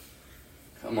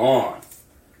 come on,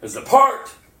 is a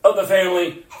part of the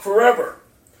family forever.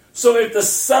 So if the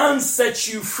Son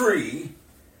sets you free,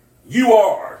 you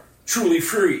are truly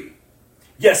free.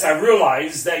 Yes, I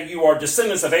realize that you are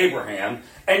descendants of Abraham,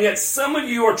 and yet some of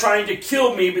you are trying to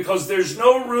kill me because there's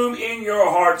no room in your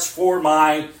hearts for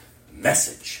my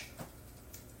message.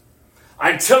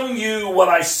 I'm telling you what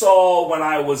I saw when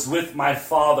I was with my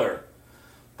father,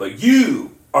 but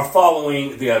you are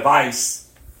following the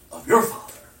advice of your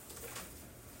father.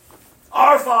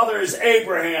 Our father is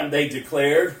Abraham, they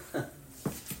declared.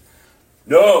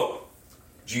 No,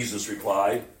 Jesus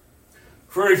replied.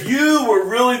 For if you were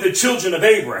really the children of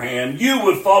Abraham, you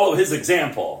would follow his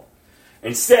example.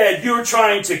 Instead, you're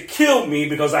trying to kill me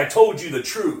because I told you the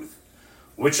truth,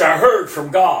 which I heard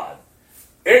from God.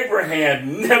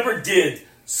 Abraham never did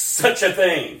such a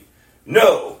thing.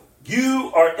 No,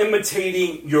 you are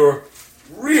imitating your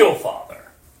real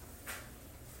father.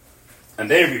 And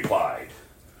they replied,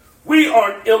 we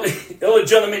aren't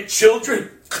illegitimate children.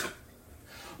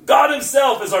 God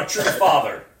himself is our true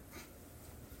father.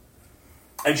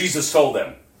 And Jesus told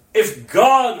them, if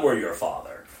God were your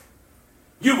father,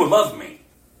 you would love me,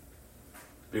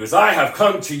 because I have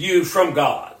come to you from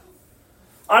God.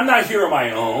 I'm not here on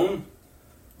my own,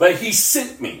 but he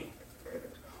sent me.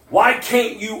 Why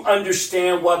can't you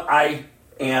understand what I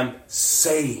am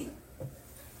saying?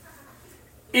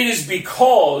 It is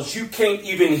because you can't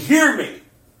even hear me.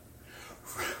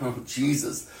 Oh,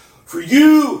 Jesus. For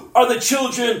you are the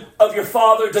children of your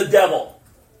father, the devil.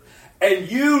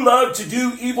 And you love to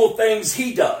do evil things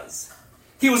he does.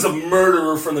 He was a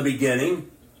murderer from the beginning.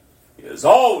 He has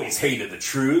always hated the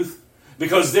truth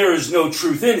because there is no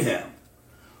truth in him.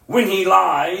 When he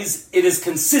lies, it is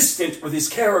consistent with his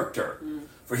character.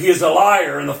 For he is a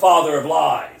liar and the father of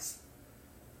lies.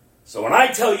 So when I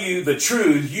tell you the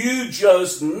truth, you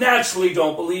just naturally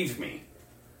don't believe me.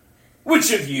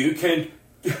 Which of you can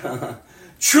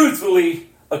truthfully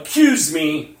accuse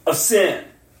me of sin?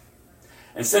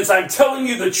 And since I'm telling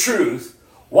you the truth,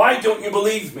 why don't you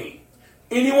believe me?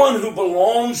 Anyone who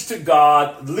belongs to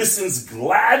God listens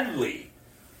gladly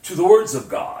to the words of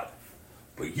God.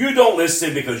 But you don't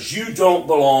listen because you don't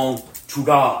belong to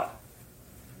God.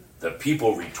 The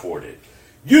people retorted,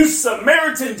 you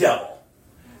Samaritan devil!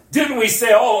 Didn't we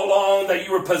say all along that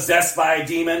you were possessed by a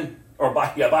demon? Or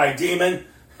by a demon?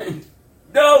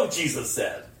 No, Jesus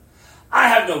said. I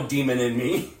have no demon in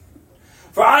me.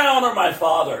 For I honor my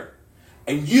Father,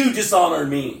 and you dishonor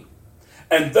me.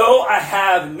 And though I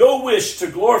have no wish to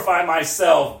glorify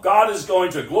myself, God is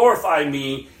going to glorify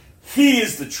me. He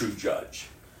is the true judge.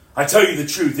 I tell you the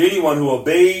truth, anyone who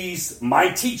obeys my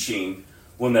teaching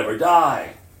will never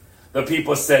die. The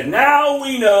people said, now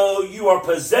we know you are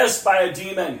possessed by a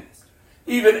demon.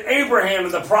 Even Abraham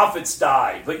and the prophets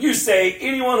died. But you say,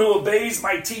 anyone who obeys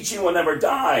my teaching will never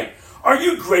die. Are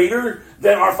you greater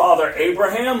than our father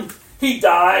Abraham? He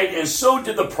died, and so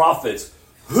did the prophets.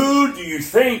 Who do you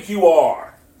think you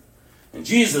are? And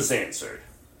Jesus answered,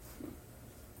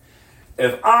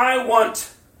 if I want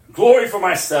glory for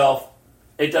myself,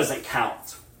 it doesn't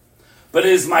count. But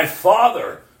it is my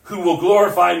Father who will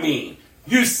glorify me.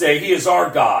 You say he is our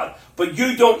God, but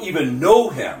you don't even know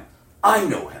him. I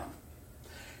know him.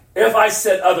 If I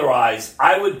said otherwise,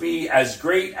 I would be as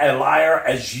great a liar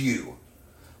as you.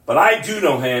 But I do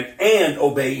know him and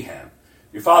obey him.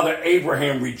 Your father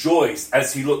Abraham rejoiced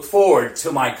as he looked forward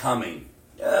to my coming.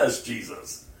 Yes,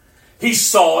 Jesus. He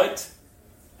saw it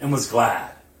and was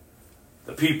glad.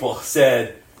 The people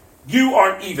said, you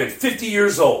aren't even 50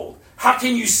 years old. How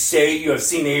can you say you have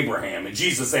seen Abraham? And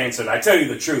Jesus answered, I tell you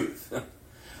the truth.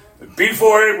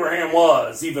 Before Abraham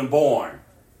was even born,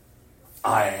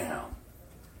 I am.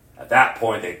 At that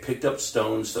point, they picked up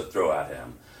stones to throw at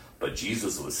him. But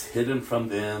Jesus was hidden from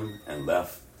them and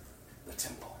left the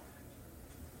temple.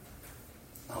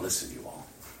 Now listen, you all.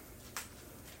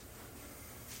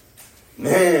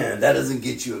 Man, that doesn't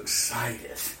get you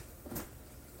excited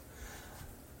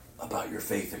about your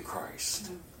faith in Christ.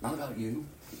 Not about you,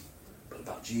 but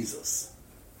about Jesus.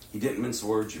 He didn't mince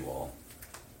words, you all.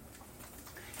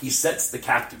 He sets the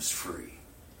captives free.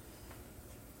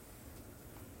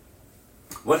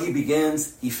 What he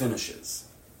begins, he finishes.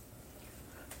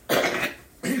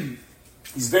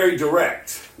 He's very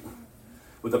direct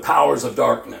with the powers of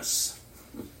darkness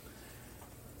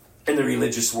in the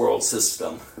religious world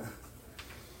system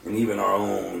and even our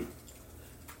own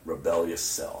rebellious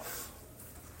self.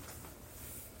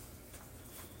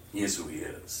 He is who he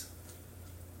is.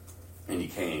 And he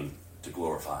came to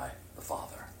glorify the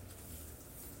Father.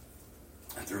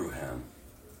 And through him,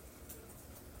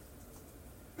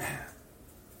 man,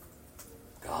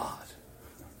 God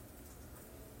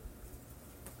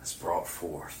has brought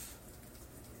forth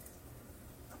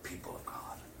a people of God.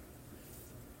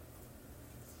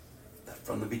 That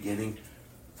from the beginning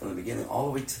all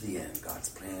the way to the end, God's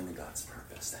plan and God's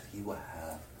purpose, that he will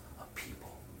have a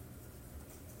people.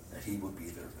 That he would be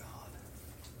their God.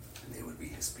 And they would be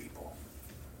his people.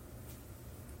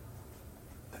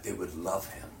 That they would love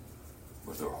him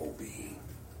with their whole being.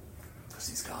 Because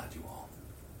he's God, you all.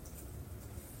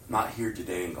 Not here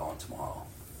today and gone tomorrow.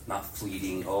 Not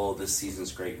fleeting, oh, this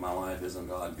season's great, my life isn't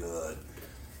God good.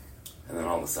 And then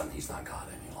all of a sudden, he's not God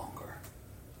any longer.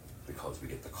 Because we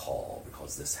get the call,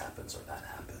 because this happens or that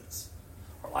happens.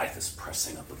 Our life is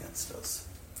pressing up against us.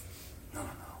 No.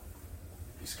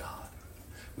 He's God.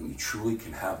 When you truly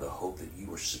can have the hope that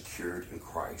you are secured in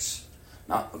Christ,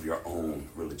 not of your own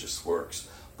religious works,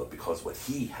 but because what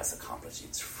he has accomplished,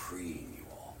 it's freeing you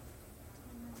all.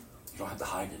 You don't have to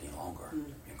hide any longer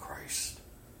in Christ.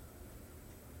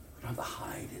 You don't have to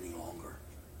hide any longer.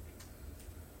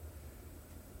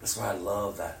 That's why I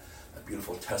love that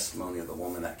beautiful testimony of the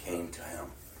woman that came to him.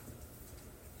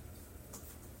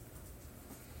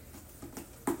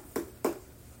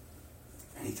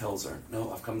 And he tells her,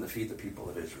 no, I've come to feed the people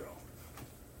of Israel.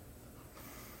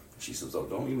 She says, oh,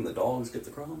 don't even the dogs get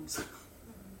the crumbs?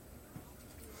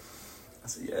 I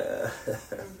said,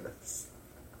 yes.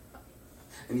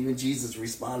 And even Jesus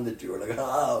responded to her like,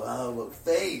 oh,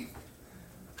 faith.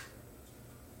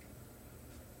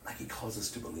 Like he calls us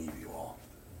to believe, you all.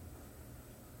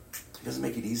 He doesn't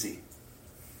make it easy.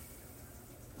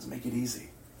 Doesn't make it easy.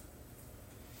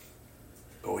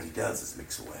 But what he does is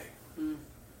makes a way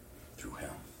through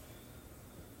him.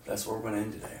 That's where we're going to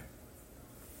end today.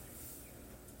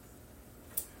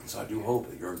 And so I do hope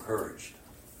that you're encouraged.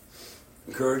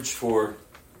 Encouraged for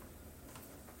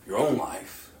your own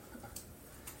life.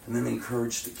 And then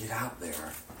encouraged to get out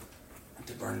there and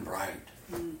to burn bright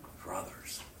for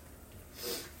others.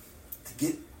 To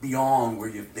get beyond where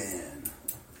you've been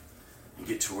and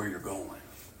get to where you're going.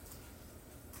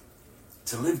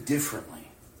 To live differently.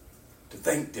 To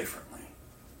think differently.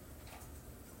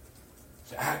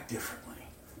 To act differently.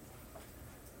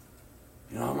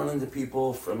 You know, I run into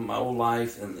people from my old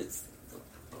life and it's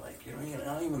like, you're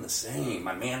not even the same.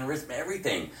 My mannerism,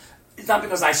 everything. It's not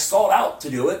because I sought out to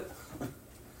do it.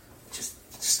 It just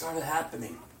started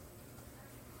happening.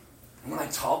 And when I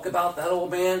talk about that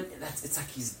old man, it's like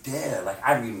he's dead. Like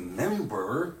I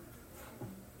remember,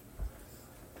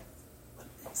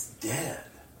 but it's dead.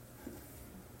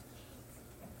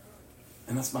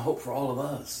 And that's my hope for all of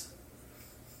us.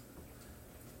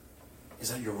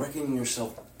 Is that you're reckoning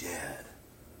yourself dead,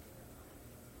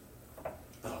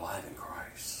 but alive in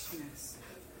Christ. Yes.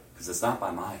 Because it's not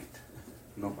by might,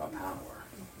 nor by power,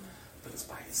 but it's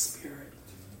by his Spirit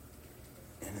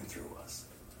in and through us.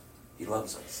 He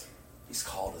loves us. He's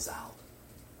called us out.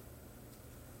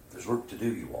 There's work to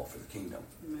do, you all, for the kingdom.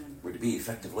 Amen. We're to be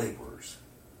effective laborers.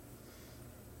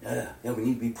 Yeah, we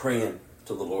need to be praying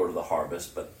to the Lord of the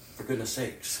harvest, but for goodness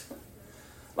sakes,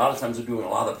 a lot of times we're doing a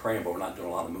lot of praying, but we're not doing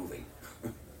a lot of moving.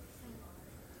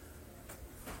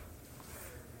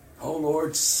 Oh,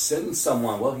 Lord, send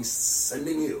someone. Well, he's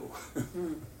sending you.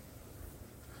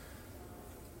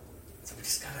 So we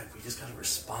just gotta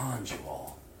respond, you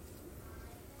all.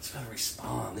 We just gotta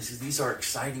respond. These are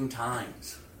exciting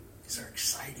times. These are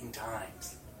exciting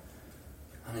times.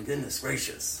 I mean, goodness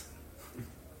gracious.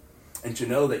 And to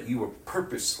know that you were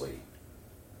purposely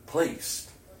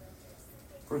placed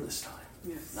for this time.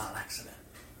 Yes. Not an accident.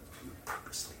 You were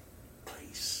purposely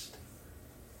placed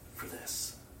for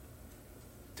this.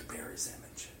 To bear his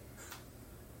image.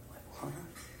 Like, what?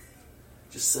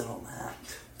 Just sit on that.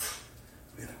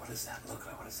 Be like, what does that look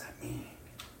like? What does that mean?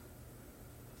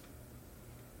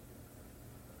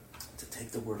 To take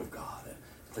the word of God and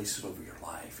place it over your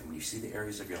life. And when you see the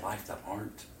areas of your life that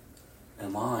aren't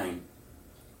in line,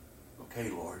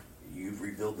 okay, Lord, you've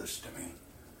revealed this to me.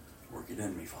 Work it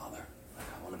in me, Father. Like,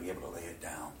 I want to be able to lay it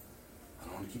down. I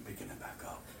don't want to keep picking it back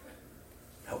up.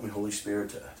 Help me, Holy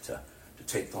Spirit, to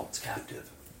take thoughts captive.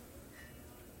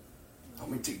 Help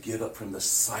me to get up from the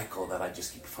cycle that I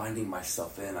just keep finding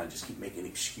myself in. I just keep making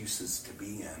excuses to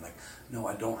be in. Like, no,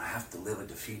 I don't have to live a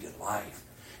defeated life.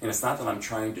 And it's not that I'm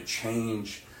trying to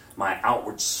change my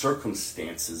outward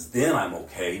circumstances. Then I'm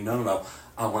okay. No.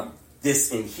 I want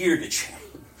this in here to change.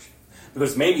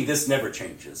 Because maybe this never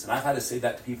changes. And I've had to say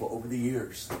that to people over the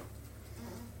years.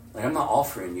 Like, I'm not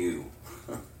offering you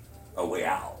a way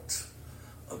out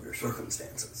of your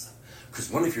circumstances.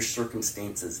 Because one of your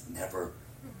circumstances never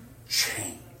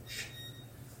change.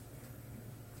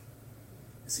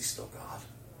 Is he still God?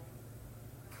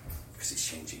 Because he's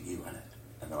changing you in it.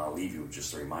 And then I'll leave you with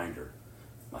just a reminder.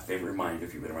 My favorite reminder,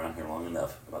 if you've been around here long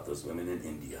enough, about those women in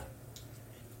India.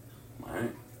 All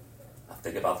right? I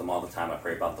think about them all the time. I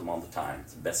pray about them all the time.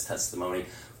 It's the best testimony.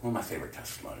 One of my favorite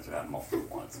testimonies. I've got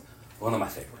multiple ones. One of my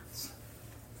favorites.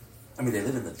 I mean, they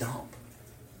live in the dump.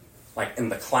 Like, in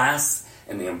the class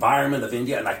and the environment of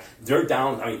India. And like, they're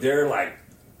down. I mean, they're like,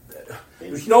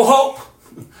 there's no hope.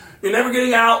 You're never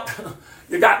getting out.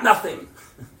 You got nothing.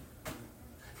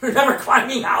 You're never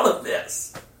climbing out of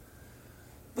this.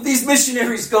 But these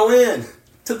missionaries go in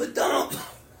to the dump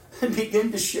and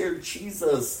begin to share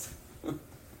Jesus.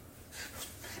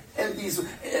 And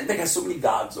they got so many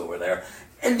gods over there.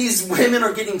 And these women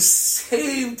are getting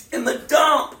saved in the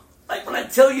dump. Like, when I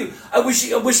tell you, I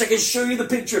wish I could show you the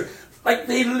picture. Like,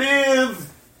 they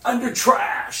live under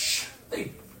trash.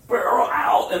 They burrow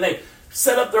out and they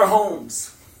set up their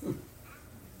homes.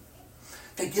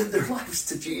 They give their lives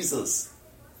to Jesus.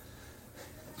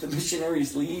 The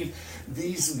missionaries leave.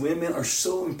 These women are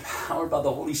so empowered by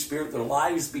the Holy Spirit. Their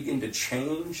lives begin to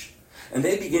change. And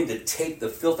they begin to take the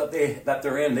filth that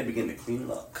they're in. They begin to clean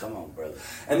it up. Come on, brother.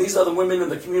 And these other women in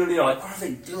the community are like, what are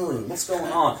they doing? What's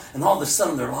going on? And all of a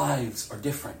sudden their lives are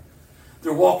different.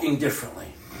 They're walking differently.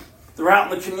 They're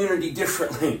out in the community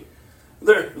differently.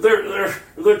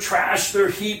 Their trash, their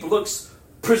heap looks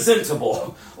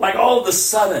presentable. Like, all of a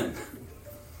sudden,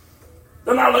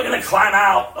 they're not looking to climb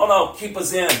out. Oh no, keep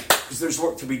us in, because there's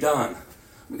work to be done.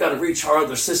 We got to reach our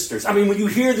other sisters. I mean, when you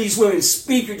hear these women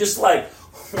speak, you're just like,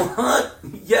 what?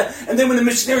 Yeah. And then when the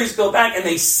missionaries go back and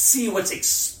they see what's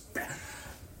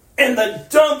in the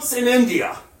dumps in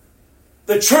India,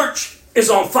 the church is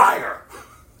on fire.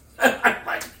 I'm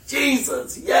like,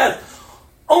 Jesus, yes.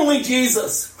 Only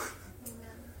Jesus.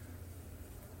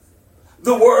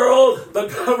 The world, the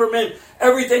government,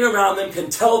 everything around them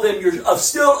can tell them you're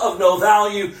still of no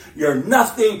value. You're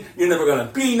nothing. You're never going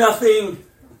to be nothing.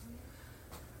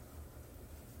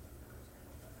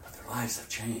 But their lives have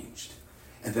changed.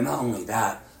 And then not only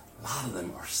that, a lot of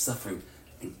them are suffering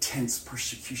intense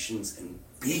persecutions and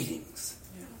beatings.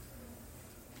 Yeah.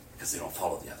 Because they don't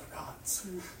follow the other gods.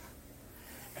 Mm.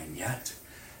 And yet,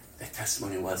 the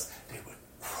testimony was they would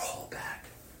crawl back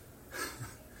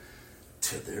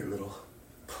to their little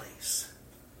place.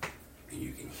 And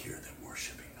you can hear them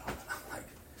worshiping God. And I'm like,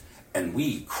 and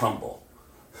we crumble.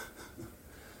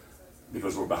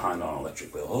 Because we're behind on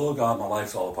electric bill. Oh God, my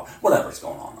life's all apart. Whatever's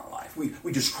going on in our life.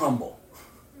 We just crumble.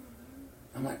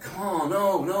 I'm like, come on,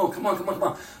 no, come on.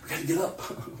 We got to get up.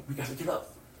 We got to get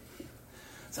up.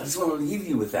 So I just want to leave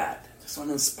you with that. Just want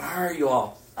to inspire you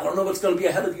all. I don't know what's going to be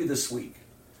ahead of you this week.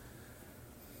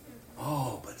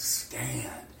 Oh, but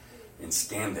stand. And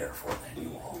stand there for them,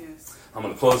 you all. Yes. I'm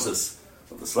going to close this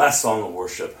with this last song of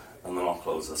worship, and then I'll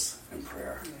close this in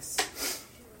prayer. Yes.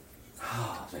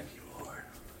 Oh, thank you, Lord.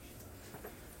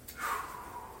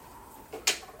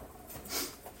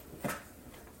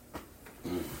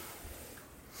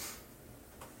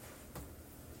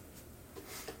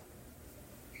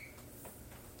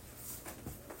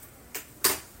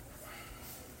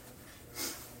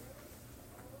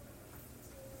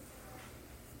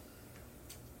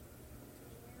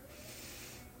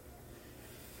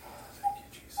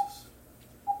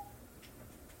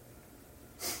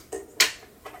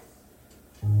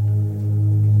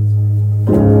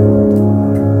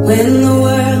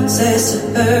 says to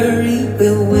hurry,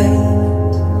 we'll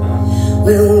wait.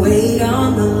 We'll wait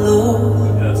on the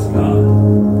Lord. Yes, God.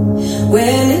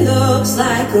 When it looks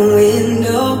like a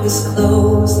window is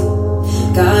closing,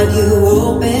 God, you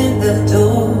open the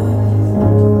door.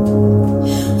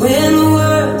 When the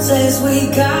world says we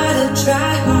gotta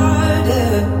try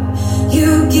harder, you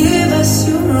give us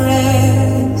your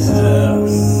rest.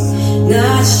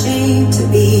 Not ashamed to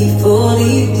be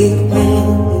fully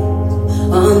dependent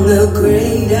on the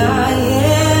great I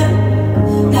am.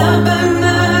 Not by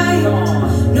might,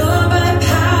 nor by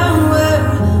power,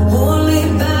 only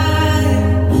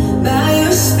by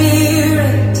your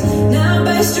spirit. Not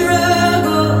by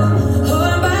struggle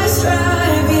or by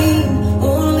striving,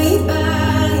 only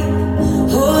by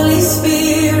Holy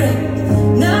Spirit.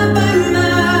 Not by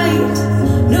might,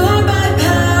 nor by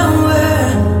power,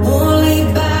 only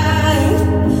by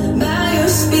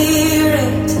your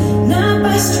spirit. Not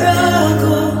by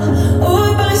struggle or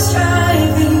by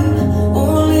striving,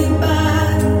 only by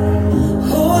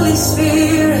Holy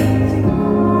Spirit.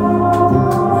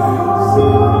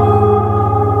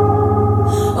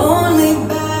 Only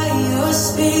by your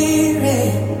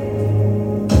spirit.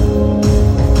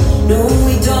 No,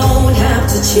 we don't have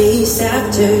to chase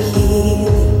after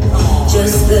healing,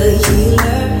 just the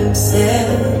healer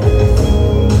himself.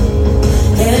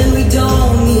 And we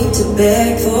don't need to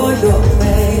beg for your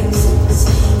presence.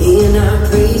 In our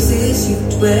praises you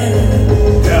dwell.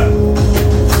 Yeah.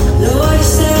 Lord, you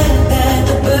said that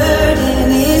the burden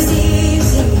is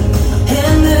easy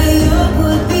and the yoke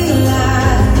would be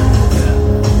light.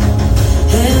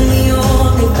 And the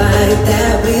only fight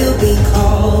that we'll be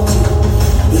called to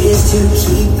is to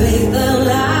keep faith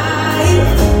alive.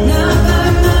 Not by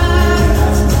might,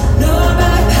 nor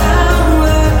by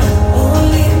power,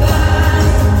 only by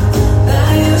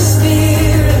your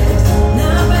spirit.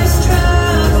 Not by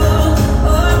struggle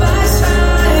or by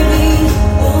striving,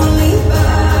 only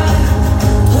by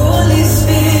Holy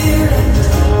Spirit.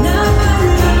 Not by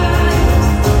might,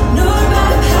 nor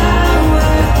by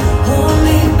power,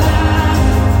 only by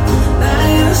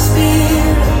your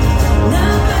spirit.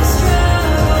 Not by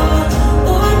struggle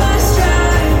or by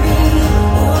striving,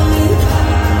 only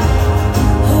by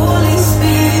Holy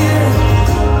Spirit.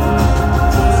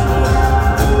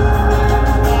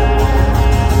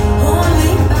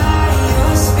 Only by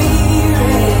your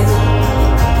spirit.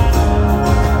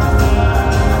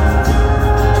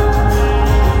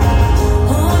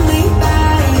 Only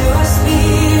by your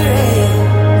spirit.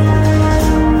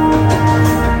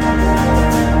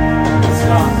 Yes,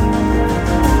 God.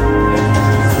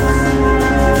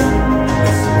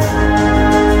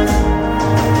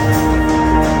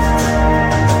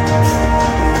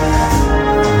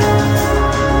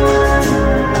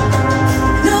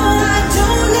 No, I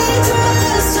don't need to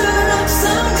muster up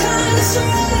some kind of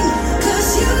strength, 'cause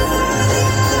you are the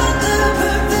author,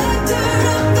 perfecter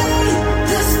of faith.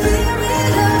 The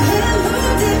spirit of him who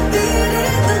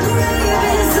defeated the grave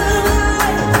is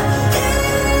alive in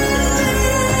me.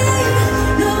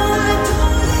 No, I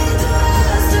don't need to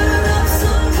muster up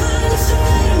some kind of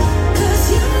strength, 'cause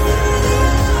you are the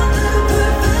author,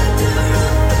 perfecter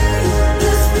of faith.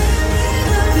 The spirit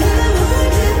of him who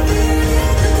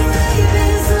defeated the grave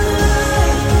is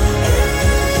alive in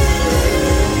me.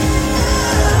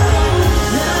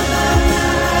 Not by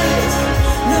might,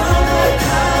 nor by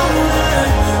power,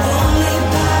 only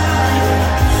by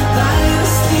your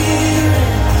spirit.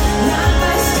 Not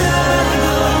by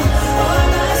struggle or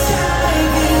by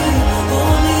striving,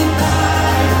 only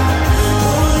by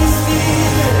Holy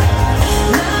Spirit.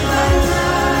 Not by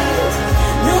might,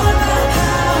 nor by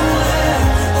power,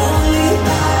 only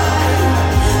by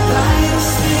your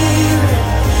spirit.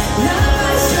 Not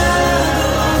by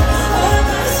struggle or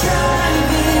by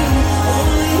striving,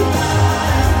 only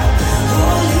by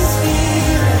Holy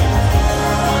Spirit.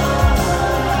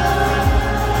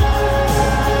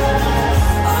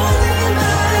 Only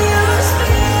by your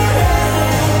spirit.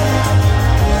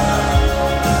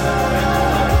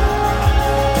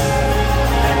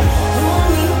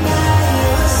 Only by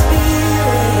your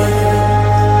spirit.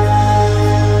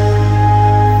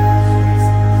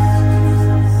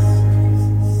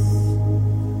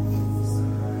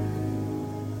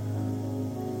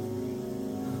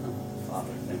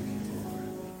 Father, thank you, Lord.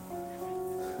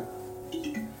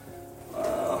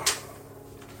 Wow.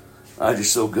 God, you're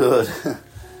so good.